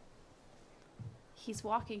 He's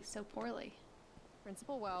walking so poorly.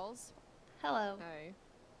 Principal Wells. Hello. Hey.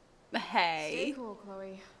 Hey. Stay cool,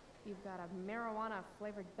 Chloe. You've got a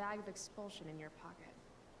marijuana-flavored bag of expulsion in your pocket.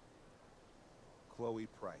 Chloe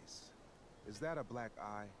Price. Is that a black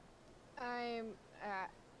eye?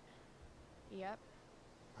 Yep.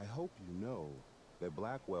 I hope you know that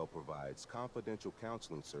Blackwell provides confidential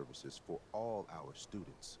counseling services for all our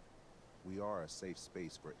students. We are a safe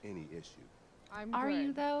space for any issue. Are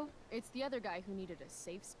you, though? It's the other guy who needed a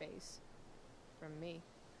safe space. From me.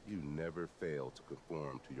 You never fail to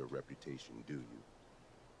conform to your reputation, do you?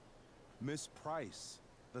 Miss Price,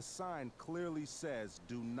 the sign clearly says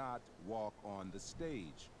do not walk on the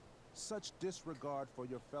stage. Such disregard for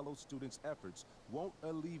your fellow students' efforts won't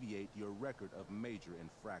alleviate your record of major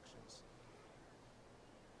infractions.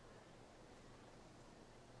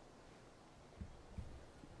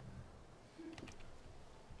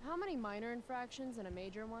 How many minor infractions and a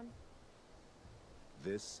major one?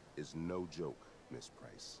 This is no joke, Miss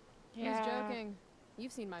Price. Who's joking?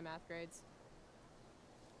 You've seen my math grades.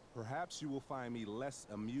 Perhaps you will find me less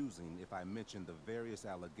amusing if I mention the various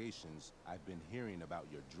allegations I've been hearing about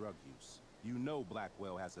your drug use. You know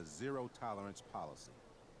Blackwell has a zero-tolerance policy.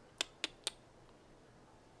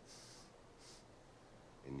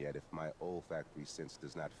 And yet, if my olfactory sense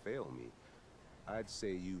does not fail me, I'd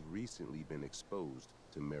say you've recently been exposed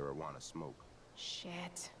to marijuana smoke.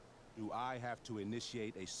 Shit. Do I have to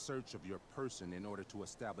initiate a search of your person in order to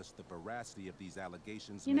establish the veracity of these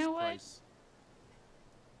allegations, You Miss know what? Price?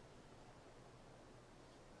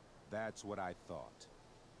 That's what I thought.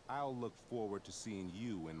 I'll look forward to seeing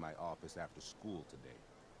you in my office after school today.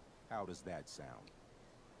 How does that sound?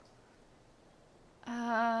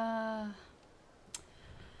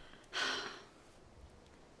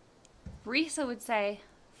 Rissa would say,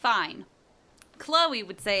 fine. Chloe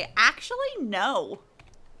would say, actually, no.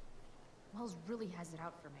 Wells really has it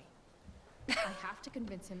out for me. I have to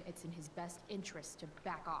convince him it's in his best interest to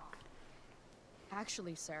back off.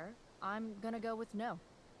 Actually, sir, I'm gonna go with no.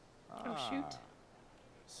 Oh, shoot.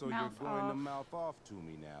 So Mouth you're going off. to mouth off to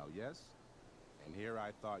me now, yes? And here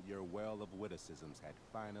I thought your well of witticisms had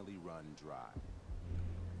finally run dry.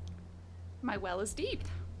 My well is deep.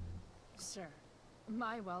 Sir,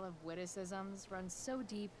 my well of witticisms runs so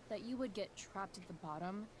deep that you would get trapped at the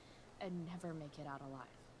bottom and never make it out alive.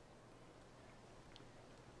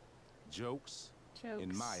 Jokes?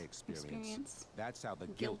 In my experience, that's how the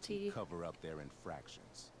guilty cover up their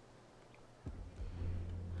infractions.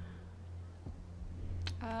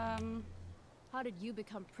 How did you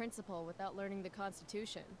become principal without learning the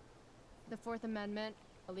Constitution? The Fourth Amendment,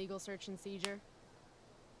 illegal search and seizure?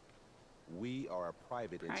 We are a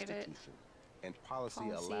private institution, and policy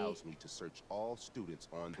allows me to search all students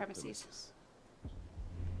on the premises.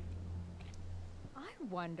 I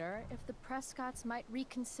wonder if the Prescotts might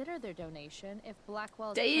reconsider their donation if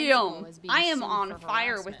Blackwell's Damn! principal is being I am sued on for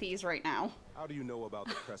fire with harassment. these right now. How do you know about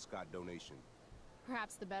the Prescott donation?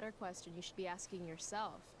 Perhaps the better question you should be asking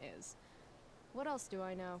yourself is, what else do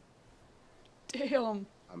I know? Damn.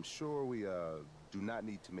 I'm sure we do not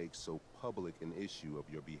need to make so public an issue of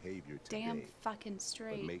your behavior today. Damn fucking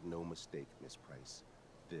straight. But make no mistake, Miss Price,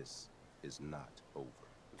 this is not over.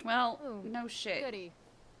 Well, Ooh, no shit. Goody.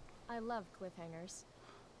 I love cliffhangers.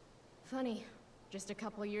 Funny, just a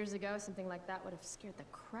couple years ago, something like that would have scared the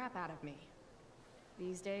crap out of me.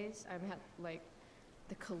 These days, I'm at, like,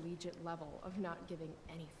 the collegiate level of not giving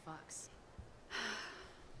any fucks.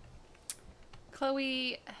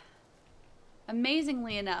 Chloe,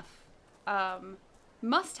 amazingly enough,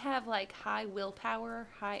 must have like high willpower.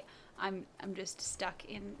 I'm just stuck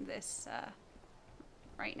in this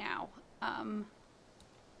right now.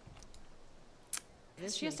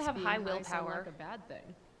 This she has to makes have high being high sound willpower. like a bad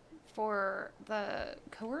thing. for the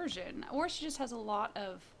coercion, or she just has a lot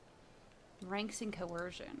of ranks in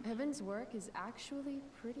coercion. Evan's work is actually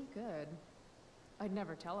pretty good. I'd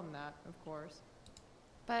never tell him that, of course.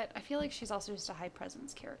 But I feel like she's also just a high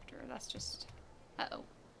presence character. That's just... Uh-oh.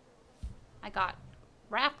 I got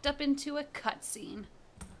wrapped up into a cutscene.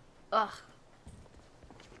 Ugh.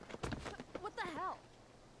 What the hell?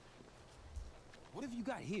 What have you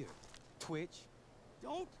got here, Twitch?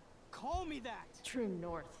 Don't call me that! True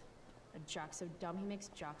north. A jock so dumb he makes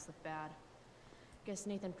jocks look bad. Guess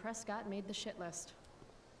Nathan Prescott made the shit list.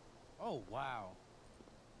 Oh, wow.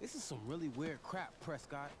 This is some really weird crap,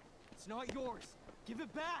 Prescott. It's not yours. Give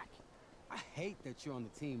it back! I hate that you're on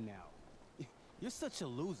the team now. You're such a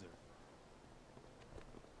loser.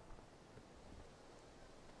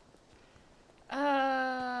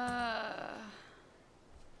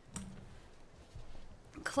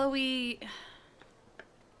 Chloe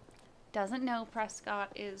doesn't know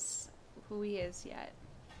Prescott is who he is yet.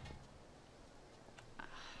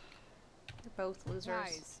 You're both losers.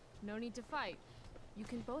 Guys, no need to fight. You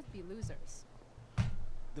can both be losers.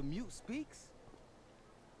 The mute speaks?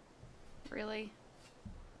 Really?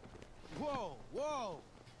 Whoa, whoa!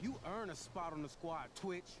 You earn a spot on the squad,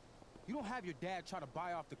 Twitch. You don't have your dad try to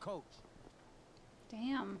buy off the coach.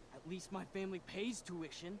 Damn. At least my family pays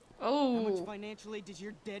tuition. Oh. How much financial aid does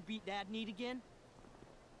your deadbeat dad need again?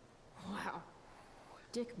 Wow.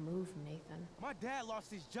 Dick move, Nathan. My dad lost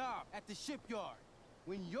his job at the shipyard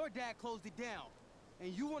when your dad closed it down.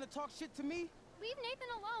 And you want to talk shit to me? Leave Nathan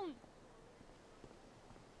alone!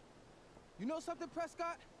 You know something,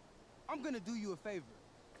 Prescott? I'm gonna do you a favor.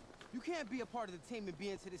 You can't be a part of the team and be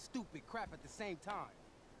into this stupid crap at the same time.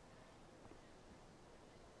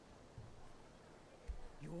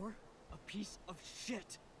 You're a piece of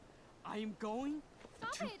shit. I am going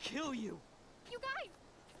to kill you. You guys,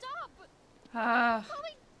 stop!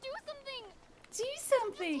 Chloe, do something! Do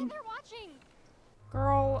something! Just they're watching!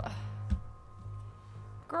 Girl.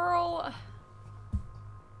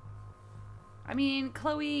 I mean,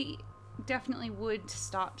 Chloe definitely would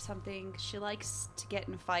stop something. She likes to get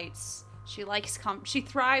in fights. She likes she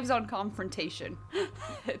thrives on confrontation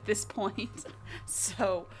at this point.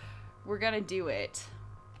 So, we're gonna do it.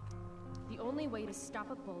 The only way to stop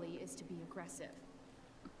a bully is to be aggressive.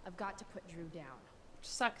 I've got to put Drew down. Which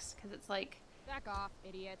sucks, because it's like... Back off,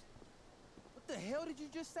 idiot. What the hell did you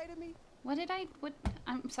just say to me? What?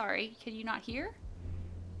 I'm sorry, can you not hear?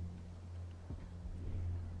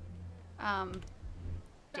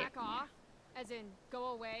 Back off? As in,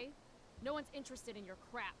 go away? No one's interested in your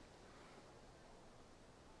crap.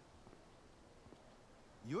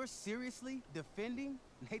 You're seriously defending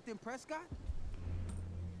Nathan Prescott?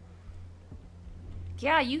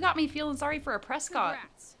 Yeah, you got me feeling sorry for a Prescott.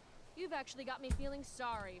 Congrats. You've actually got me feeling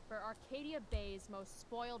sorry for Arcadia Bay's most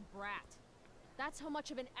spoiled brat. That's how much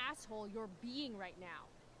of an asshole you're being right now.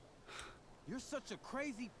 You're such a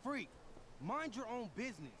crazy freak. Mind your own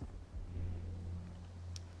business.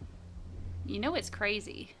 You know it's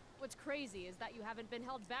crazy. What's crazy is that you haven't been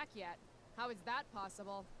held back yet. How is that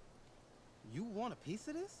possible? You want a piece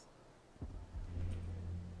of this?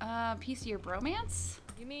 Piece of your bromance?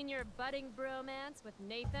 You mean your budding bromance with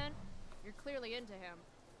Nathan? You're clearly into him.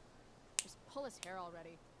 Just pull his hair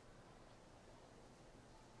already.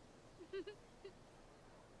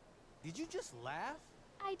 Did you just laugh?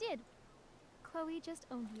 I did. Chloe just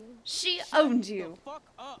owned you. She owned you. Shut the fuck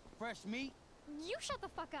up, fresh meat. You shut the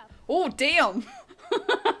fuck up. Oh, damn.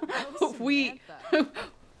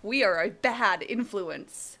 we are a bad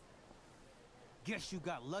influence. Guess you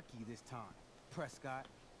got lucky this time, Prescott.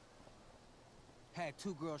 Had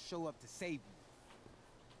two girls show up to save you.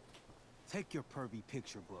 Take your pervy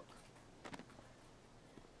picture book.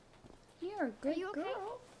 You're a good you okay?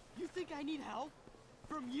 girl. You think I need help?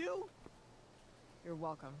 From you? You're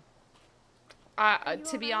welcome.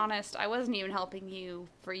 To be honest, I wasn't even helping you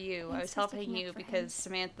for you. I was helping you because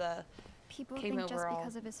Samantha People came think over just all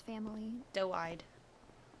because of his family. doe-eyed.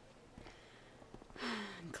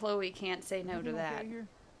 Chloe can't say no to that.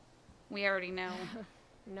 We already know.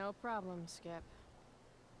 No problem, Skip.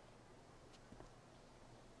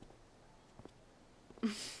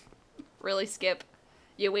 Really, Skip?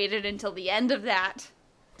 You waited until the end of that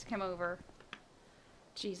to come over.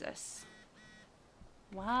 Jesus.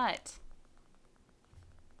 What?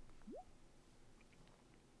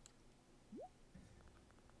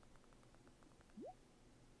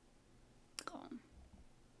 Oh.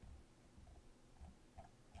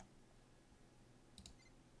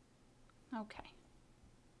 Okay.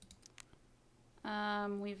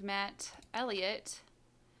 We've met Elliot.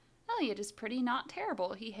 Elliot is pretty not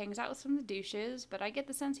terrible. He hangs out with some of the douches, but I get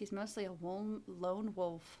the sense he's mostly a lone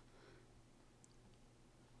wolf.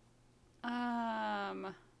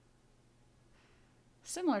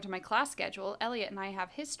 Similar to my class schedule, Elliot and I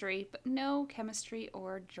have history, but no chemistry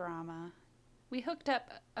or drama. We hooked up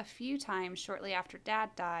a few times shortly after Dad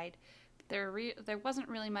died, but there wasn't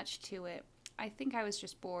really much to it. I think I was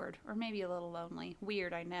just bored, or maybe a little lonely.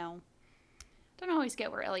 Weird, I know. Don't always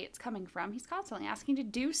get where Elliot's coming from. He's constantly asking to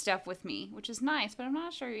do stuff with me, which is nice, but I'm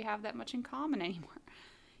not sure we have that much in common anymore.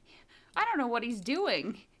 I don't know what he's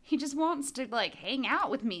doing. He just wants to, like, hang out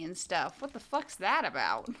with me and stuff. What the fuck's that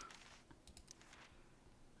about?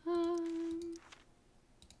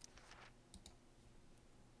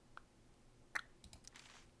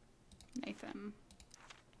 Nathan.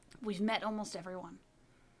 We've met almost everyone.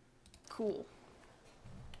 Cool.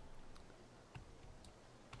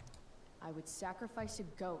 I would sacrifice a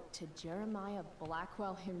goat to Jeremiah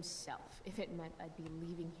Blackwell himself if it meant I'd be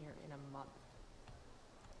leaving here in a month.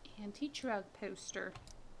 Anti-drug poster.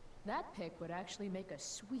 That pic would actually make a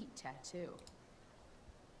sweet tattoo.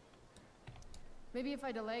 Maybe if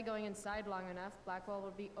I delay going inside long enough, Blackwell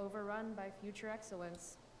will be overrun by future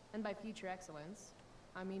excellence. And by future excellence,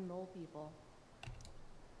 I mean mole people.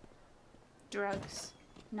 Drugs.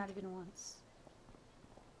 Not even once.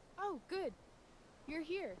 Oh, good. You're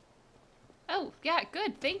here. Oh, yeah,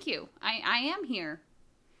 good. Thank you. I am here.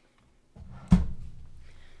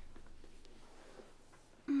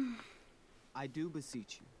 I do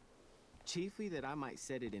beseech you, chiefly that I might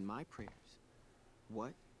set it in my prayers.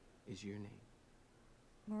 What is your name?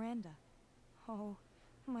 Miranda. Oh,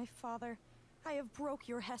 my father, I have broke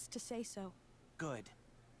your hest to say so. Good.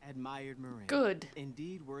 Admired Miranda. Good.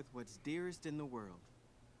 Indeed worth what's dearest in the world.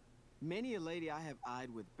 Many a lady I have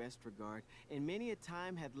eyed with best regard, and many a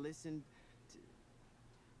time have listened to...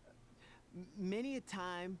 Many a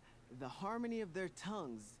time the harmony of their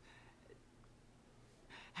tongues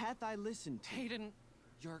hath I listened to. Hayden,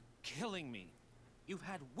 you're killing me. You've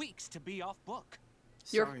had weeks to be off book.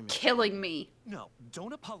 You're killing me. No,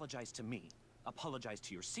 don't apologize to me. Apologize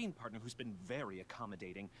to your scene partner who's been very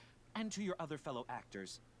accommodating, and to your other fellow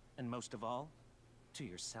actors, and most of all, to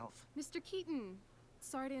yourself. Mr. Keaton,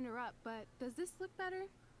 sorry to interrupt, but does this look better?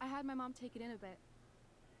 I had my mom take it in a bit.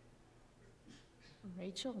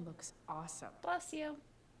 Rachel looks awesome. Bless you.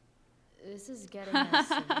 This is getting as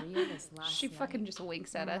surreal as last She night. fucking just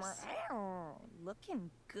winks at us.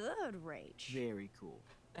 Looking good, Rach. Very cool.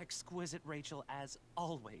 Exquisite, Rachel, as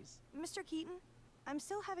always. Mr. Keaton, I'm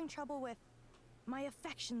still having trouble with... My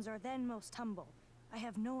affections are then most humble. I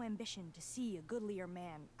have no ambition to see a goodlier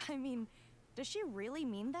man. I mean, does she really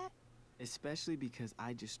mean that? Especially because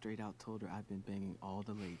I just straight out told her I've been banging all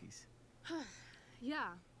the ladies. Yeah,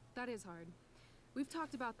 that is hard. We've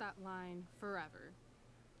talked about that line forever.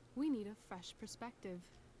 We need a fresh perspective.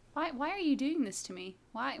 Why are you doing this to me?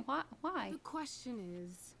 Why? The question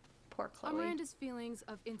is... Poor Chloe. Are Miranda's feelings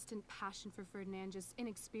of instant passion for Ferdinand just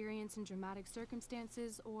inexperience in dramatic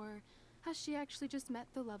circumstances, or has she actually just met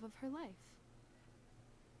the love of her life?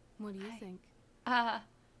 What do you think?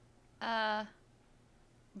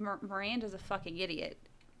 Miranda's a fucking idiot.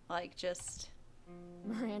 Like, just...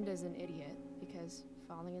 Miranda's an idiot because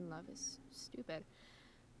falling in love is stupid.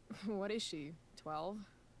 What is she, 12?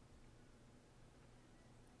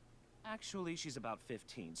 Actually, she's about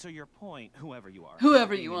 15, so your point, whoever you are...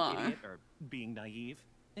 Whoever being you an are. Idiot or being naive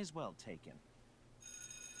is well taken.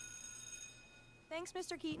 Thanks,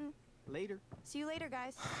 Mr. Keaton. Later. See you later,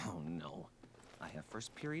 guys. Oh, no. I have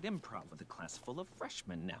first period improv with a class full of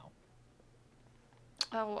freshmen now.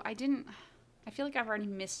 Oh, I feel like I've already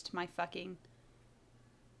missed my fucking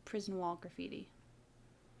prison wall graffiti.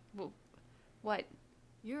 Whoa. What?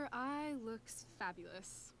 Your eye looks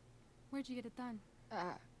fabulous. Where'd you get it done?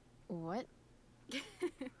 What?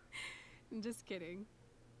 Just kidding.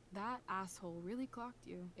 That asshole really clocked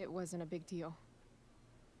you. It wasn't a big deal.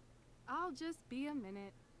 I'll just be a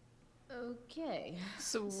minute. Okay.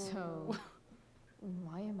 So,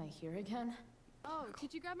 why am I here again? Oh,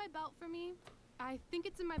 could you grab my belt for me? I think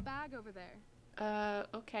it's in my bag over there.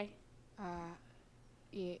 Okay.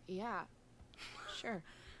 Yeah. Sure.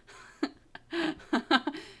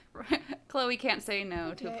 Chloe can't say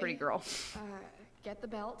no to a pretty girl. Get the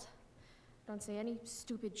belt. Don't say any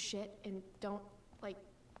stupid shit and don't, like,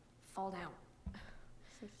 fall down.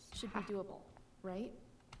 Should be doable, right?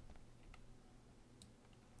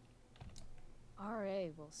 RA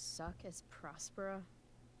will suck as Prospera.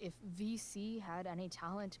 If VC had any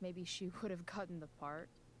talent, maybe she would have gotten the part.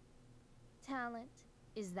 Talent?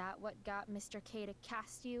 Is that what got Mr. K to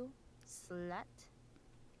cast you? Slut?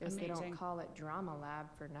 Guess they don't call it drama lab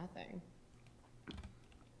for nothing.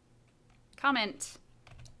 Comment.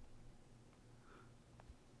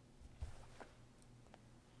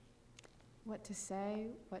 What to say,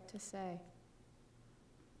 what to say.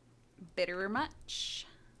 Bitter much?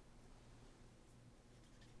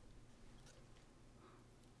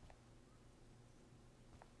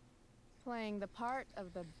 Playing the part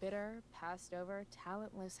of the bitter, passed-over,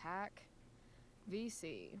 talentless hack.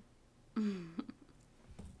 VC. Oh,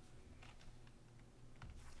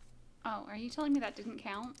 are you telling me that didn't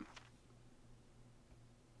count?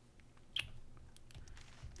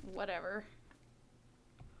 Whatever.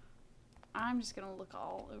 I'm just gonna look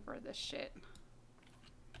all over this shit.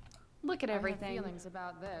 Look at everything. I have feelings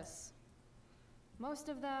about this. Most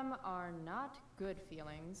of them are not good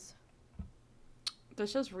feelings.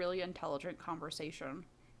 This is really intelligent conversation.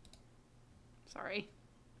 Sorry.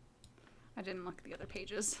 I didn't look at the other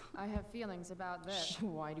pages. I have feelings about this.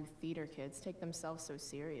 Why do theater kids take themselves so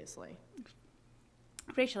seriously?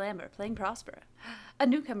 Rachel Amber playing Prospera. A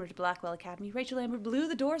newcomer to Blackwell Academy, Rachel Amber blew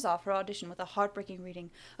the doors off her audition with a heartbreaking reading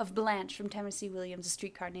of Blanche from Tennessee Williams' A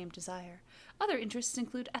Streetcar Named Desire. Other interests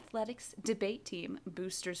include athletics, debate team,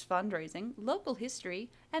 boosters fundraising, local history,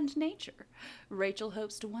 and nature. Rachel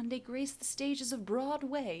hopes to one day grace the stages of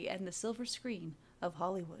Broadway and the silver screen of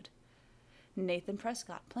Hollywood. Nathan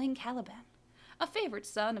Prescott playing Caliban. A favorite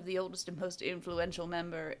son of the oldest and most influential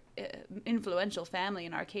family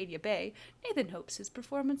in Arcadia Bay, Nathan hopes his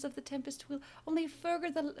performance of The Tempest will only further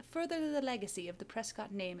the legacy of the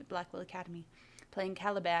Prescott name at Blackwell Academy. Playing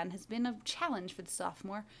Caliban has been a challenge for the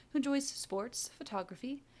sophomore, who enjoys sports,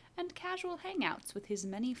 photography, and casual hangouts with his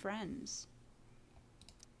many friends.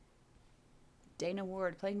 Dana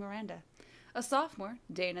Ward playing Miranda. A sophomore,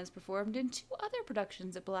 Dana has performed in 2 other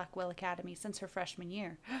productions at Blackwell Academy since her freshman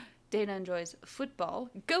year. Dana enjoys football,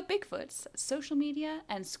 Go Bigfoots, social media,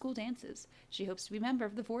 and school dances. She hopes to be a member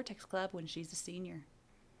of the Vortex Club when she's a senior.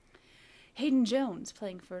 Hayden Jones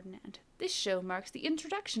playing Ferdinand. This show marks the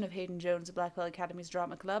introduction of Hayden Jones at Blackwell Academy's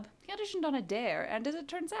drama club. He auditioned on a dare, and as it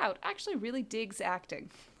turns out, actually really digs acting.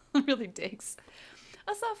 Really digs.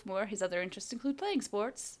 A sophomore, his other interests include playing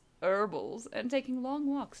sports, herbals, and taking long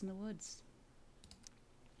walks in the woods.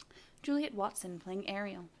 Juliet Watson playing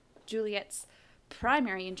Ariel. Juliet's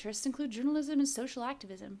primary interests include journalism and social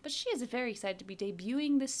activism, but she is very excited to be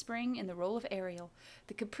debuting this spring in the role of Ariel,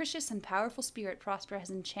 the capricious and powerful spirit Prospera has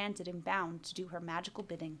enchanted and bound to do her magical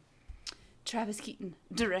bidding. Travis Keaton,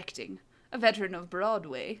 directing. A veteran of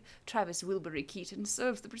Broadway, Travis Wilbury Keaton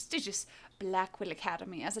serves the prestigious Blackwell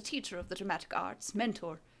Academy as a teacher of the dramatic arts,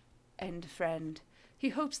 mentor, and friend. He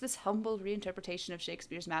hopes this humble reinterpretation of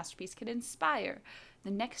Shakespeare's masterpiece can inspire the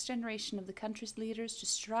next generation of the country's leaders to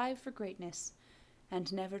strive for greatness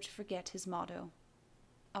and never to forget his motto,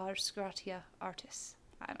 Ars Gratia Artis.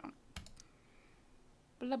 I don't know.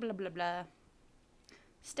 Blah, blah, blah, blah.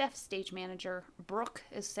 Steph, stage manager. Brooke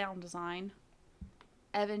is sound design.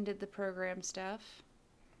 Evan did the program stuff.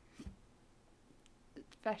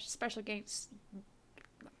 Special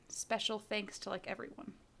thanks to, like,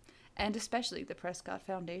 everyone. And especially the Prescott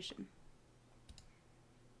Foundation.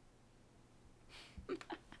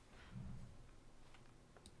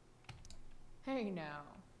 Hey now.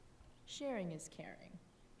 Sharing is caring.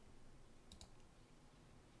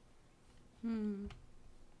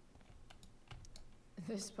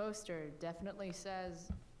 This poster definitely says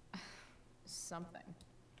something.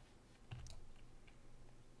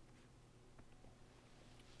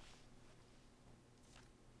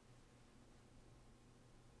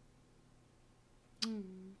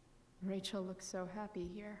 Rachel looks so happy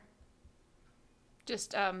here.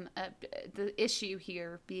 Just the issue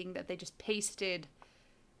here being that they just pasted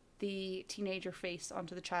the teenager face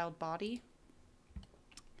onto the child body,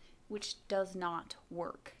 which does not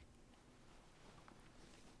work.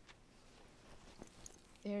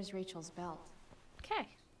 There's Rachel's belt. Okay,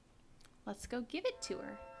 let's go give it to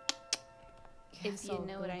her. Guess If you I'll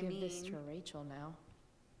know go what I give mean. this to Rachel now.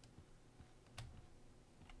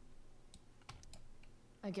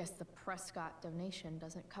 I guess the Prescott donation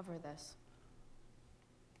doesn't cover this.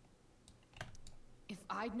 If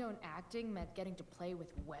I'd known acting meant getting to play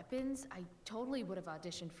with weapons, I totally would have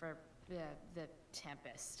auditioned for the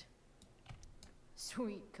Tempest.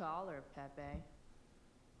 Sweet caller, Pepe.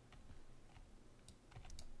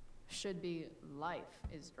 Should be life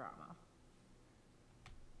is drama.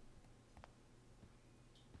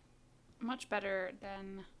 Much better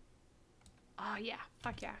than... Oh yeah,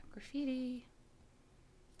 fuck yeah. Graffiti.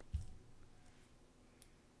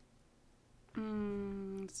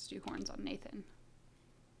 Let's do horns on Nathan.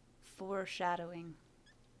 Foreshadowing.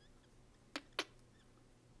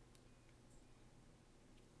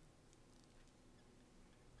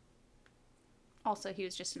 Also, he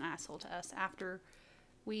was just an asshole to us after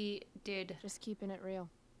we did just keeping it real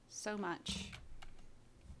so much.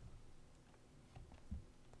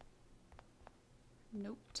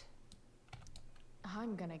 Nope.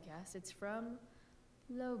 I'm gonna guess it's from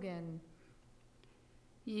Logan.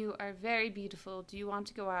 You are very beautiful. Do you want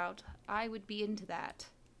to go out? I would be into that.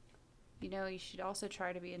 You know, you should also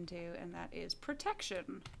try to be into, and that is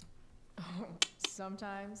protection.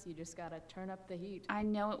 Sometimes you just gotta turn up the heat. I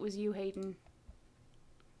know it was you, Hayden.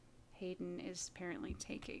 Hayden is apparently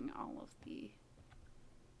taking all of the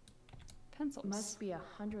pencils. Must be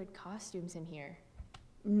 100 costumes in here.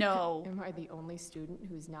 No. Am I the only student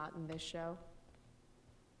who's not in this show?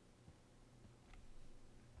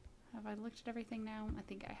 Have I looked at everything now? I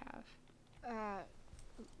think I have.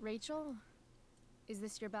 Rachel? Is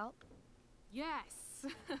this your belt? Yes!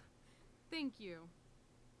 Thank you.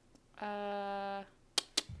 Well,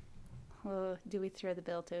 do we throw the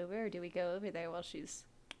belt over or do we go over there while she's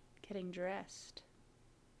getting dressed?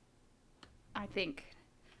 I think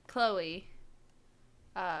Chloe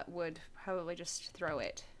would probably just throw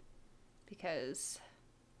it because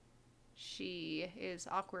she is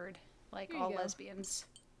awkward like all lesbians.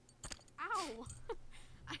 Ow!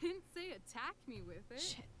 I didn't say attack me with it.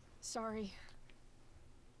 Shit. Sorry.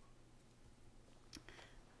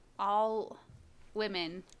 All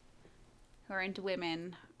women who are into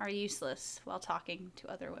women are useless while talking to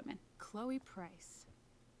other women. Chloe Price.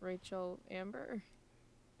 Rachel Amber.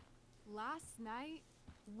 Last night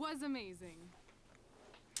was amazing.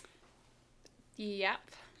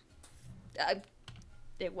 Yep.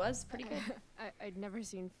 It was pretty good. I'd never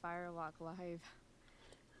seen Firewalk live.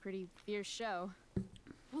 Pretty fierce show.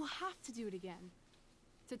 We'll have to do it again.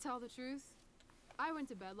 To tell the truth, I went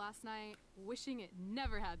to bed last night wishing it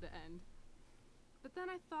never had to end. But then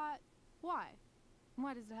I thought, why?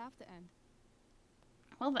 Why does it have to end?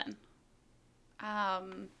 Well then.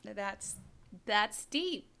 That's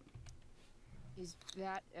deep. Is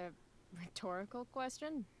that a rhetorical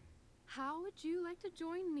question? How would you like to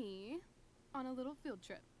join me on a little field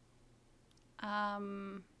trip?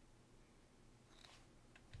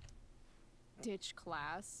 Ditch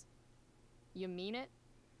class? You mean it?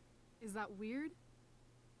 Is that weird?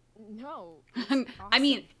 No. I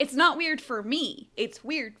mean, it's not weird for me. It's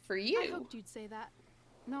weird for you. I hoped you'd say that.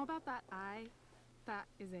 No, about that eye. That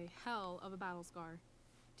is a hell of a battle scar.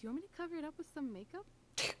 Do you want me to cover it up with some makeup?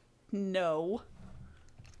 No.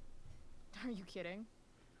 Are you kidding?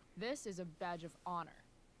 This is a badge of honor.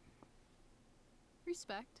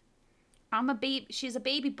 Respect. I'm a baby. She's a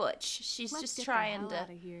baby butch. She's Let's just get trying the hell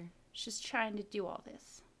to. Outta here. She's trying to do all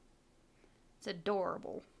this. It's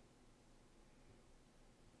adorable.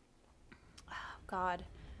 Oh God,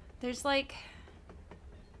 there's like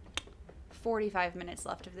 45 minutes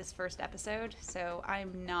left of this first episode, so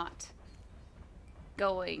I'm not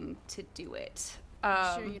going to do it.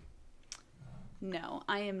 Sure you... No,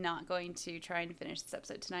 I am not going to try and finish this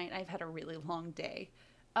episode tonight. I've had a really long day.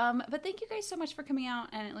 But thank you guys so much for coming out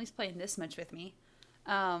and at least playing this much with me.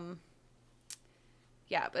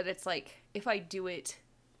 Yeah, but it's like, if I do it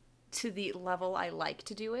to the level I like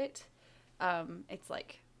to do it, it's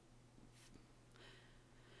like,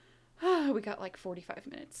 we got like 45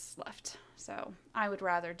 minutes left. So I would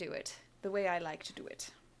rather do it the way I like to do it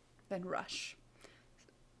than rush.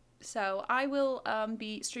 So I will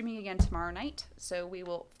be streaming again tomorrow night. So we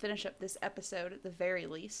will finish up this episode at the very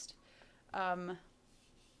least.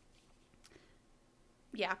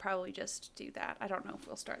 Yeah, probably just do that. I don't know if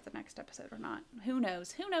we'll start the next episode or not. Who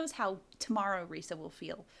knows? Who knows how tomorrow Rissa will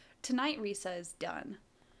feel? Tonight Rissa is done.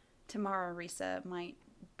 Tomorrow Rissa might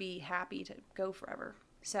be happy to go forever.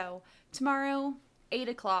 So tomorrow, 8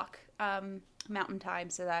 o'clock Mountain Time.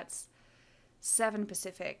 So that's 7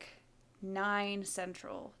 Pacific, 9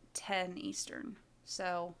 Central, 10 Eastern.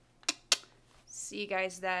 So see you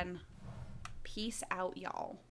guys then. Peace out, y'all.